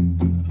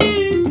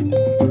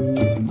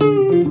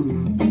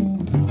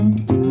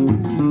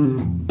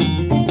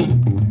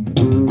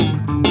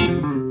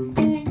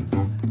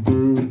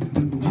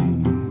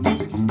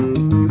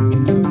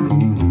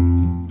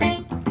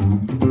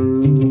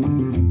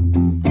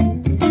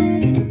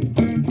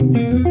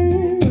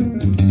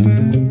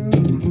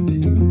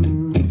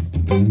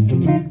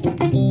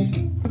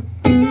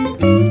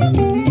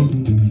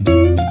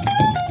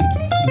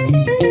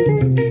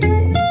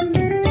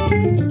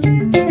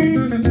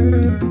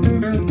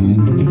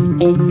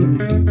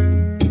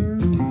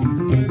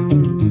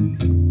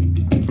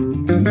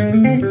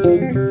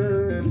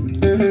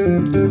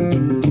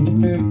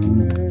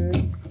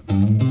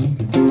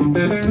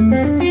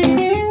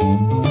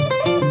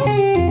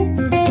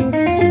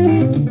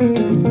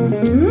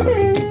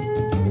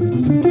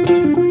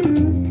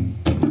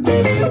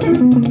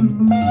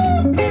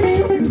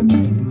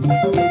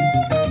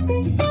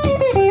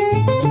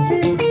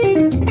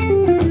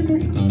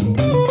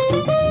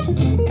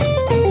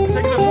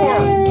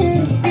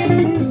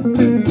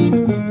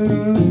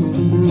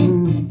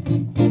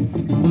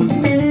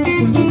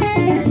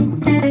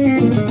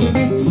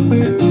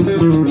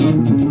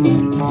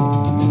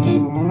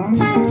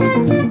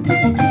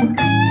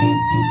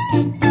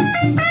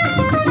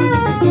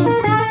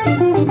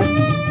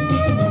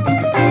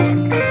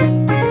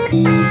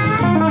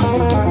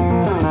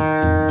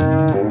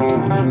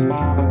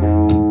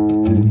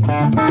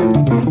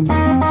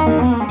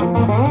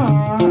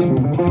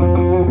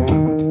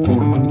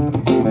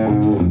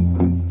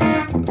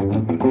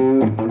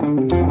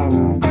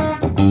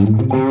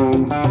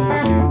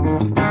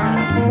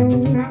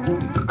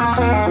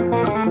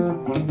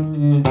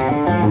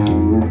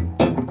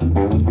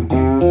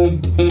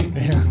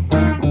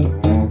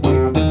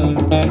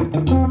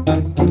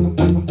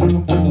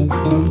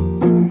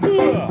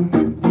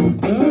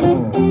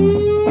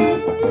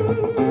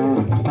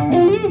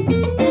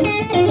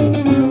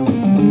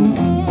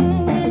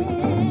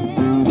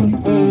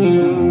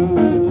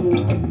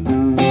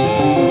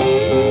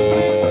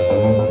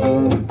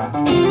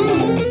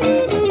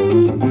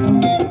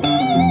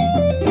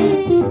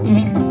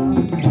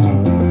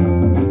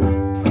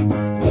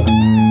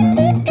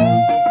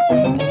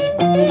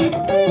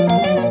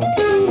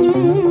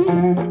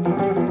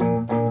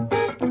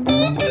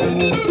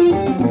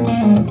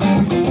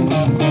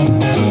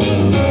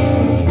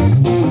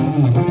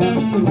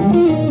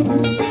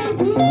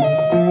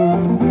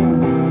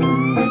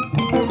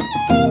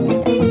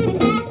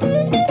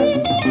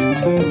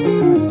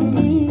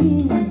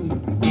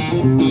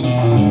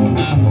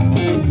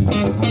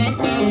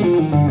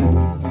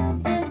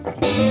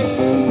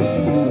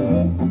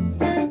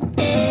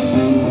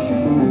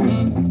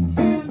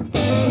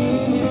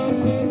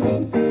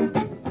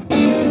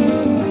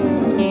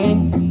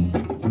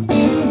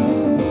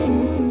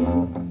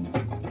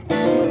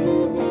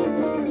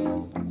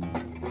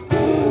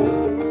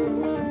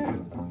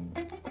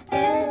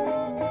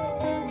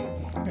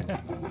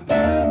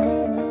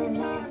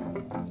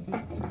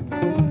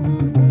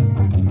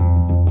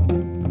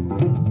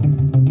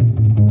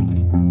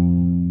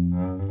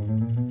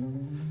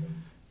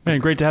 Man,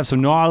 great to have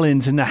some New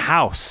Orleans in the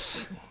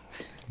house.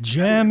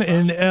 Jam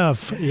in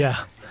F.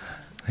 Yeah.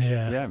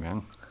 Yeah. Yeah,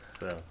 man.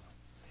 So,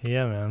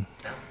 Yeah, man.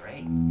 sounds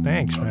great.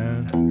 Thanks,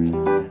 man.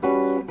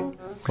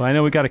 Well, I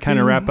know we got to kind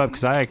of wrap up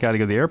because I got to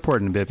go to the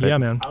airport in a bit. But Yeah,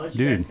 man. I'll let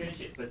you guys Dude.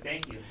 finish it, but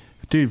thank you.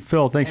 Dude,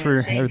 Phil, thanks And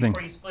for Shane, everything.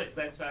 Before you split,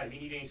 let's, if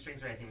you need any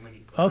strings or anything, when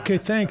you put Okay, on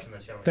that thanks. stuff in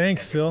the show.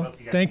 Thanks, Okay, Phil. hope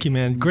you guys- Thank you,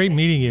 man. Great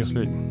meeting you.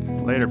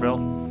 Good. Later, Bill.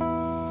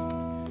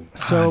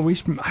 So we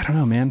should, I don't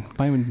know, man.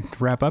 Might even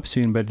wrap up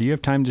soon, but do you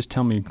have time to just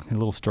tell me a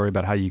little story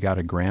about how you got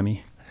a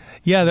Grammy?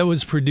 Yeah, that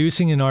was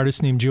producing an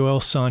artist named Joel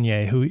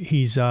Saunier, who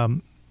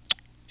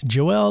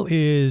Joel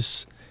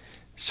is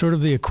sort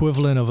of the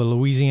equivalent of a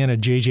Louisiana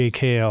J.J.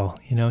 Cale.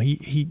 You know,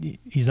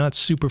 he's not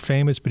super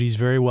famous, but he's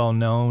very well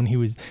known.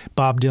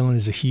 Bob Dylan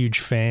is a huge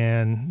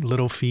fan.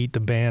 Little Feat, the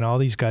band, all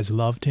these guys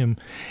loved him,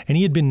 and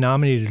he had been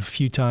nominated a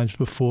few times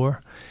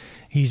before.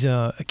 He's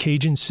a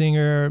Cajun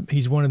singer.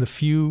 He's one of the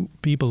few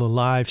people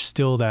alive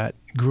still that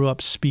grew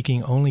up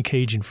speaking only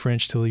Cajun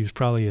French till he was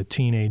probably a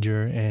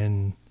teenager,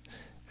 and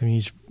I mean,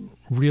 he's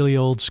really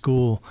old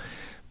school,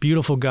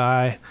 beautiful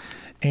guy.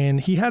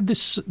 And he had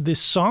this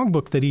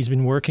songbook that he's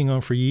been working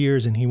on for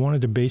years, and he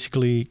wanted to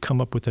basically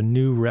come up with a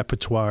new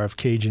repertoire of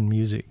Cajun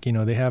music. You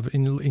know, they have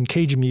in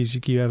Cajun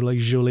music, you have like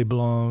Jolie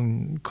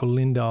Blanc,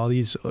 Colinda, all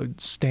these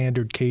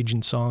standard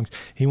Cajun songs.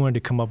 He wanted to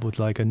come up with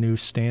like a new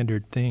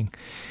standard thing.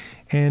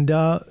 And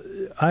I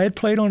had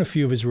played on a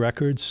few of his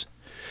records,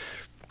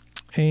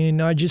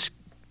 and I just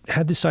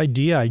had this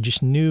idea. I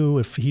just knew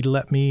if he'd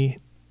let me.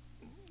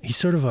 He's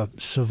sort of a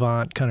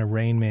savant, kind of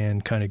Rain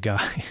Man kind of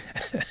guy,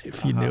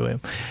 if you knew him.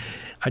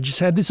 I just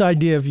had this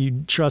idea, if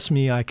you trust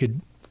me, I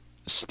could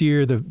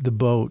steer the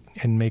boat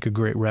and make a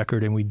great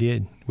record, and we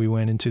did. We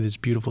went into this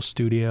beautiful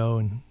studio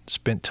and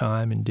spent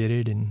time and did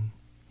it. And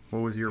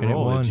What was your And it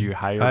role? won. Did you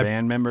hire I-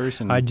 band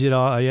members? And I did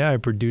all, I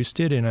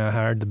produced it, and I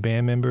hired the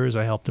band members.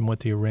 I helped them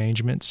with the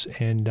arrangements,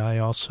 and I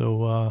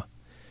also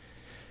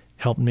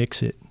helped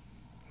mix it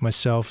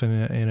myself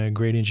and a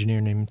great engineer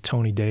named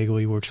Tony Daigle.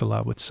 He works a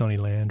lot with Sonny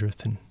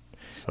Landreth. And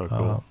So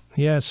cool.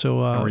 yeah,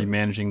 so And were you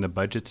managing the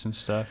budgets and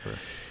stuff? Or?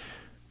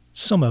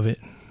 some of it.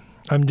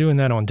 I'm doing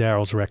that on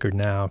Daryl's record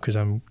now because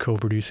I'm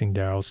co-producing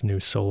Daryl's new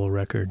solo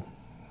record.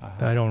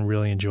 I don't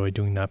really enjoy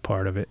doing that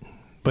part of it,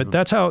 but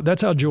that's how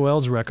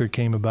Joel's record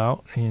came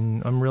about,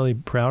 and I'm really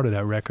proud of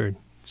that record.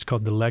 It's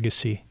called The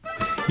Legacy.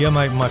 Yeah,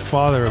 my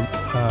father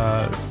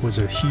was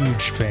a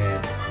huge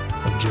fan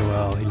of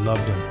Joel. He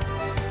loved him,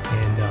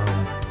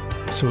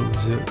 and so it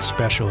was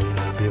special, you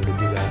know, to be able to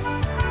do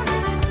that.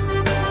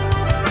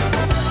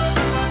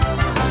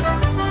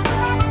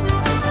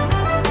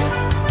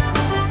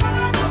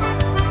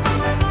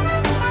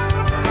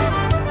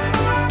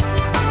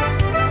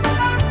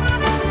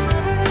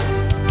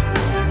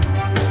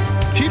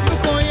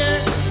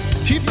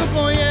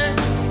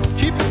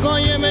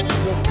 mais tu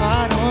peux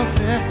pas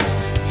rentrer.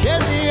 J'ai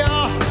dit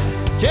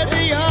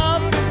ah,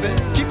 bébé,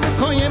 tu peux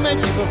cogner, mais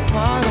tu peux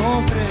pas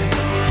rentrer.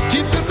 Tu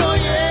peux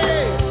cogner,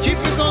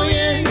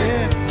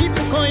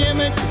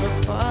 mais tu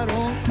peux pas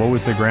rentrer. What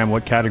was the Gram?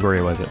 What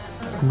category was it?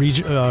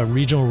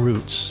 Regional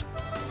Roots.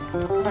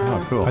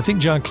 Oh, cool. I think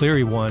John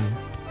Cleary won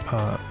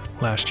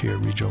last year,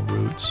 Regional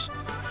Roots.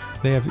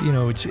 They have, you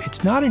know,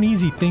 it's not an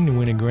easy thing to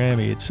win a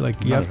Grammy. It's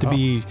like you Not have to at all.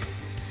 be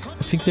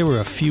think there were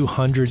a few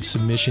hundred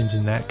submissions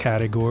in that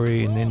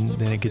category, and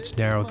then it gets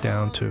narrowed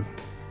down to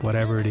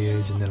whatever it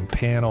is, and then a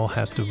panel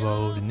has to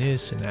vote and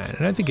this and that.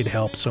 And I think it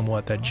helped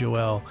somewhat that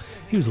Joel,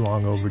 he was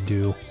long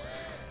overdue.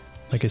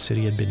 Like I said,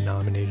 he had been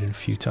nominated a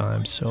few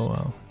times,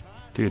 so...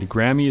 Dude, a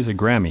Grammy is a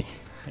Grammy.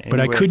 But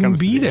I Anywhere it couldn't comes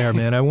to be the- there,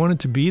 man. I wanted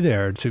to be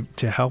there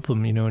to help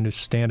him, and to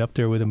stand up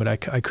there with him. But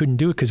I couldn't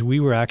do it because we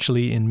were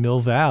actually in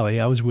Mill Valley.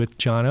 I was with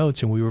John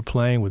Oates, and we were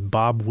playing with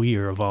Bob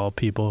Weir, of all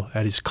people,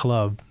 at his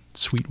club,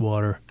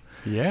 Sweetwater,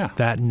 Yeah,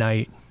 that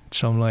night.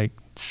 So I'm like,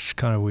 it's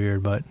kind of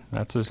weird, but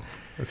that's a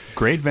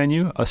great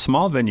venue. A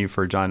small venue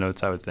for John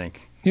Oates, I would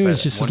think. it was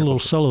But just a wonderful- little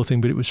solo thing,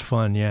 but it was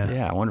fun, yeah.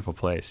 Yeah, wonderful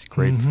place.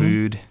 Great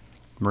food.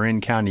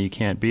 Marin County, you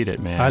can't beat it,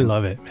 man. I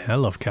love it, man. I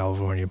love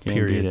California, Can't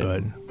period. beat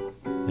But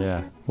it.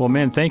 Yeah. Well,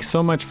 man, thanks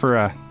so much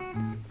for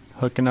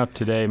hooking up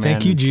today, man.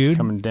 Thank you, Just Jude.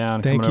 coming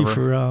down. thank coming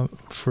you over.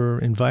 for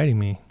inviting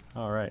me.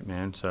 All right,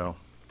 man. So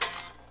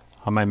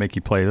I might make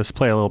you play. Let's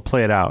play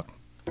it out.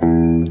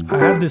 I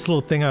have this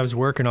little thing I was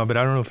working on, but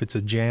I don't know if it's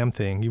a jam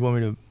thing. You want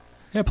me to?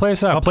 Yeah, play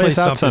us out. I'll play us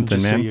out something,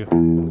 just so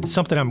man. it's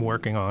something I'm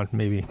working on,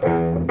 maybe.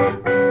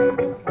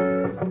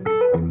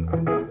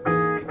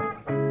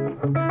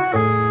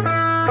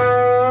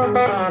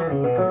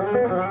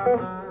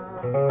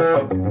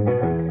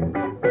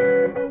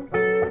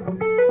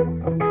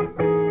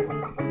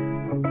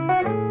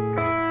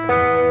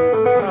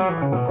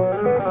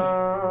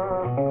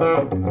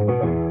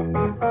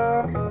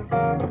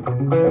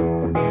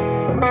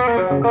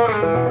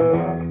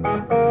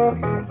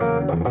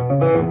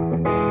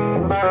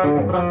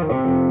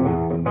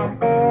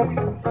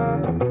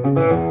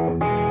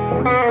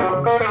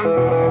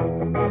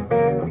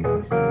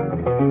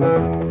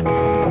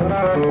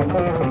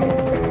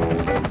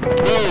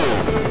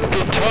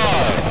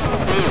 Guitar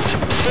is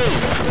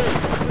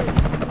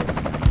safe.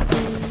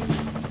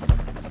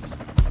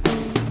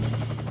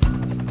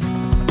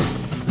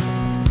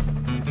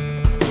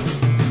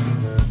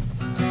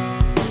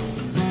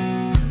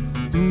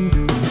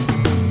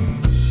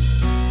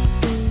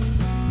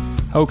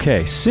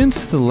 Okay,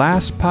 since the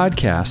last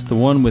podcast, the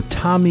one with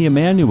Tommy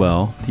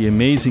Emmanuel, the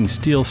amazing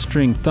steel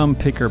string thumb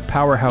picker,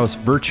 powerhouse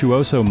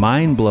virtuoso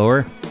mind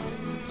blower,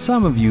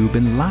 some of you have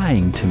been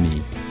lying to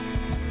me.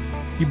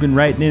 You've been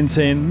writing in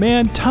saying,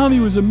 man, Tommy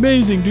was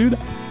amazing, dude.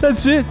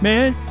 That's it,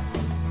 man.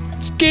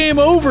 It's game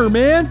over,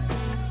 man.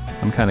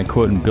 I'm kind of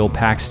quoting Bill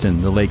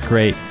Paxton, the late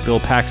great. Bill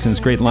Paxton's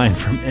great line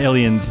from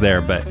Aliens there,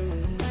 but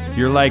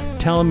you're like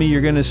telling me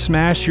you're going to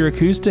smash your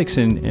acoustics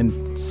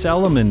and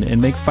sell them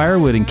and make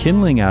firewood and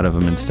kindling out of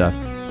them and stuff.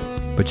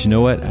 But you know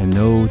what? I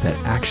know that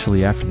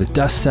actually after the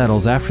dust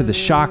settles, after the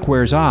shock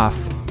wears off,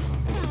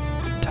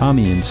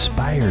 Tommy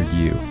inspired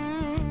you.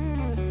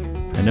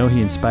 I know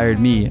he inspired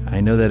me.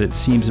 I know that it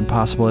seems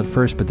impossible at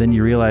first, but then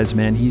you realize,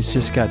 man, he's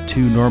just got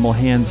two normal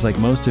hands like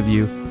most of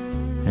you,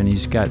 and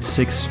he's got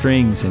 6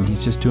 strings, and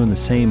he's just doing the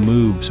same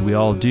moves we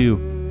all do.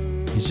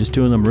 He's just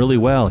doing them really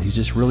well. He's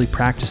just really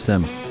practiced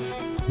them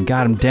and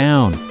got them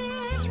down.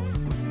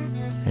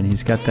 And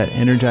he's got that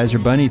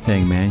Energizer Bunny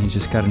thing, man. He's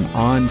just got an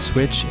on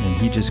switch, and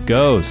he just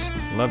goes.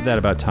 Love that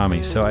about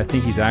Tommy. So I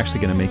think he's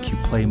actually going to make you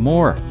play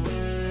more,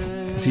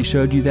 because he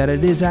showed you that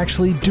it is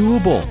actually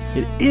doable.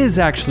 It is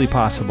actually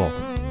possible.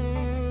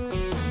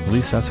 At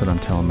least that's what I'm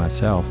telling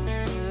myself.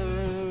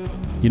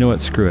 You know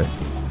what? Screw it.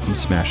 I'm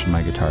smashing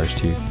my guitars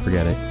too.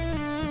 Forget it.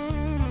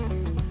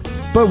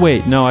 But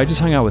wait, no, I just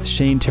hung out with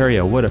Shane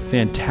Theriault. What a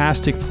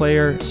fantastic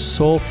player,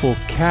 soulful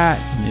cat,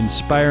 and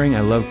inspiring.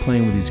 I love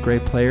playing with these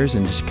great players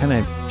and just kind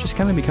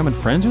of becoming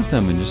friends with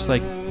them, and just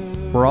like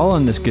we're all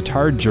on this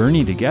guitar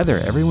journey together.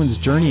 Everyone's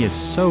journey is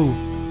so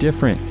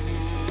different.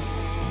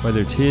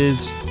 Whether it's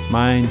his,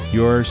 mine,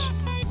 yours,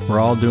 we're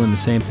all doing the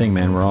same thing,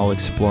 man. We're all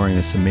exploring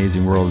this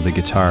amazing world of the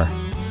guitar.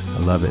 I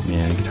love it,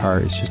 man. Guitar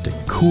is just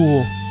a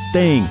cool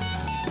thing.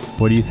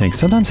 What do you think?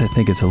 Sometimes I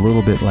think it's a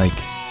little bit like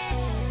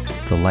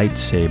the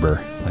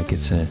lightsaber, like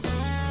it's an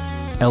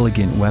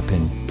elegant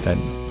weapon that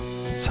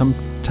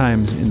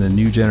sometimes in the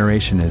new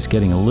generation is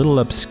getting a little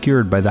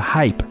obscured by the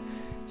hype.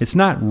 It's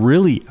not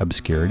really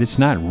obscured. It's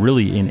not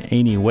really in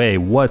any way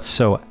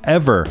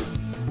whatsoever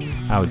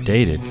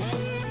outdated.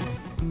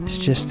 It's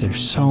just there's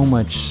so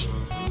much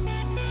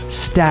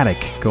static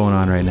going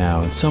on right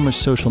now, and so much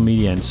social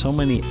media, and so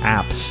many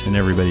apps in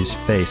everybody's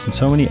face, and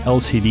so many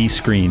LCD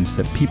screens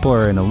that people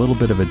are in a little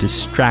bit of a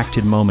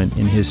distracted moment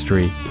in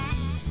history.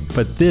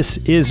 But this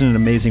is an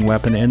amazing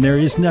weapon, and there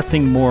is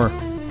nothing more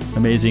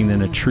amazing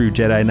than a true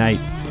Jedi Knight.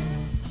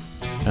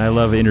 And I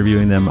love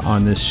interviewing them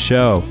on this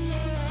show.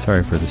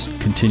 Sorry for this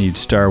continued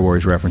Star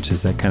Wars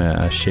references. That kind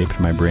of shaped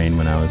my brain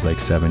when I was like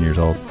 7 years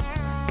old.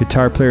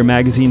 Guitar Player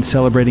Magazine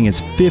celebrating its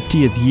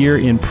 50th year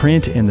in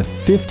print, and the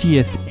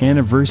 50th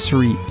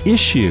anniversary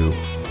issue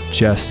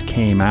just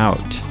came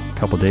out a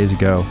couple days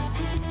ago.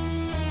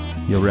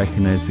 You'll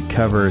recognize the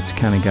cover. It's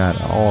kind of got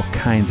all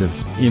kinds of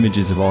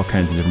images of all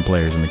kinds of different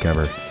players in the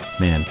cover.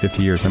 Man,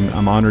 50 years.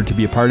 I'm honored to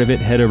be a part of it.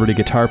 Head over to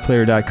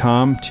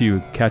guitarplayer.com to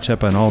catch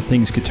up on all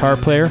things Guitar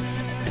Player.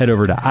 Head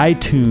over to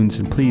iTunes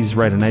and please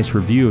write a nice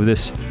review of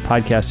this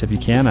podcast if you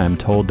can. I'm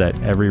told that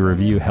every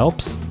review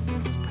helps.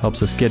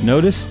 Helps us get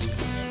noticed.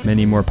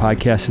 Many more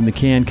podcasts in the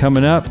can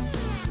coming up.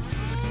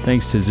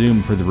 Thanks to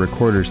Zoom for the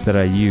recorders that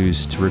I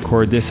use to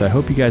record this. I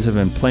hope you guys have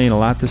been playing a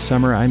lot this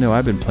summer. I know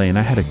I've been playing.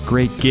 I had a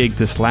great gig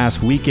this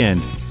last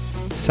weekend.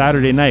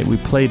 Saturday night, we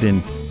played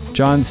in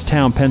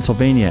Johnstown,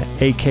 Pennsylvania,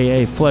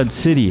 aka Flood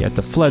City, at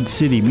the Flood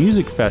City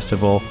Music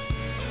Festival.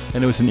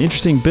 And it was an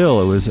interesting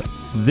bill. It was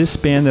this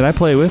band that I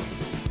play with,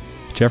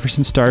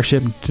 Jefferson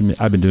Starship.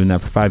 I've been doing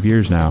that for 5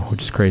 years now,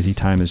 which is crazy.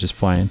 Time is just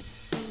flying.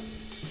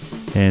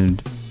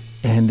 And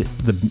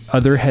the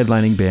other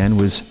headlining band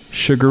was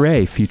Sugar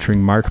Ray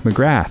featuring Mark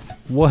McGrath.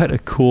 What a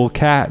cool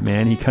cat,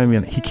 man. He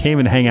came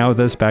and hang out with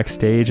us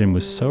backstage and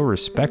was so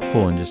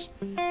respectful and just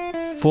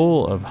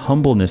full of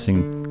humbleness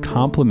and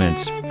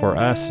compliments for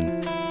us.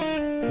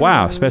 And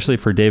wow, especially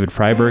for David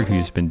Freiberg,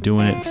 who's been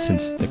doing it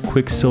since the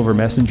Quicksilver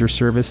Messenger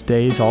Service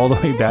days, all the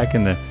way back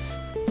in the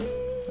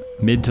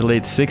mid to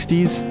late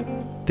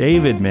 60s.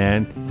 David,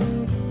 man.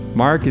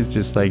 Mark is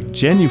just like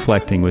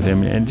genuflecting with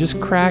him and just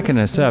cracking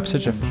us up.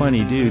 Such a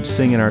funny dude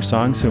singing our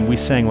songs. And we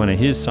sang one of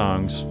his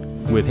songs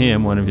with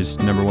him, one of his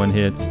number one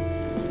hits.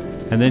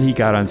 And then he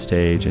got on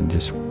stage and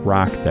just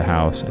rocked the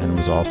house and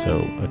was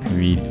also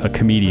a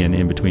comedian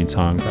in between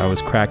songs. I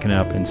was cracking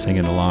up and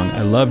singing along.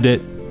 I loved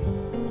it.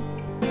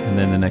 And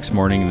then the next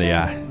morning,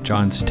 the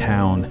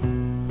Johnstown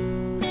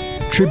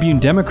Tribune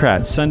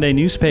Democrat Sunday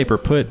newspaper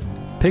put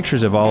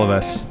pictures of all of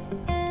us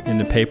in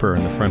the paper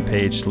on the front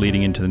page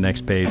leading into the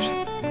next page.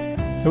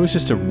 It was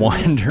just a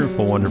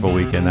wonderful, wonderful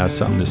weekend. That was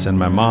something to send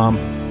my mom.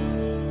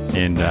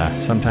 And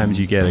sometimes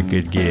you get a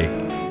good gig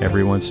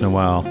every once in a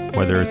while,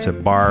 whether it's a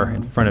bar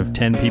in front of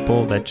 10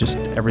 people that just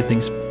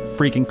everything's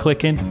freaking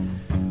clicking,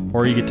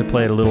 or you get to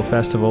play at a little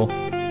festival,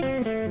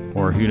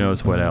 or who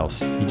knows what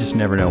else. You just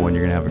never know when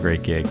you're going to have a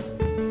great gig.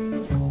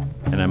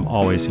 And I'm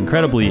always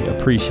incredibly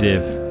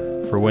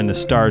appreciative for when the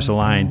stars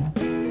align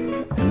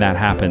and that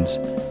happens.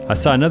 I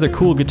saw another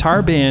cool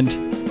guitar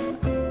band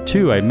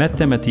too. I met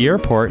them at the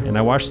airport and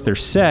I watched their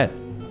set.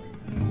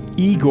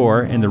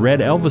 Igor and the Red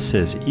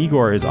Elvises.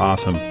 Igor is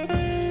awesome.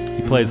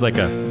 He plays like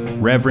a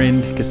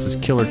reverend, gets this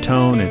killer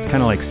tone. It's kind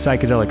of like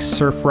psychedelic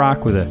surf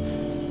rock with a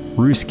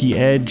Ruski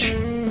edge.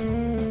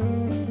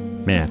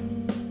 Man,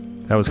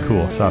 that was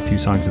cool. Saw a few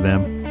songs of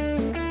them.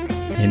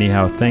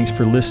 Anyhow, thanks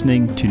for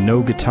listening to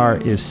No Guitar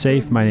Is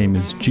Safe. My name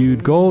is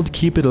Jude Gold.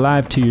 Keep it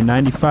alive to your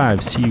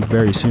 95. See you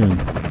very soon.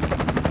 No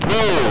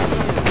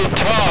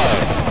guitar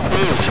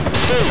is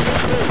safe.